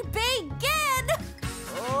Jubilee begin!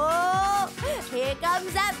 Oh, here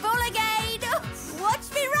comes that bull again! Watch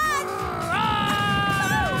me run!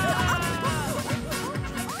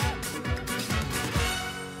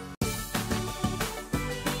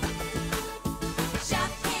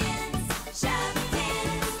 Shopkins,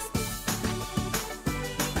 Shopkins.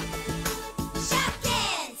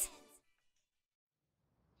 Shopkins!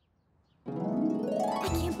 I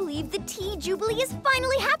can't believe the Tea Jubilee is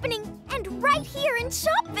finally happening, and right here in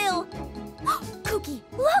Shopville. Cookie,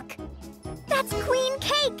 look! That's Queen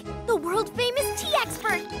Cake, the world-famous tea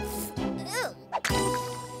expert.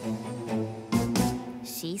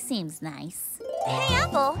 She seems nice. Hey,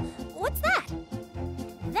 Apple, what's that?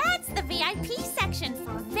 That's the VIP section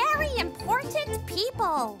for very important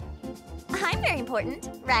people. I'm very important,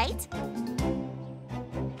 right?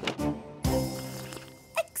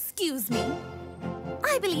 Excuse me.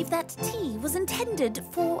 I believe that tea was intended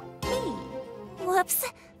for me. Whoops.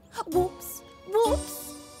 Whoops.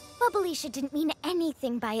 Whoops. Bubbleisha didn't mean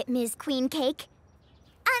anything by it, Ms. Queen Cake.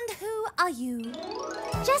 And who are you?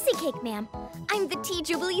 Jessicake, ma'am. I'm the Tea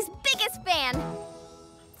Jubilee's biggest fan.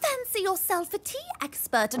 Fancy yourself a tea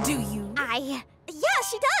expert, do you? Yeah,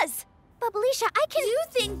 she does. Bubbleisha, I can... You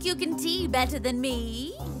think you can tea better than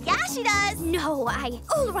me? Yeah, she does. No,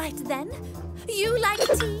 All right, then. You like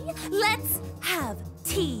tea? Let's have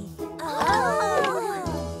tea. Oh.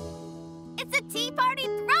 It's a tea party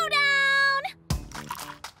throwdown!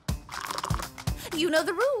 You know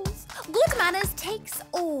the rules. Good manners takes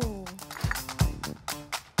all.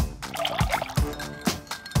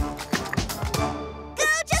 Go,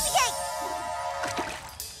 Jessicake!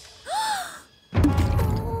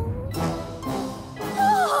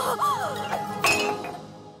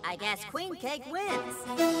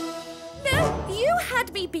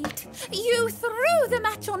 had me beat. You threw the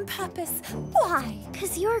match on purpose. Why?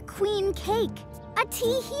 'Cause you're Queen Cake, a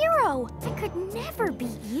tea hero. I could never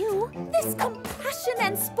beat you. This compassion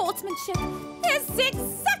and sportsmanship is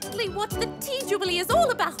exactly what the Tea Jubilee is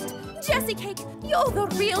all about. Jessicake, you're the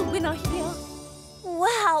real winner here.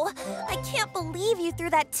 Wow, I can't believe you threw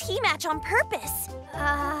that tea match on purpose.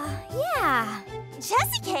 Yeah.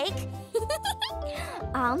 Jessicake?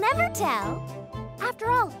 I'll never tell. After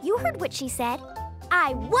all, you heard what she said.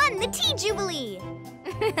 I won the Tea Jubilee!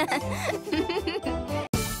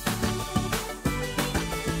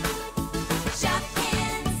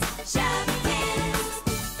 Shopkins, Shopkins.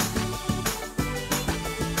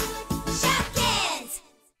 Shopkins!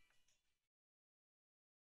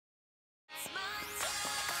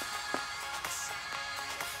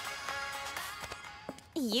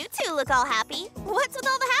 You two look all happy. What's with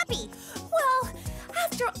all the happy? Well,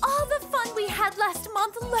 after all the fun we had last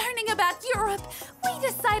month learning about Europe, we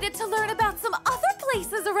decided to learn about some other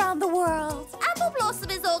places around the world. Apple Blossom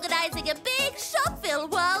is organizing a big Shopville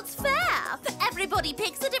World's Fair. Everybody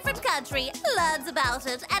picks a different country, learns about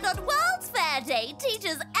it, and on World's Fair Day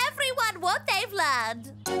teaches everyone what they've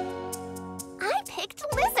learned. I picked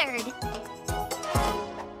lizard.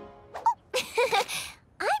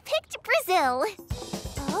 I picked Brazil.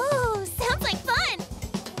 Oh, sounds like fun.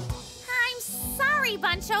 I'm sorry,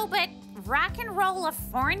 Buncho, but Rock and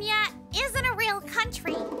Roll-a-Fornia isn't a real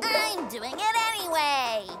country. I'm doing it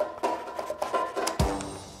anyway.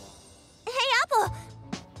 Hey, Apple,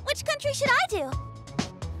 which country should I do?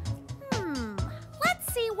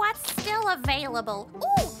 Let's see what's still available.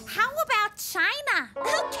 Ooh, how about China?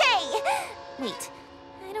 Okay. Wait,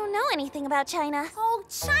 I don't know anything about China. Oh,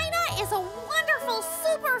 China is a wonderful,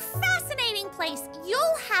 super fascinating place.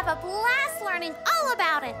 You'll have a blast learning all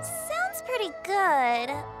about it. Sounds pretty good,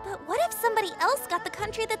 but what if somebody else got the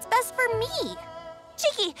country that's best for me?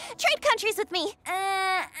 Cheeky, trade countries with me.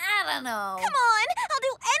 I don't know. Come on, I'll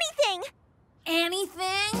do anything.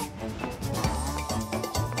 Anything?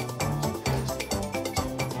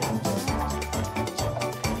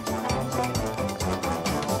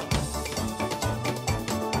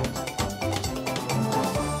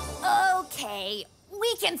 Okay,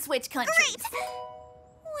 we can switch countries. Great.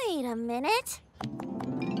 Wait a minute.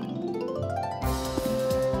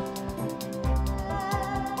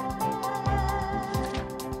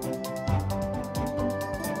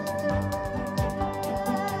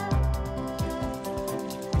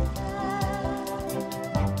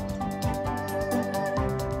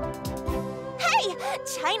 Hey,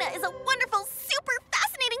 China is a wonderful, super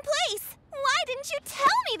fascinating place. Why didn't you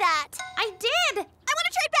tell me that? I did. I want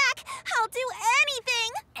to trade back. I'll do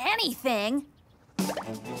anything. Anything?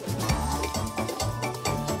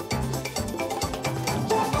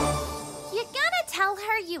 You gonna tell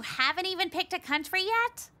her you haven't even picked a country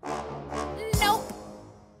yet? Nope.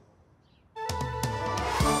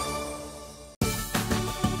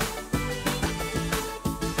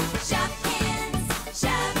 Shopkins,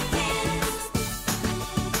 Shopkins.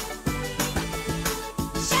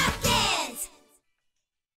 Shopkins!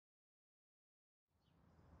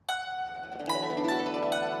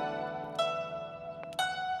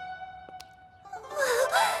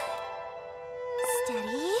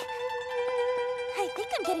 Steady. I think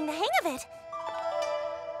I'm getting the hang of it.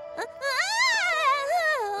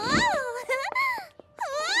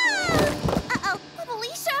 Uh-oh.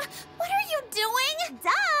 Alicia, what are you doing?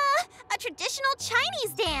 Duh! A traditional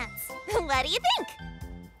Chinese dance. What do you think?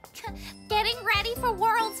 Getting ready for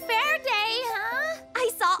World's Fair Day, huh? I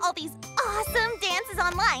saw all these awesome dances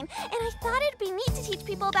online, and I thought it'd be neat to teach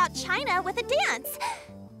people about China with a dance.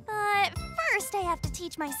 But first, I have to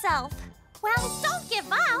teach myself. Well, don't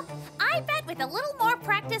give up. I bet with a little more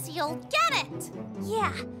practice, you'll get it.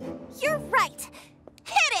 Yeah, you're right.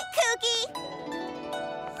 Hit it, Cookie!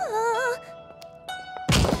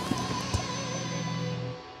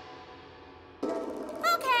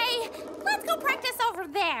 Okay, let's go practice over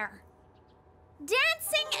there.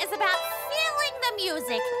 Dancing is about feeling the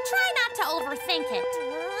music. Try not to overthink it.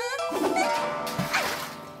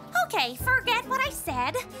 Okay, forget what I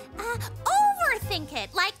said. Overthink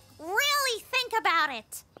it, like really think about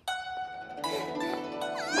it.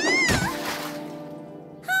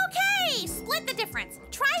 Okay, split the difference.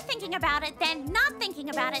 Try thinking about it, then not thinking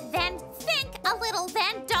about it, then think a little,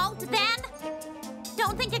 then don't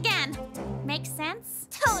think again. Make sense?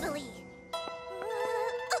 Totally.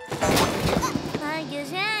 Hi,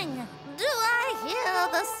 Gazang. Do I hear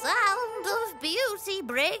the sound of beauty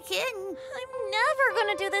breaking? I'm never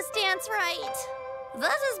gonna do this dance right.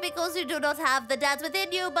 That is because you do not have the dance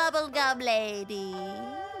within you, bubblegum lady.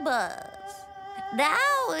 But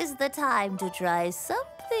Now is the time to try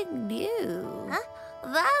something new. Huh?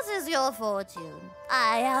 That is your fortune.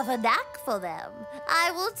 I have a knack for them.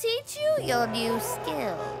 I will teach you your new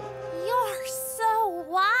skill. You're so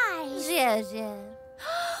wise. Yeah.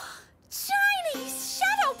 Chinese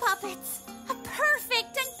shadow puppets! A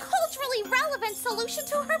perfect and culturally relevant solution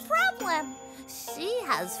to her problem. She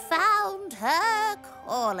has found her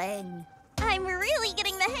calling. I'm really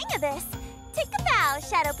getting the hang of this. Take a bow,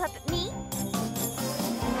 Shadow Puppet Me.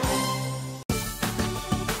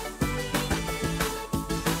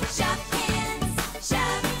 Shopkins,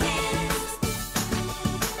 Shopkins.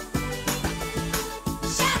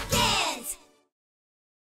 Shopkins!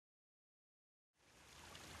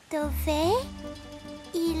 Dov'è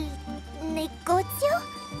il negozio?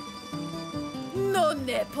 Non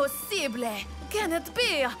è possibile! Can it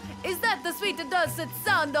be? Is that the sweet and dulcet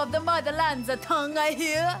sound of the motherland's tongue I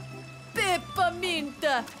hear? Peppermint!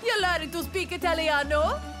 You're learning to speak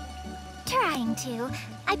Italiano? Trying to.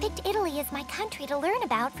 I picked Italy as my country to learn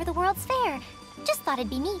about for the World's Fair. Just thought it'd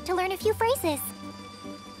be neat to learn a few phrases.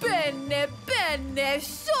 Bene!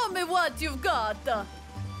 Show me what you've got!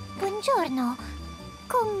 Buongiorno.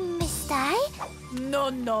 Come stai?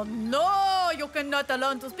 No! You cannot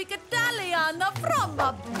learn to speak Italian from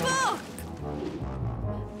a book!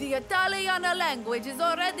 The Italian language is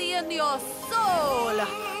already in your soul.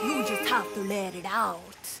 You just have to let it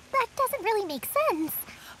out. That doesn't really make sense.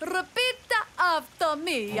 Repita after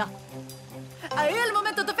me. È il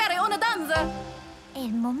momento di fare una danza. È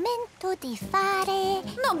il momento di fare...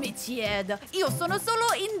 Non mi chieda, io sono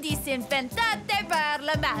solo in disinfettate per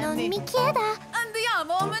le mani. Non mi chieda.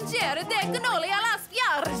 Andiamo a mangiare dei cannoli alla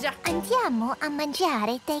spiaggia. Andiamo a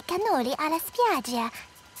mangiare dei cannoli alla spiaggia.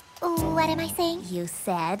 What am I saying? You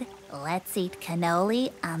said, let's eat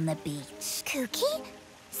cannoli on the beach. Cookie?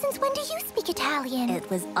 Since when do you speak Italian? It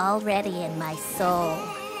was already in my soul.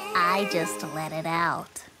 I just let it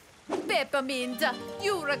out. Peppermint,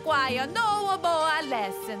 you require no more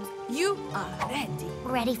lessons. You are ready.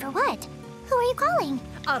 Ready for what? Who are you calling?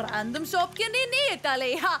 A random shopkin in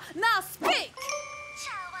Italy. Ha! Now speak!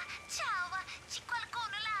 Ciao, c'è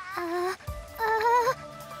qualcuno là?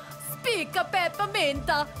 Speak, Peppermint!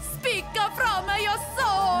 Speak from your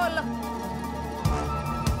soul!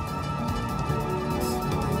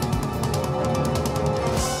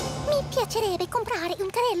 Mi piacerebbe comprare un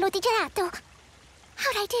carrello di gelato.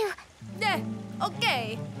 How'd I do?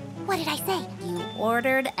 Okay. What did I say? You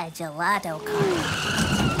ordered a gelato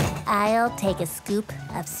cart. I'll take a scoop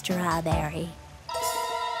of strawberry.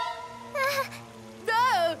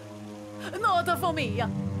 Not for me.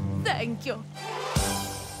 Thank you.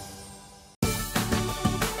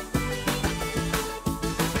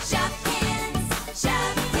 Shopkins,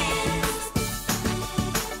 Shopkins.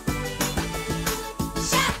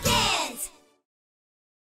 Shopkins!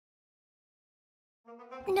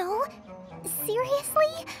 No?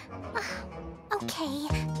 Seriously? Okay.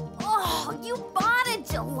 Oh, you bought a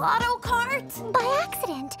gelato cart? By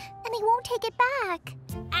accident, and they won't take it back.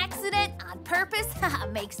 Accident on purpose?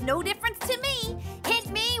 Makes no difference to me. Hit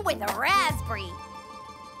me with a raspberry.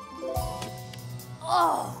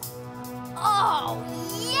 Oh,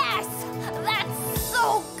 yes! That's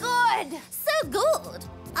so good! So good?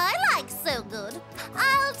 I like so good.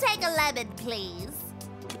 I'll take a lemon, please.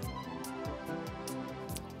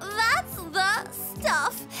 That's the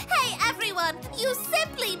stuff. Hey, everyone, you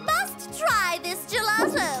simply must try this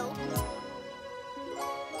gelato.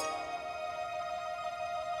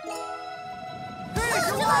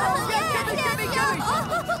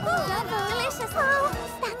 Delicious. Oh,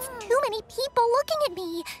 that's too many people looking at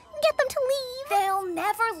me. Get them to leave. They'll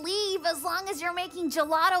never leave as long as you're making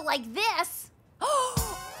gelato like this.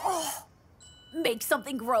 Oh, make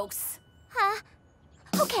something gross. Huh?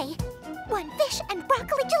 Okay. One fish and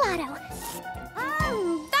broccoli gelato.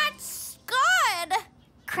 That's good.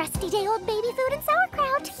 Crusty day old baby food and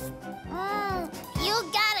sauerkraut.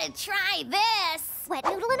 You gotta try this. Wet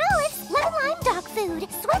noodle and olives, lemon lime dog food,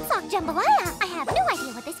 sweat sock jambalaya. I have no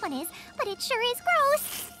idea what this one is, but it sure is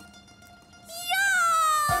gross.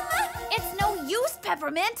 Yum! It's no use,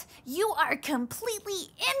 Peppermint. You are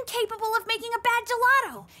completely incapable of making a bad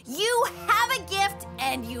gelato. You have a gift,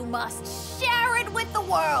 and you must share it with the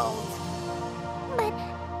world. But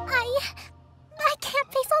I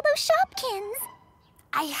can't face all those Shopkins.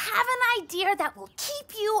 I have an idea that will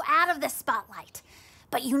keep you out of the spotlight.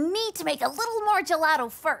 But you need to make a little more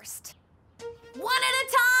gelato first. One at a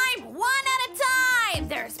time! One at a time!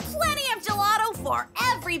 There's plenty of gelato for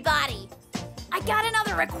everybody. I got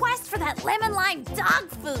another request for that lemon lime dog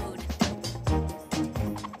food.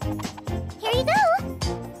 Here you go.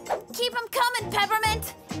 Keep them coming,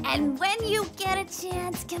 Peppermint. And when you get a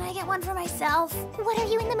chance, can I get one for myself? What are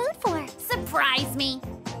you in the mood for? Surprise me.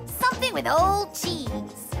 Something with old cheese.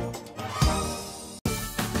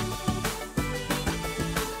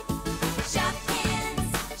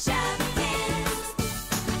 Shopkins, Shopkins.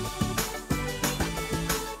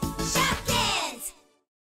 Shopkins!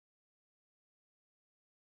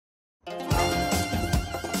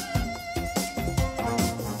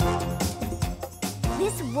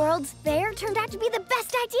 This World's Fair turned out to be the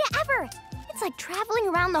best idea ever. It's like traveling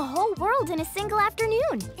around the whole world in a single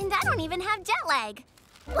afternoon. And I don't even have jet lag.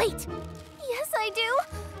 Wait. Yes, I do.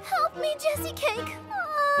 Help me, Jessicake.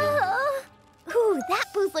 Ooh, that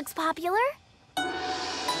booth looks popular.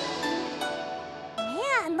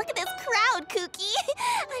 Man, look at this crowd, Cookie.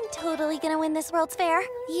 I'm totally gonna win this World's Fair.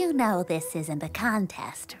 You know this isn't a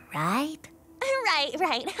contest, right?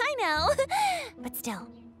 Right, I know. But still,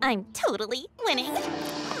 I'm totally winning.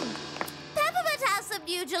 Peppermint has some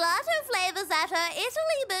new gelato flavors at her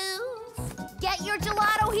Italy booth. Get your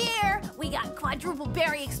gelato here. We got quadruple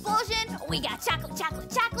berry explosion. We got chocolate, chocolate,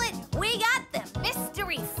 chocolate. We got the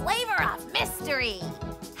mystery flavor of mystery.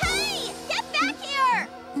 Hey, get back here!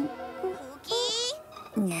 Cookie?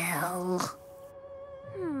 No.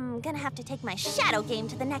 Gonna have to take my shadow game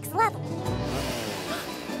to the next level.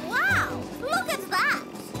 Wow, look at that.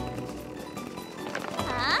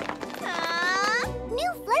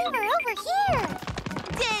 New flavor over here.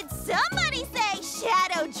 Did somebody say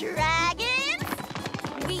shadow dragons?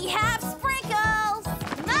 We have sprinkles.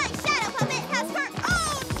 My shadow puppet has her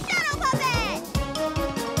own shadow puppet!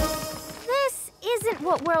 This isn't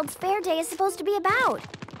what World's Fair Day is supposed to be about.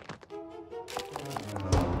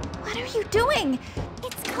 What are you doing?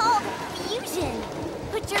 It's called fusion.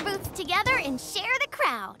 Put your booths together and share the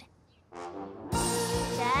crowd.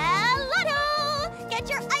 Gelato! Get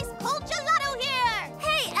your ice-cold gelato here!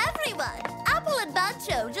 Hey, everyone! Apple and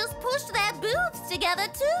Bancho just pushed their booths together,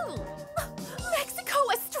 too.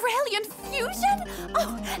 Mexico-Australian fusion?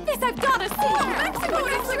 Oh, this I've got to see.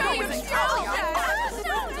 Mexico-Australian